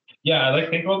 yeah. Yeah, I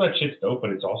think all that shit's dope, but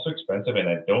it's also expensive, and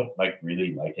I don't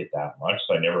really like it that much,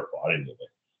 so I never bought any of it.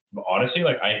 But honestly,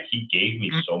 he gave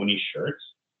me so many shirts.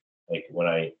 Like when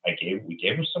we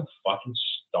gave him some fucking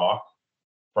stock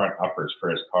front uppers for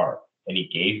his car, and he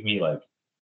gave me like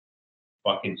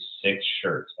fucking 6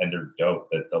 shirts, and they're dope.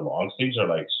 The long sleeves are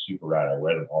like super rad. I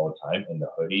wear them all the time, and the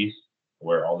hoodies I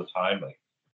wear all the time. Like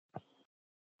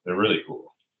they're really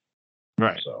cool.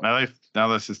 Right. So. Now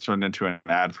this has turned into an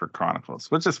ad for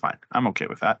Chronicles, which is fine. I'm okay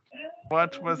with that.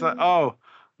 What was that? Oh,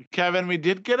 Kevin, we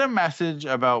did get a message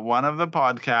about one of the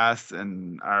podcasts,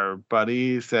 and our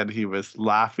buddy said he was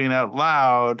laughing out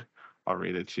loud. I'll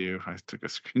read it to you. I took a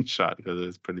screenshot because it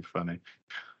was pretty funny.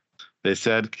 They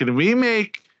said, can we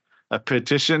make a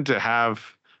petition to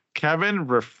have Kevin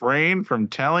refrain from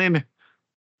telling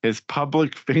his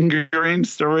public fingering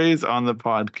stories on the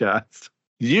podcast?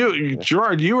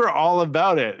 Gerard, you were all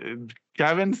about it.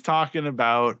 Kevin's talking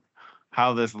about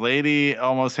how this lady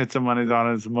almost hits him when he's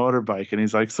on his motorbike, and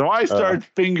he's like, so I start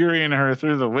fingering her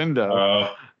through the window.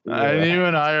 And you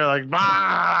and I are like,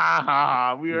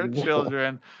 bah, we are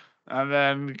children. And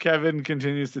then Kevin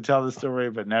continues to tell the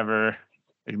story, but never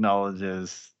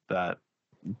acknowledges that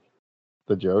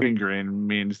the joke fingering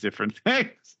means different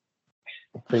things.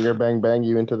 Finger bang bang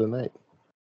you into the night.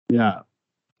 Yeah.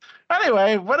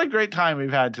 Anyway, what a great time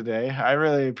we've had today. I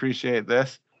really appreciate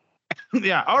this.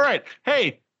 Yeah. All right.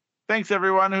 Hey, thanks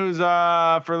everyone who's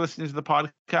for listening to the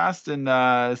podcast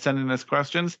and sending us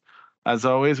questions. As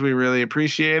always, we really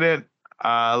appreciate it.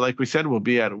 Like we said, we'll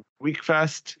be at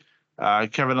WeekFest.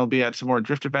 Kevin will be at some more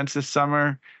drift events this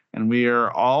summer, and we are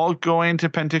all going to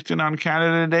Penticton on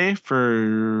Canada Day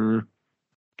for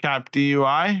Cap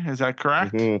DUI. Is that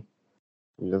correct?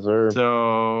 Mm-hmm. Yes, sir.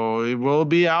 So we'll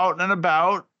be out and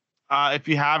about. If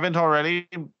you haven't already,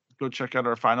 go check out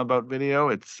our Final Bout video.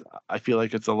 I feel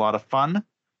like it's a lot of fun.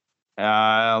 Let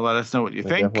us know what you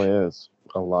think. It definitely is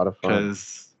a lot of fun.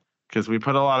 Because we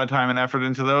put a lot of time and effort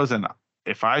into those, and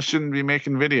if I shouldn't be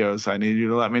making videos, I need you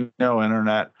to let me know,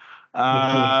 internet.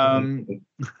 Yeah.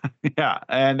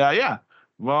 And yeah.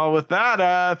 Well, with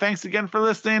that, thanks again for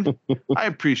listening. I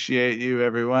appreciate you,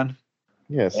 everyone.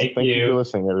 Yes. Thank you for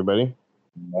listening, everybody.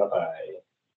 Bye-bye.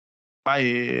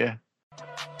 Bye.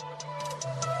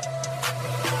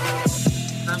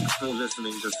 Thanks for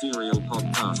listening to Serial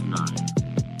Podcast 9.